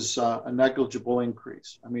is a negligible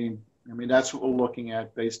increase. I mean that's what we're looking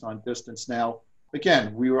at based on distance. Now,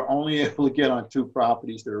 again, we were only able to get on 2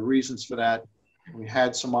 properties. There are reasons for that. We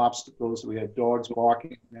had some obstacles. We had dogs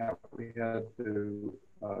barking that we had to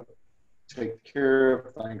take care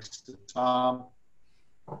of, thanks to Tom.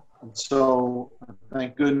 And so,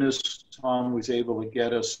 thank goodness, Tom was able to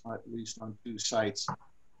get us at least on 2 sites.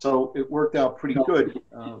 So it worked out pretty good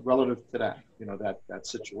relative to that, you know, that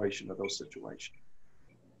situation or those situations.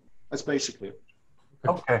 That's basically it.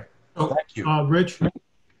 Okay, thank you. Rich?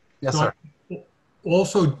 Yes, sir.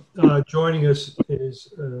 Also joining us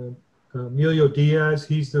is Emilio Diaz.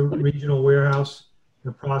 He's the regional warehouse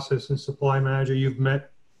and process and supply manager. You've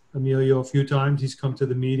met Emilio a few times. He's come to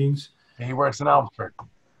the meetings. He works in Elmsford.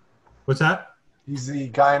 What's that? He's the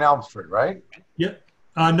guy in Elmsford, right? Yeah.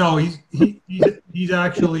 No, he's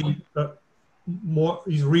actually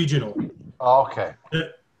he's regional. Oh, okay.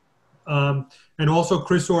 And also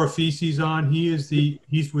Chris Orfisi's on.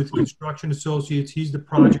 He's with Construction Associates. He's the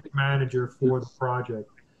project manager for the project.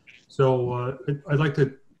 So I'd like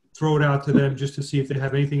to throw it out to them just to see if they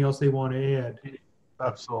have anything else they want to add.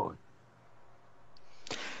 Absolutely.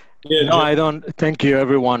 Yeah, no, I don't. Thank you,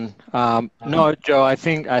 everyone. No, Joe, I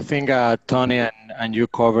think Tony and you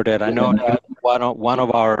covered it. I know that one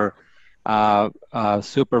of our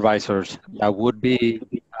supervisors that would be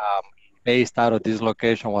based out of this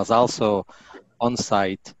location was also on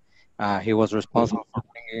site. He was responsible for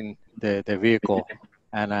bringing the vehicle,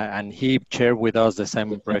 and he shared with us the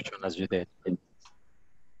same impression as you did.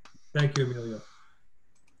 Thank you, Emilio.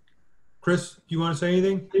 Chris, do you want to say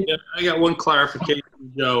anything? Yeah, I got one clarification,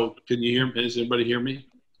 Joe. Can you hear me? Does anybody hear me?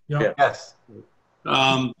 Yeah. Yes.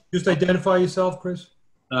 Just identify yourself, Chris.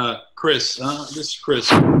 Chris, this is Chris.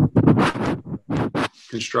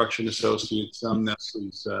 Construction Associates. I'm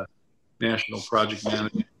Nestle's national project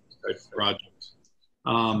manager type of projects.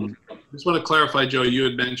 Just want to clarify, Joe. You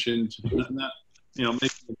had mentioned that making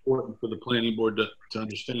it important for the planning board to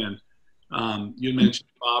understand. You mentioned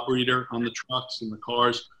fob reader on the trucks and the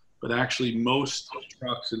cars. But actually most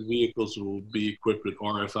trucks and vehicles will be equipped with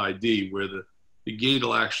RFID, where the gate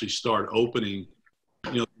will actually start opening.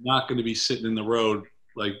 They're not going to be sitting in the road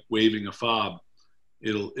like waving a fob.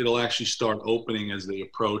 It'll actually start opening as they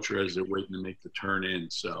approach or as they're waiting to make the turn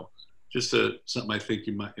in. So just something I think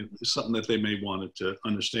something that they may want to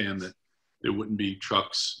understand, that there wouldn't be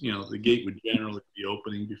trucks. The gate would generally be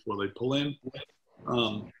opening before they pull in.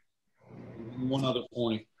 One other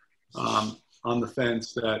point. On the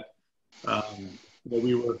fence that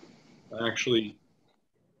we were actually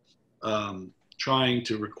trying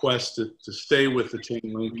to request to stay with the chain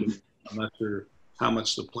link. And I'm not sure how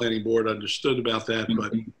much the planning board understood about that,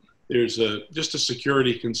 but there's just a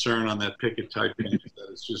security concern on that picket type fence,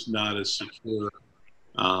 that it's just not as secure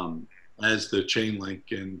as the chain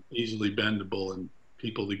link and easily bendable and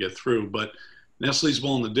people to get through. But Nestle's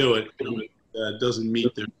willing to do it. It doesn't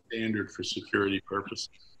meet their standard for security purposes.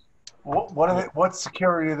 What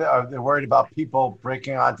security are they worried about? People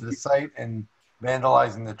breaking onto the site and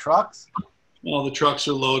vandalizing the trucks? Well, the trucks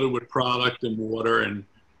are loaded with product and water, and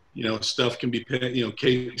stuff can be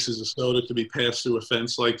cases of soda can be passed through a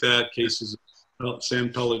fence like that. Cases of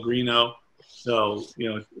San Pellegrino. So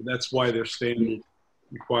that's why their standard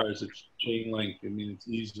requires a chain link. I mean, it's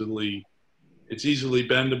easily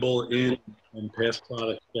bendable in and pass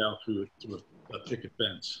product out through a picket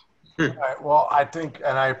fence. All right, well, I think,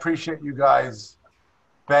 and I appreciate you guys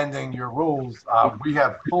bending your rules. We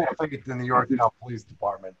have full faith in the Yorktown Police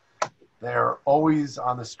Department. They're always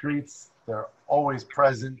on the streets. They're always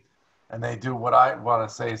present, and they do what I want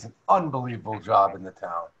to say is an unbelievable job in the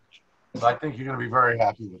town. So I think you're going to be very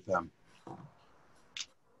happy with them.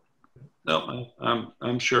 No,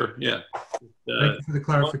 I'm sure. Yeah. Thank you for the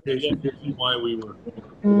clarification. Why we were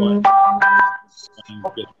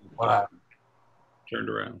turned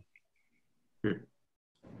around.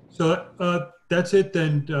 So that's it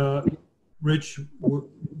then, Rich. We're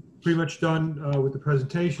pretty much done with the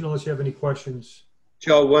presentation, unless you have any questions.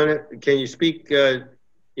 Joe, can you speak,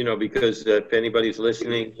 because if anybody's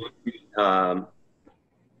listening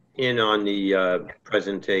in on the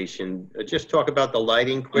presentation, just talk about the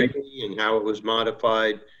lighting quickly and how it was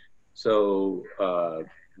modified. So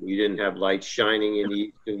we didn't have lights shining in the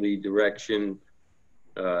easterly direction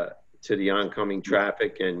to the oncoming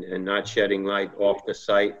traffic and not shedding light off the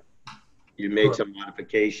site. You made some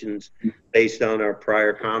modifications based on our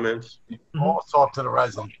prior comments. Also up to the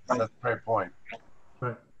residents. That's a great point.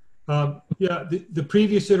 Right. Yeah, the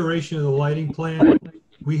previous iteration of the lighting plan,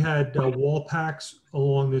 we had wall packs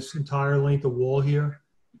along this entire length of wall here.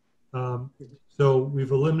 So we've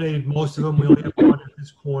eliminated most of them. We only have one at this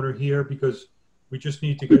corner here because we just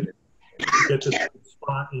need to get this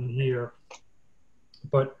spot in here.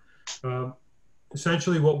 But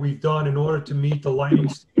essentially what we've done in order to meet the lighting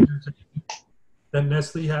standards that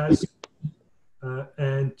Nestle has,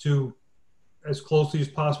 and to, as closely as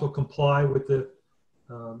possible, comply with the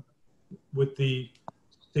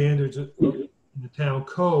standards in the town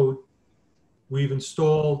code. We've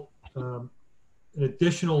installed an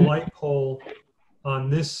additional light pole on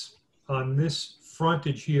this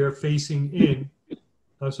frontage here facing in.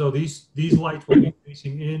 So these lights will be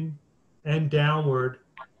facing in and downward.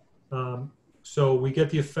 So we get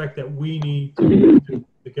the effect that we need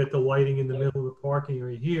to get the lighting in the middle of the parking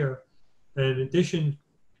area here. And in addition,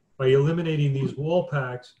 by eliminating these wall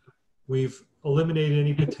packs, we've eliminated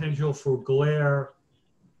any potential for glare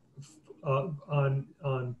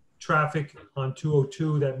on traffic on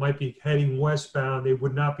 202 that might be heading westbound. They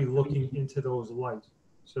would not be looking into those lights.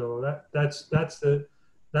 So that's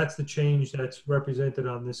the change that's represented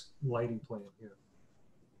on this lighting plan here.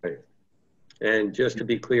 Right. And just to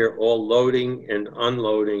be clear, all loading and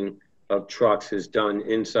unloading of trucks is done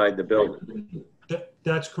inside the building.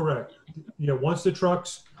 That's correct. Yeah, once the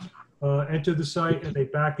trucks enter the site and they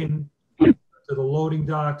back in to the loading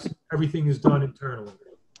docks, everything is done internally.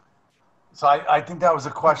 So I think that was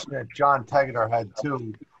a question that John Tegeter had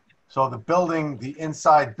too. So the building, the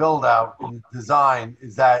inside build out and design,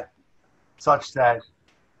 is that such that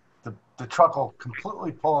the truck will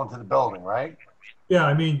completely pull into the building, right? Yeah,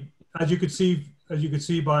 I mean, as you could see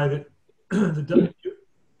by the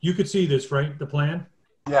you could see this, right? The plan?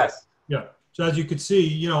 Yes. Yeah. So as you could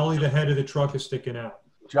see, only the head of the truck is sticking out.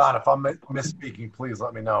 John, if I'm misspeaking, please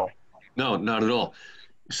let me know. No, not at all.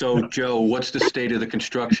 So Joe, what's the state of the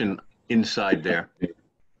construction inside there?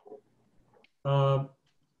 I'll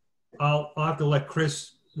have to let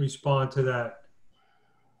Chris respond to that.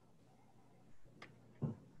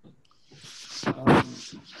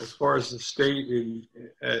 As far as the state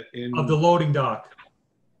in of the loading dock,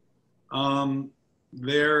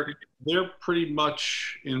 they're pretty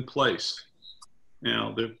much in place.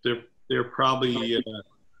 They're probably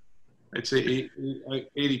I'd say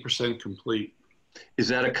 80% complete. Is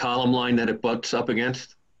that a column line that it butts up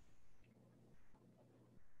against?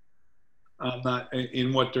 Not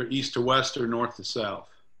in what they're east to west or north to south.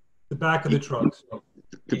 The back of the trucks.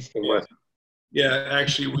 East to west. Yeah,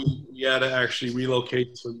 actually, we had to actually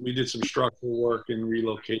relocate. So we did some structural work and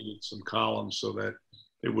relocated some columns so that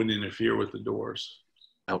it wouldn't interfere with the doors.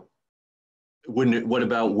 Oh, wouldn't it? What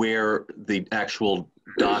about where the actual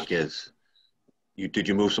dock is? Did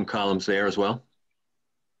you move some columns there as well?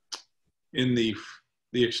 In the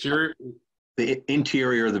exterior, the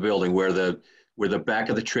interior of the building, where the back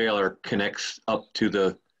of the trailer connects up to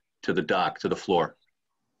the dock, to the floor.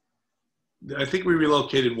 I think we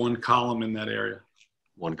relocated one column in that area.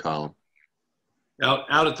 One column.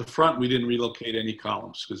 Out at the front, we didn't relocate any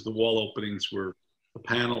columns because the wall openings the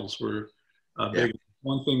panels were big. Yeah.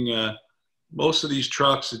 One thing, most of these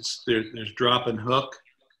trucks, there's drop and hook,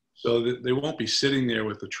 so that they won't be sitting there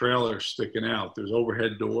with the trailer sticking out. There's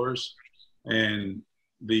overhead doors, and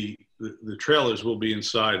the trailers will be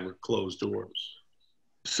inside with closed doors.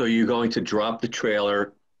 So you're going to drop the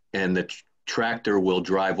trailer, and the tractor will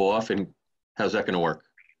drive off, and how's that going to work?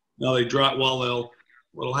 No, they drop. Well,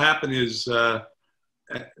 what'll happen is the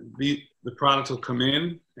product will come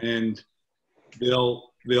in, and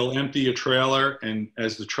they'll empty a trailer, and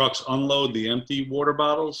as the trucks unload the empty water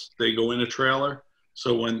bottles, they go in a trailer.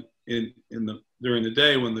 So when during the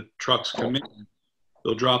day when the trucks come in,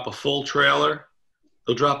 they'll drop a full trailer,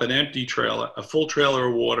 they'll drop an empty trailer, a full trailer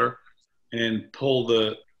of water, and pull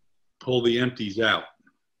the empties out.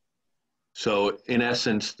 So in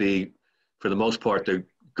essence, for the most part, the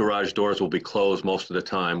garage doors will be closed most of the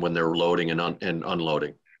time when they're loading and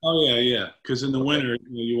unloading. Oh yeah. Because in the winter,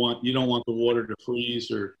 you don't want the water to freeze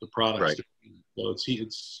or the products. Right. To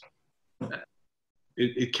freeze. So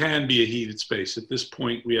it can be a heated space. At this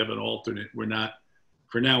point, we have an alternate. We're not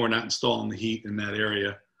installing the heat in that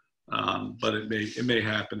area, but it may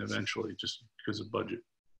happen eventually just because of budget.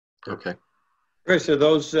 Okay. Chris, are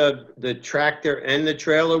those the tractor and the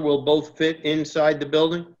trailer will both fit inside the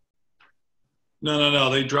building? No.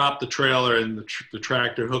 They drop the trailer and the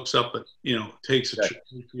tractor hooks up, but takes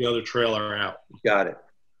the other trailer out. Got it.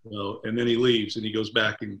 So, and then he leaves and he goes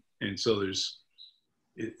back and so there's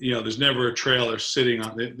never a trailer sitting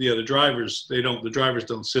on the drivers. The drivers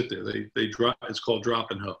don't sit there. They drop. It's called drop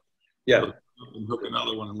and hook. Yeah. So and hook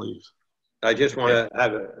another one and leave. I just want to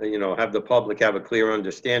have the public have a clear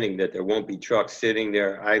understanding that there won't be trucks sitting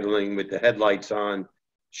there idling with the headlights on,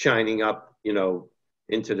 shining up,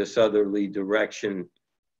 into the southerly direction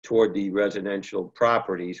toward the residential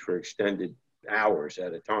properties for extended hours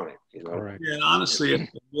at a time. Right. Yeah, and honestly,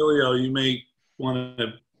 Emilio, you may want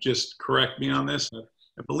to just correct me on this.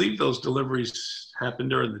 I believe those deliveries happen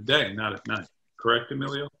during the day, not at night. correct,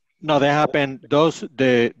 Emilio? No, they happen, those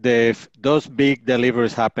big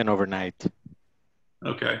deliveries happen overnight.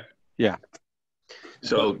 Okay. Yeah.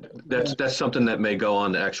 So that's something that may go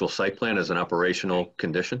on the actual site plan as an operational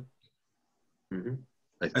condition. Mhm.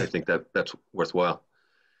 I think that's worthwhile.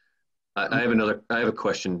 I have a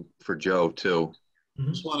question for Joe too.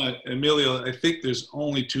 Just want to, Emilio, I think there's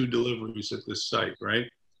only 2 deliveries at this site, right?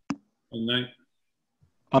 A night?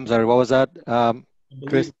 I'm sorry, what was that? I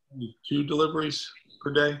Chris? believe only 2 deliveries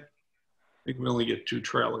per day. I think we only get 2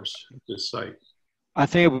 trailers at this site. I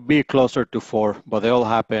think it would be closer to 4, but they all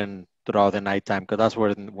happen throughout the nighttime because that's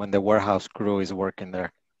when the warehouse crew is working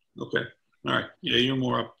there. Okay. All right. Yeah, you're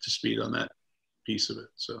more up to speed on that piece of it.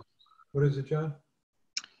 So. What is it, John?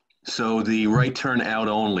 So the right turn out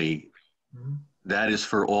only, that is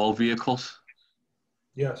for all vehicles?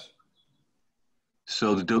 Yes.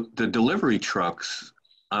 So the delivery trucks,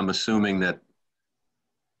 I'm assuming that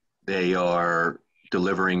they are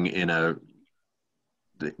delivering in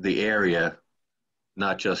the area,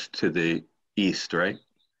 not just to the east, right?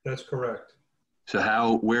 That's correct.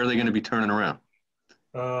 So where are they going to be turning around?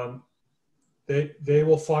 They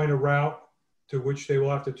will find a route to which they will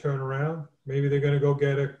have to turn around. Maybe they're going to go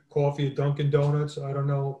get a coffee at Dunkin' Donuts. I don't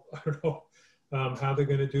know how they're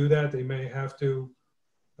going to do that. They may have to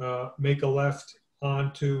make a left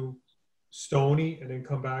onto Stony and then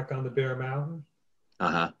come back on the Bear Mountain.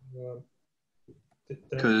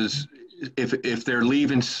 Because if they're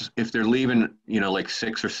leaving, like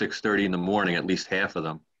 6 or 6:30 in the morning, at least half of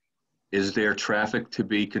them, is there traffic to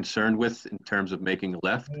be concerned with in terms of making a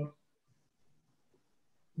left?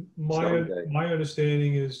 My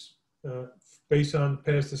understanding is, based on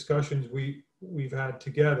past discussions we've had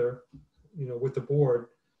together, with the board,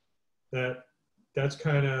 that's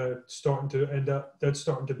kind of starting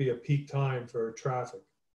to be a peak time for traffic.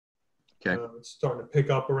 Okay. It's starting to pick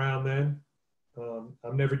up around then.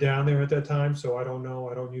 I'm never down there at that time, so I don't know.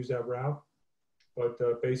 I don't use that route. But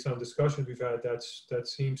based on discussions we've had, that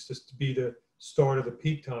seems to be the start of the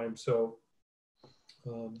peak time. So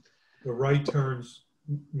the right turns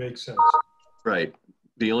make sense. Right.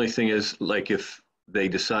 The only thing is, like, if they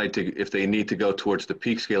need to go towards the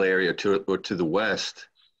Peekskill area or to the west,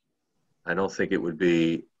 I don't think it would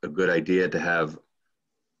be a good idea to have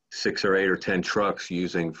 6 or 8 or 10 trucks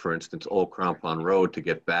using, for instance, Old Crampon Road to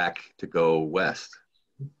get back to go west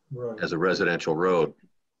as a residential road.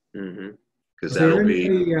 Because that'll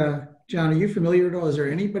be. John, are you familiar at all? Is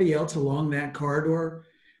there anybody else along that corridor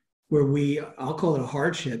where I'll call it a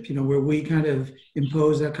hardship, where we kind of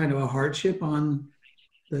impose that kind of a hardship on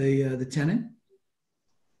the tenant?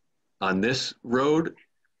 On this road?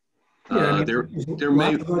 Yeah, there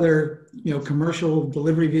may be other, commercial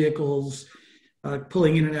delivery vehicles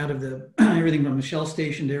pulling in and out of the everything from the Shell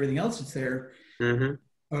station to everything else that's there.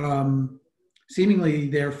 Seemingly,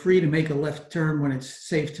 they're free to make a left turn when it's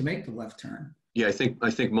safe to make the left turn. Yeah, I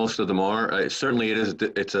think most of them are. Certainly,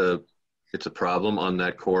 it's a problem on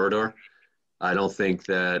that corridor. I don't think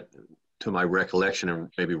that, to my recollection, and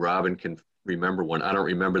maybe Robin can remember one. I don't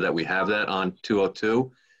remember that we have that on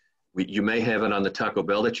 202. You may have it on the Taco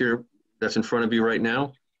Bell that's in front of you right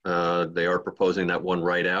now. They are proposing that one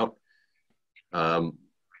right out. Cars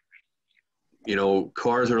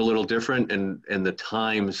are a little different, and the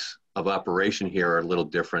times of operation here are a little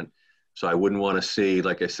different. So I wouldn't want to see,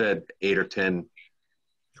 like I said, 8 or 10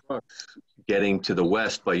 trucks getting to the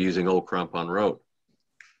west by using Old Crampon Road.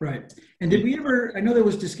 Right. And did we ever, I know there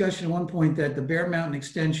was discussion at one point that the Bear Mountain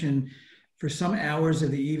extension for some hours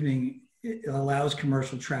of the evening allows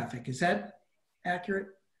commercial traffic. Is that accurate?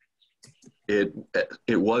 It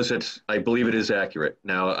was, I believe it is accurate.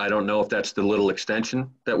 Now, I don't know if that's the little extension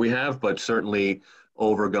that we have, but certainly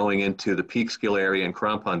over going into the Peekskill area and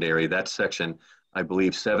Crampon area, that section, I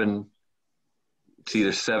believe it's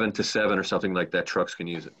either 7 to 7 or something like that, trucks can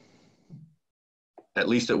use it. At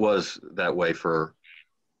least it was that way for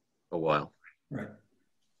a while. Right.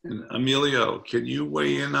 And Emilio, can you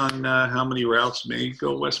weigh in on how many routes may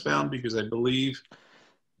go westbound? Because I believe,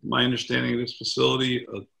 my understanding of this facility,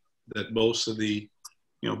 that most of the,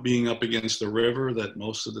 being up against the river, that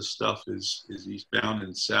most of the stuff is eastbound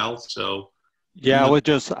and south. So. Yeah, I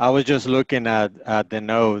was just looking at the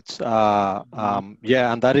notes.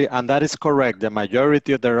 Yeah, and that is correct. The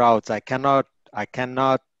majority of the routes, I cannot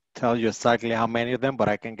tell you exactly how many of them, but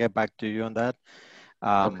I can get back to you on that.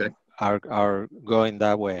 Okay. Are going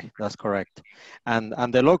that way. That's correct. And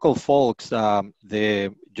the local folks,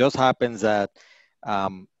 just happens that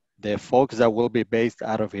the folks that will be based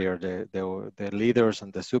out of here, the leaders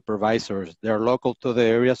and the supervisors, they're local to the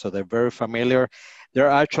area, so they're very familiar. They're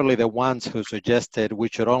actually the ones who suggested we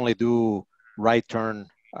should only do right turn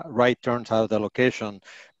right turns out of the location,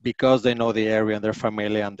 because they know the area and they're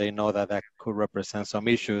familiar, and they know that that could represent some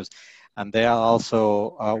issues. And they are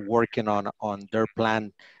also working on their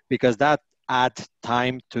plan, because that adds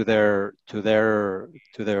time to their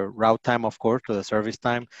route time, of course, to the service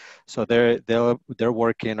time. So they're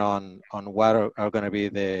working on what are going to be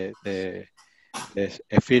the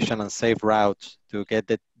efficient and safe routes to get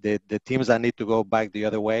the teams that need to go back the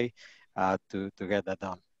other way to get that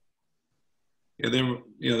done. Yeah,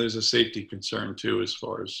 there's a safety concern too, as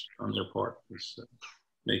far as on their part, is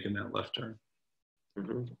making that left turn.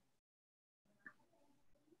 Mm-hmm.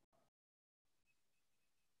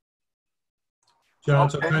 John,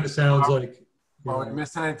 so it kind of sounds like. Well, you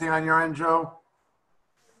missed anything on your end, Joe?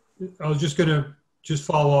 I was just gonna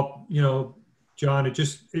follow up, John,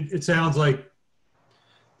 it sounds like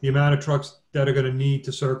the amount of trucks that are gonna need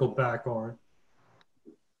to circle back aren't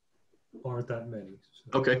that many.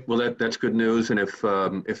 So. Okay, well that's good news, and if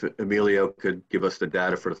Emilio could give us the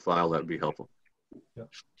data for the file, that'd be helpful. Yep.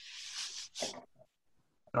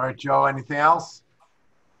 All right, Joe, anything else?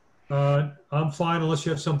 I'm fine unless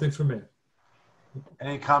you have something for me.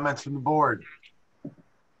 Any comments from the board?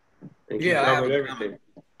 Yeah, I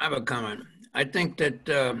have a comment. I think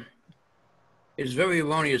that it's very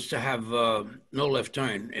erroneous to have no left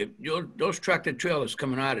turn. If those tractor trailers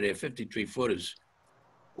coming out of there, 53 footers,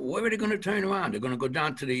 where are they going to turn around? They're going to go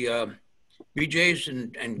down to the BJ's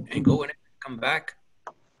and go in and come back?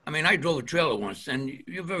 I mean, I drove a trailer once, and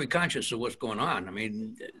you're very conscious of what's going on. I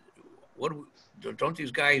mean, don't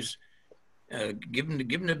these guys give them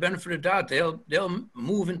the benefit of the doubt? They'll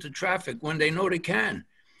move into traffic when they know they can.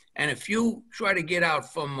 And if you try to get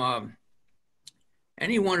out from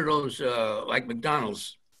any one of those, like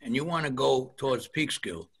McDonald's, and you want to go towards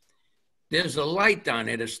Peekskill, there's a light down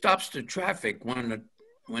there that stops the traffic when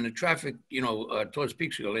the traffic, towards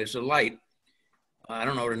Peekskill, there's a light. I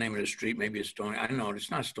don't know the name of the street. Maybe it's Stony. I don't know.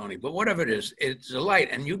 It's not Stony, but whatever it is, it's a light,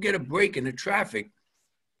 and you get a break in the traffic.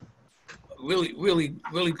 Really, really,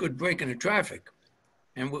 really good break in the traffic.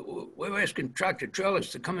 And we're asking tractor trailers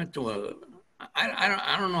to come into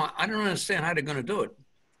I don't know. I don't understand how they're going to do it.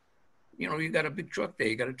 You got a big truck there.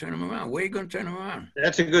 You got to turn them around. Where are you going to turn them around?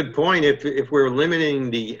 That's a good point. If we're limiting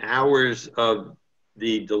the hours of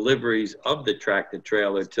the deliveries of the tractor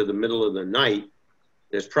trailer to the middle of the night,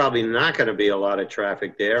 there's probably not going to be a lot of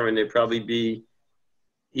traffic there, and it'd probably be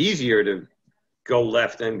easier to go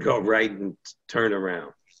left and go right and turn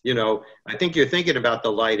around. I think you're thinking about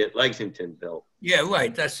the light at Lexington, Bill. Yeah,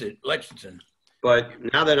 right. That's it, Lexington. But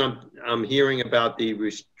now that I'm hearing about the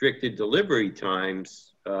restricted delivery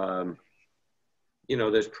times,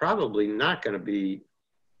 there's probably not going to be,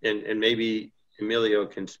 and maybe Emilio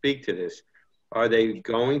can speak to this. Are they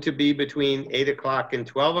going to be between 8 o'clock and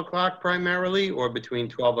 12 o'clock primarily, or between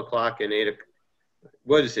 12 o'clock and 8 o'clock?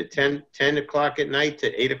 What is it, 10 o'clock at night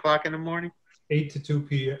to 8 o'clock in the morning? 8 to 2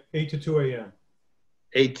 p.m., 8 to 2 a.m.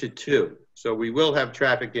 8 to 2. So we will have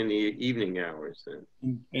traffic in the evening hours then.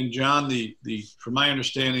 And John, from my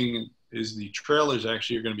understanding, is the trailers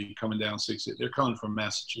actually are going to be coming down 60. They're coming from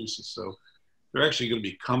Massachusetts, so they're actually going to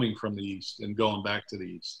be coming from the east and going back to the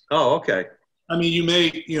east. Oh, okay. I mean, you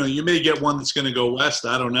may get one that's going to go west.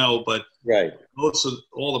 I don't know, but right. Most of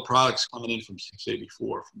all the products coming in from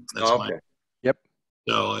 684. That's okay. Yep.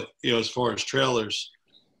 So as far as trailers,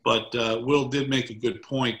 but Will did make a good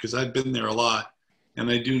point, because I've been there a lot, and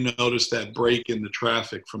I do notice that break in the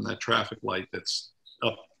traffic from that traffic light that's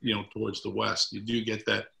up, towards the west. You do get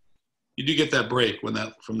that break from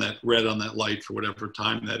that red on that light for whatever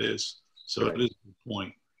time that is. So right. It is a good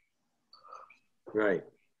point. Right.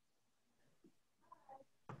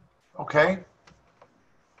 Okay.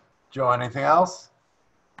 Joe, anything else?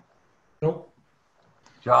 Nope.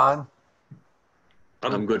 John?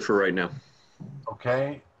 I'm good for right now.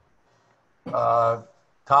 Okay.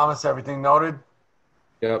 Thomas, everything noted?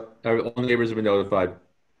 Yep. All the neighbors have been notified.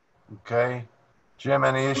 Okay. Jim,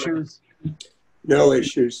 any issues? No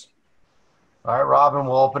issues. All right, Robin,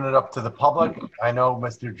 we'll open it up to the public. I know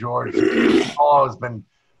Mr. George Paul has been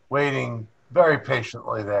waiting very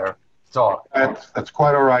patiently there to talk. That's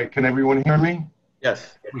quite all right. Can everyone hear me?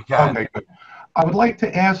 Yes. We can. Okay, good. I would like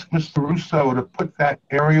to ask Mr. Russo to put that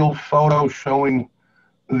aerial photo showing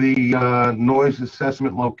the noise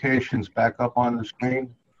assessment locations back up on the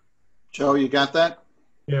screen. Joe, you got that?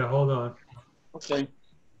 Yeah, hold on. Okay.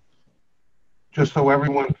 Just so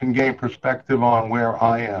everyone can gain perspective on where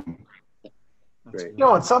I am. Great.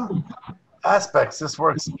 In some aspects, this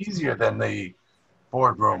works easier than the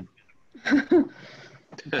boardroom.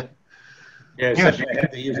 Yes. I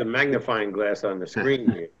had to use a magnifying glass on the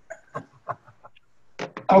screen here.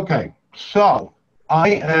 Okay, so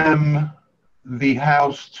I am the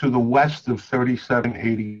house to the west of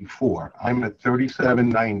 3784. I'm at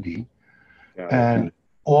 3790. And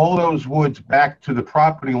all those woods back to the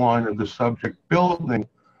property line of the subject building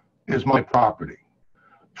is my property.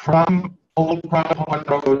 From Old Prospect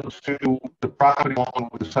Road to the property line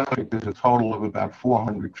with the subject is a total of about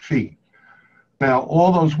 400 feet. Now,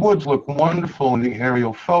 all those woods look wonderful in the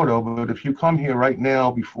aerial photo, but if you come here right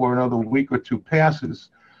now before another week or two passes,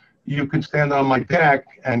 you can stand on my deck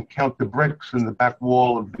and count the bricks in the back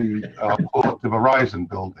wall of the Verizon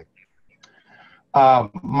building.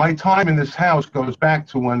 My time in this house goes back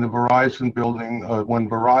to when the Verizon building, when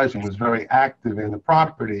Verizon was very active in the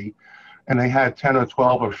property, and they had 10 or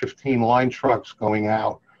 12 or 15 line trucks going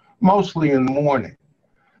out, mostly in the morning.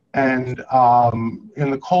 And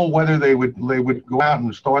in the cold weather, they would go out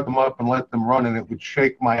and start them up and let them run, and it would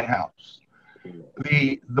shake my house.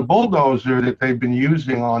 The bulldozer that they've been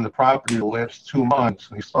using on the property the last 2 months,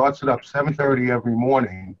 and he starts it up 7:30 every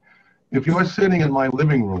morning. If you're sitting in my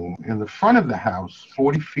living room in the front of the house,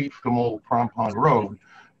 40 feet from Old Crampon Road,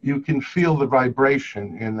 you can feel the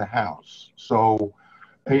vibration in the house. So,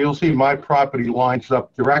 and you'll see my property lines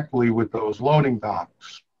up directly with those loading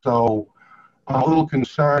docks. So I'm a little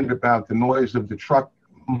concerned about the noise of the truck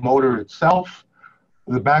motor itself,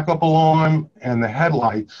 the backup alarm, and the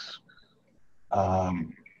headlights,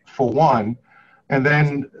 for one. And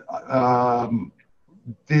then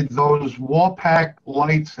did those wall pack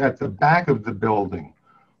lights at the back of the building,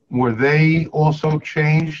 were they also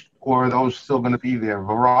changed, or are those still going to be there?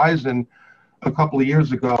 Verizon, a couple of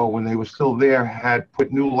years ago, when they were still there, had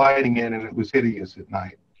put new lighting in, and it was hideous at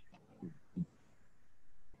night.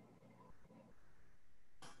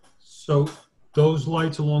 So those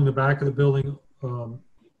lights along the back of the building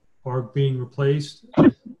are being replaced.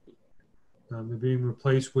 They're being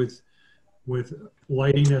replaced with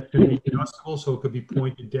lighting that's going to be adjustable, so it could be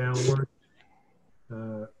pointed downward,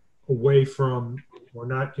 away from, or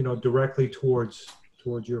not, directly towards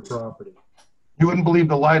your property. You wouldn't believe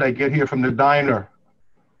the light I get here from the diner.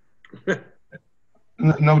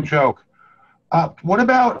 No joke. What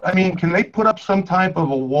about, can they put up some type of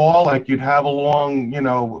a wall like you'd have along,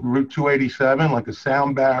 Route 287, like a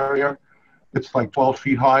sound barrier? It's like 12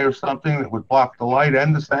 feet high or something that would block the light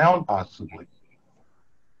and the sound, possibly.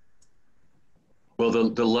 Well,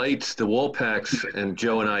 the lights, the wall packs, and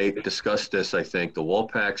Joe and I discussed this, I think, the wall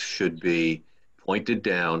packs should be pointed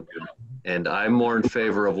down, and I'm more in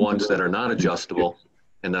favor of ones that are not adjustable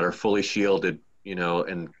and that are fully shielded,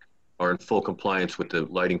 and are in full compliance with the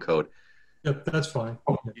lighting code. Yep, that's fine.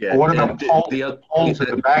 Yeah, what about poles at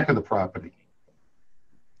the back of the property?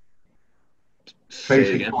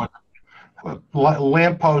 Say again?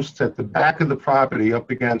 Lamp posts at the back of the property up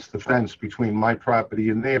against the fence between my property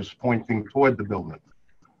and theirs pointing toward the building.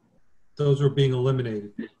 Those are being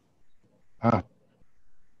eliminated.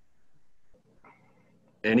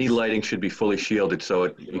 Any lighting should be fully shielded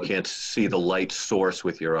so you can't see the light source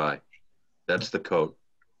with your eye. That's the code.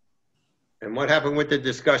 And what happened with the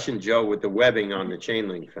discussion, Joe, with the webbing on the chain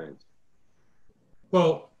link fence?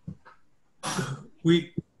 Well,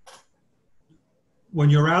 when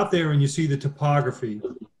you're out there and you see the topography,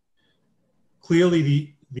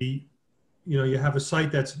 clearly you have a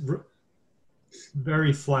site that's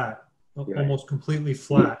very flat, almost completely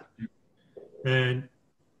flat, and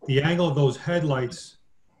the angle of those headlights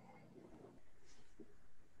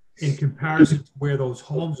in comparison to where those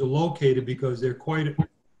homes are located, because there's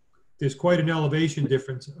quite an elevation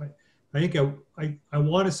difference. I think I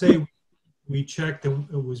want to say we checked, and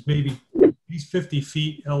it was maybe at least 50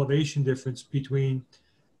 feet elevation difference between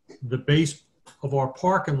the base of our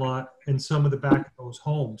parking lot and some of the back of those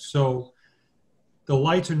homes. So the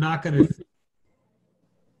lights are not going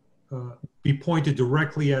to be pointed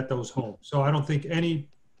directly at those homes. So I don't think any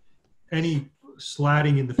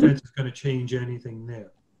slatting in the fence is going to change anything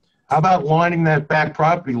there. How about lining that back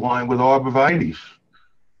property line with arborvitaes?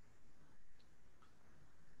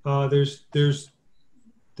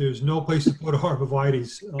 There's no place to put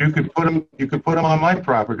arborvitaes. You could put them on my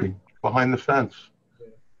property behind the fence.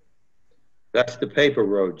 That's the paper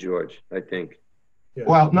road, George, I think. Yeah.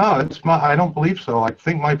 Well, no, I don't believe so. I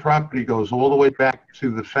think my property goes all the way back to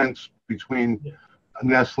the fence between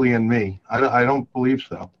Nestle and me. I don't believe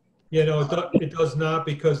so. Yeah, no, it does not,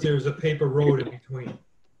 because there's a paper road in between.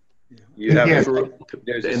 You have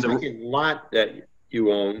there's a second lot that you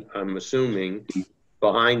own, I'm assuming,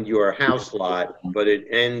 behind your house lot, but it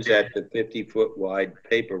ends at the 50-foot wide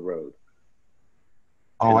paper road.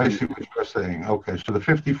 Oh, I see what you're saying. Okay, so the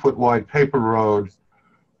 50-foot wide paper road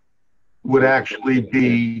would actually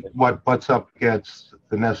be what butts up against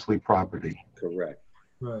the Nestle property. Correct.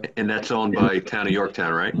 Right. And that's owned by Town of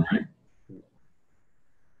Yorktown, right?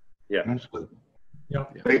 Yeah. That's good. Yeah.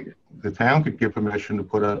 The town could give permission to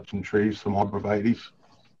put up some trees, some arborvitae's.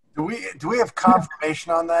 Do we have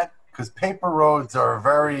confirmation on that? Because paper roads are a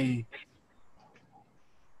very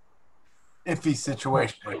iffy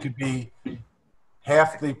situation. It could be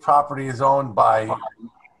half the property is owned by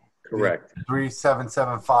Correct.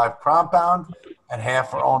 3775 compound and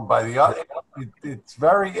half are owned by the other. It's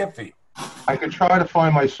very iffy. I could try to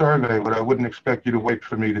find my survey, but I wouldn't expect you to wait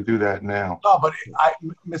for me to do that now. No, but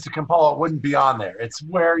Mr. Campolo, it wouldn't be on there. It's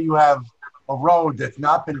where you have a road that's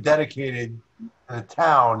not been dedicated to the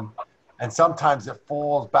town, and sometimes it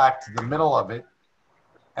falls back to the middle of it,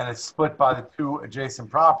 and it's split by the two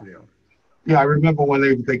adjacent property owners. Yeah, I remember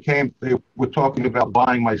when they came, they were talking about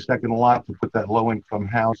buying my second lot to put that low-income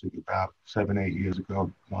housing about 7, 8 years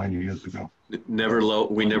ago, 9 years ago.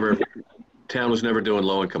 Town was never doing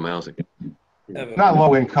low-income housing. Not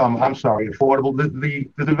low-income, I'm sorry, affordable.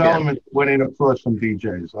 The development went in across from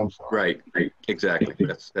DJs, I'm sorry. Right, exactly.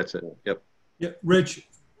 That's it, yep. Yeah, Rich,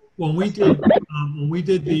 when we did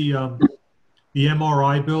the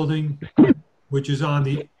MRI building, which is on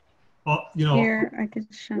the, Here, I could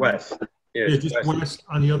show. West. Yeah, just west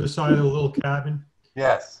on the other side of the little cabin.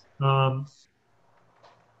 Yes.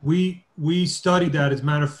 We studied that. As a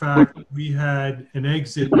matter of fact, we had an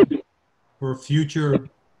exit for a future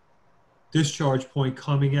discharge point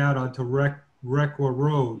coming out onto Requa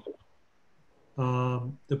Road.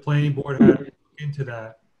 The planning board had to look into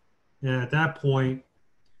that. And at that point,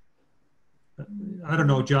 I don't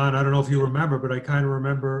know, John, I don't know if you remember, but I kind of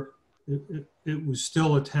remember it was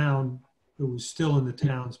still a town. It was still in the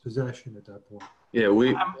town's possession at that point. Yeah,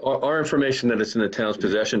 our information that it's in the town's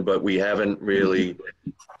possession, but we haven't really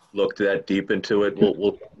looked that deep into it.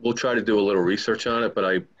 We'll try to do a little research on it,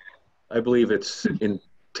 but I believe it's in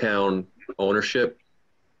town ownership.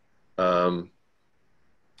 And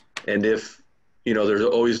if, there's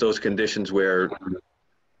always those conditions where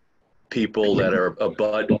people that are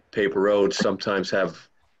abut paper roads sometimes have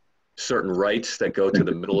certain rights that go to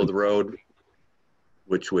the middle of the road,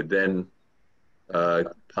 which would then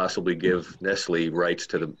possibly give Nestle rights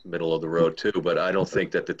to the middle of the road too, but I don't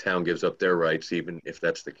think that the town gives up their rights even if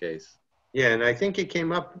that's the case. Yeah, and I think it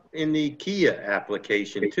came up in the Kia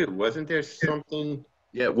application too. Wasn't there something?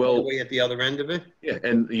 Yeah, well, way at the other end of it. Yeah,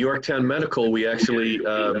 and the Yorktown Medical, we actually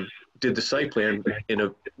did the site plan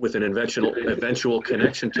with an eventual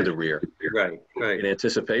connection to the rear. Right. In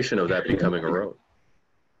anticipation of that becoming a road.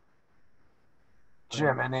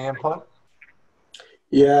 Jim, any input?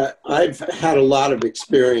 Yeah, I've had a lot of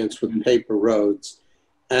experience with paper roads,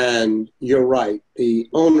 and you're right. The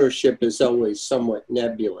ownership is always somewhat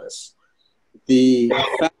nebulous. The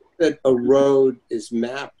fact that a road is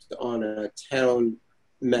mapped on a town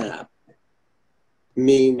map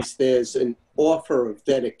means there's an offer of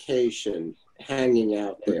dedication hanging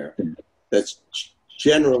out there that's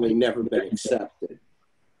generally never been accepted.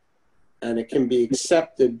 And it can be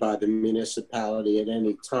accepted by the municipality at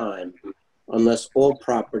any time, unless all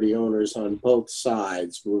property owners on both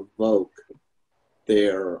sides revoke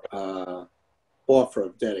their offer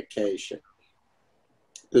of dedication.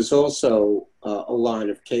 There's also a line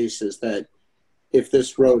of cases that if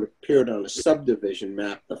this road appeared on a subdivision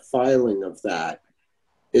map, the filing of that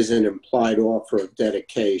is an implied offer of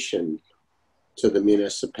dedication to the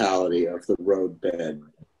municipality of the roadbed.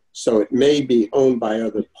 So it may be owned by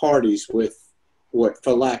other parties with what,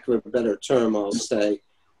 for lack of a better term, I'll say,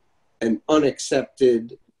 an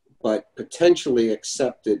unaccepted but potentially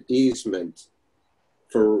accepted easement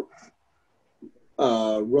for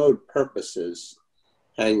road purposes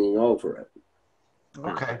hanging over it.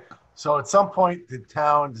 Okay, so at some point the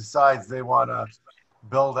town decides they want to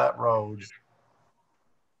build that road.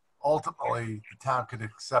 Ultimately, the town could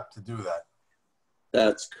accept to do that.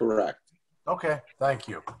 That's correct. Okay, thank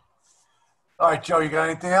you. All right, Joe, you got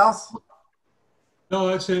anything else? No,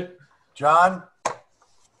 that's it. John?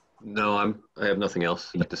 No, I have nothing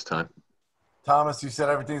else at this time. Thomas, you said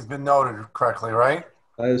everything's been noted correctly, right?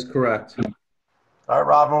 That is correct. All right,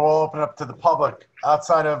 Robin, we'll open up to the public.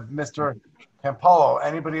 Outside of Mr. Campolo,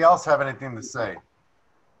 anybody else have anything to say?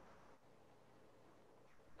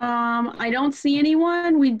 I don't see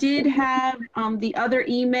anyone. We did have the other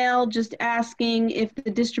email just asking if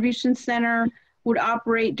the distribution center would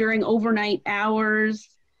operate during overnight hours.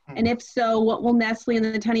 And if so, what will Nestle and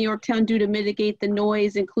the town of Yorktown do to mitigate the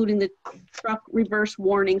noise, including the truck reverse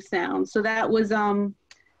warning sound? So that was one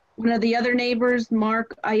of the other neighbors,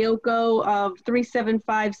 Mark Iocco of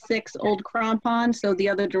 3756 Old Crampon, so the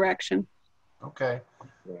other direction. Okay.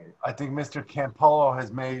 I think Mr. Campolo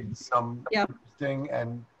has made some interesting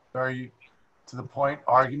and very to the point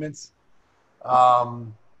arguments.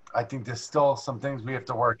 I think there's still some things we have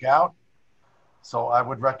to work out. So I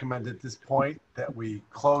would recommend at this point that we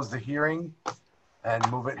close the hearing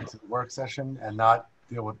and move it into the work session and not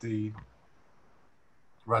deal with the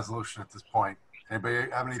resolution at this point. Anybody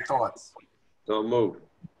have any thoughts? So move.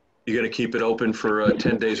 You gonna keep it open for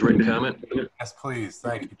 10 days written comment? Yes, please.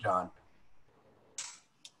 Thank you, John.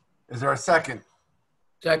 Is there a second?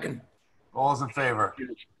 Second. All those in favor?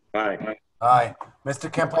 Aye. Aye.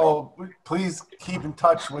 Mr. Kempo, please keep in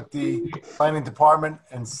touch with the planning department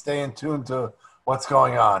and stay in tune to what's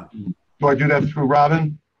going on. Do I do that through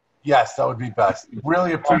Robin? Yes, that would be best.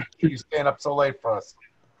 Really appreciate you staying up so late for us.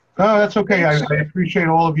 No, that's okay. I appreciate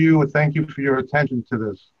all of you, and thank you for your attention to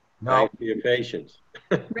this. No. Thank you for your patience.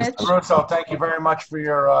 Mr. Russo, thank you very much for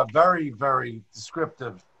your very, very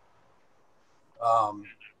descriptive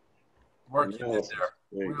work you did there.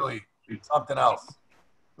 Really, something else.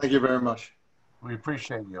 Thank you very much. We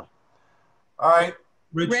appreciate you. All right.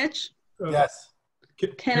 Rich? Yes.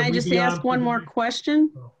 Can I just ask one more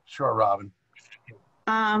question? Sure, Robin.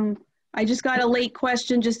 I just got a late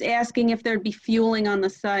question just asking if there'd be fueling on the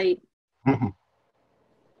site.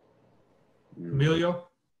 Emilio?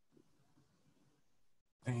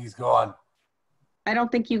 I think he's gone. I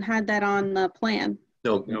don't think you had that on the plan.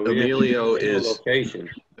 No, Emilio is,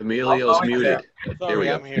 Emilio's muted. There we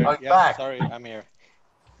go. I'm here. Oh, Yeah, back. sorry, I'm here.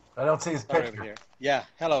 I don't see his Sorry, picture. I'm here. Yeah,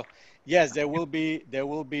 hello. Yes, there will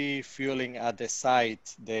be fueling at the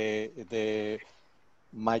site. The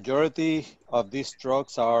majority of these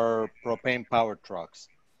trucks are propane powered trucks.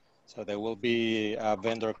 So there will be a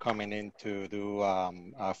vendor coming in to do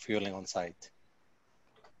fueling on site.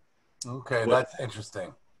 Okay, that's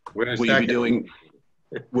interesting. Will you be doing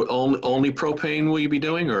only propane? Will you be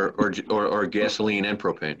doing, or gasoline and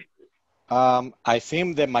propane? I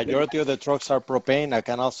think the majority of the trucks are propane. I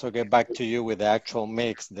can also get back to you with the actual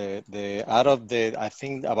mix. Out of the, I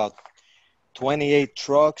think about 28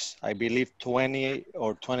 trucks, I believe 20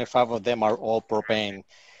 or 25 of them are all propane.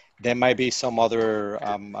 There might be some other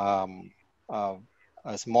a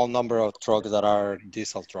small number of trucks that are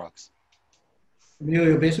diesel trucks.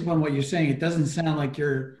 Emilio, based upon what you're saying, it doesn't sound like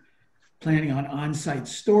you're planning on-site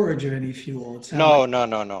storage of any fuel. It sounds No, like...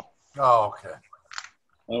 no. Oh, okay.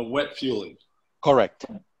 Wet fueling. Correct.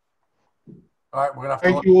 All right, we're gonna have to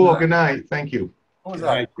Thank look you all. into Good that. night. Thank you. What was Good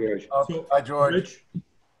that? night, George. Oh, hi, George. Rich?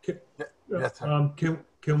 Yes, sir.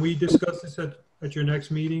 Can we discuss this at your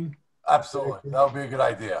next meeting? Absolutely. That would be a good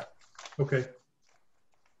idea. Okay.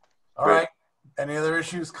 All right. Any other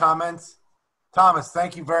issues, comments? Thomas,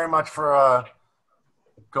 thank you very much for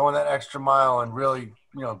going that extra mile and really,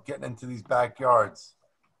 getting into these backyards.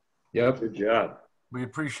 Yep. Good job. We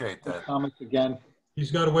appreciate that. Comments again. He's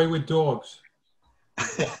got away with dogs.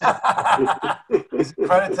 He's a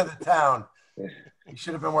credit to the town. He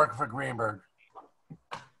should have been working for Greenberg.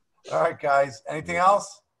 All right, guys. Anything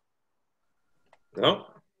else? No.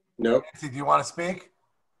 Nope. Nancy, do you want to speak?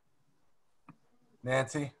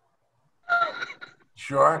 Nancy?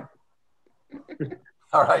 Sure?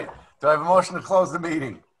 All right. Do I have a motion to close the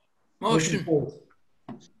meeting? Motion.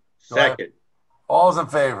 Second. All's in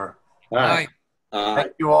favor? Aye.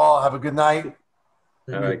 Thank you all. Have a good night.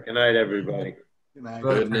 All right. Good night, everybody. Good night.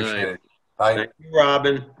 Really Good appreciate night. it. Bye. Thank you,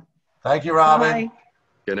 Robin. Thank you, Robin. Bye.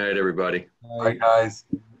 Good night, everybody. All right, guys.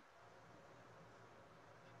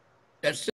 That's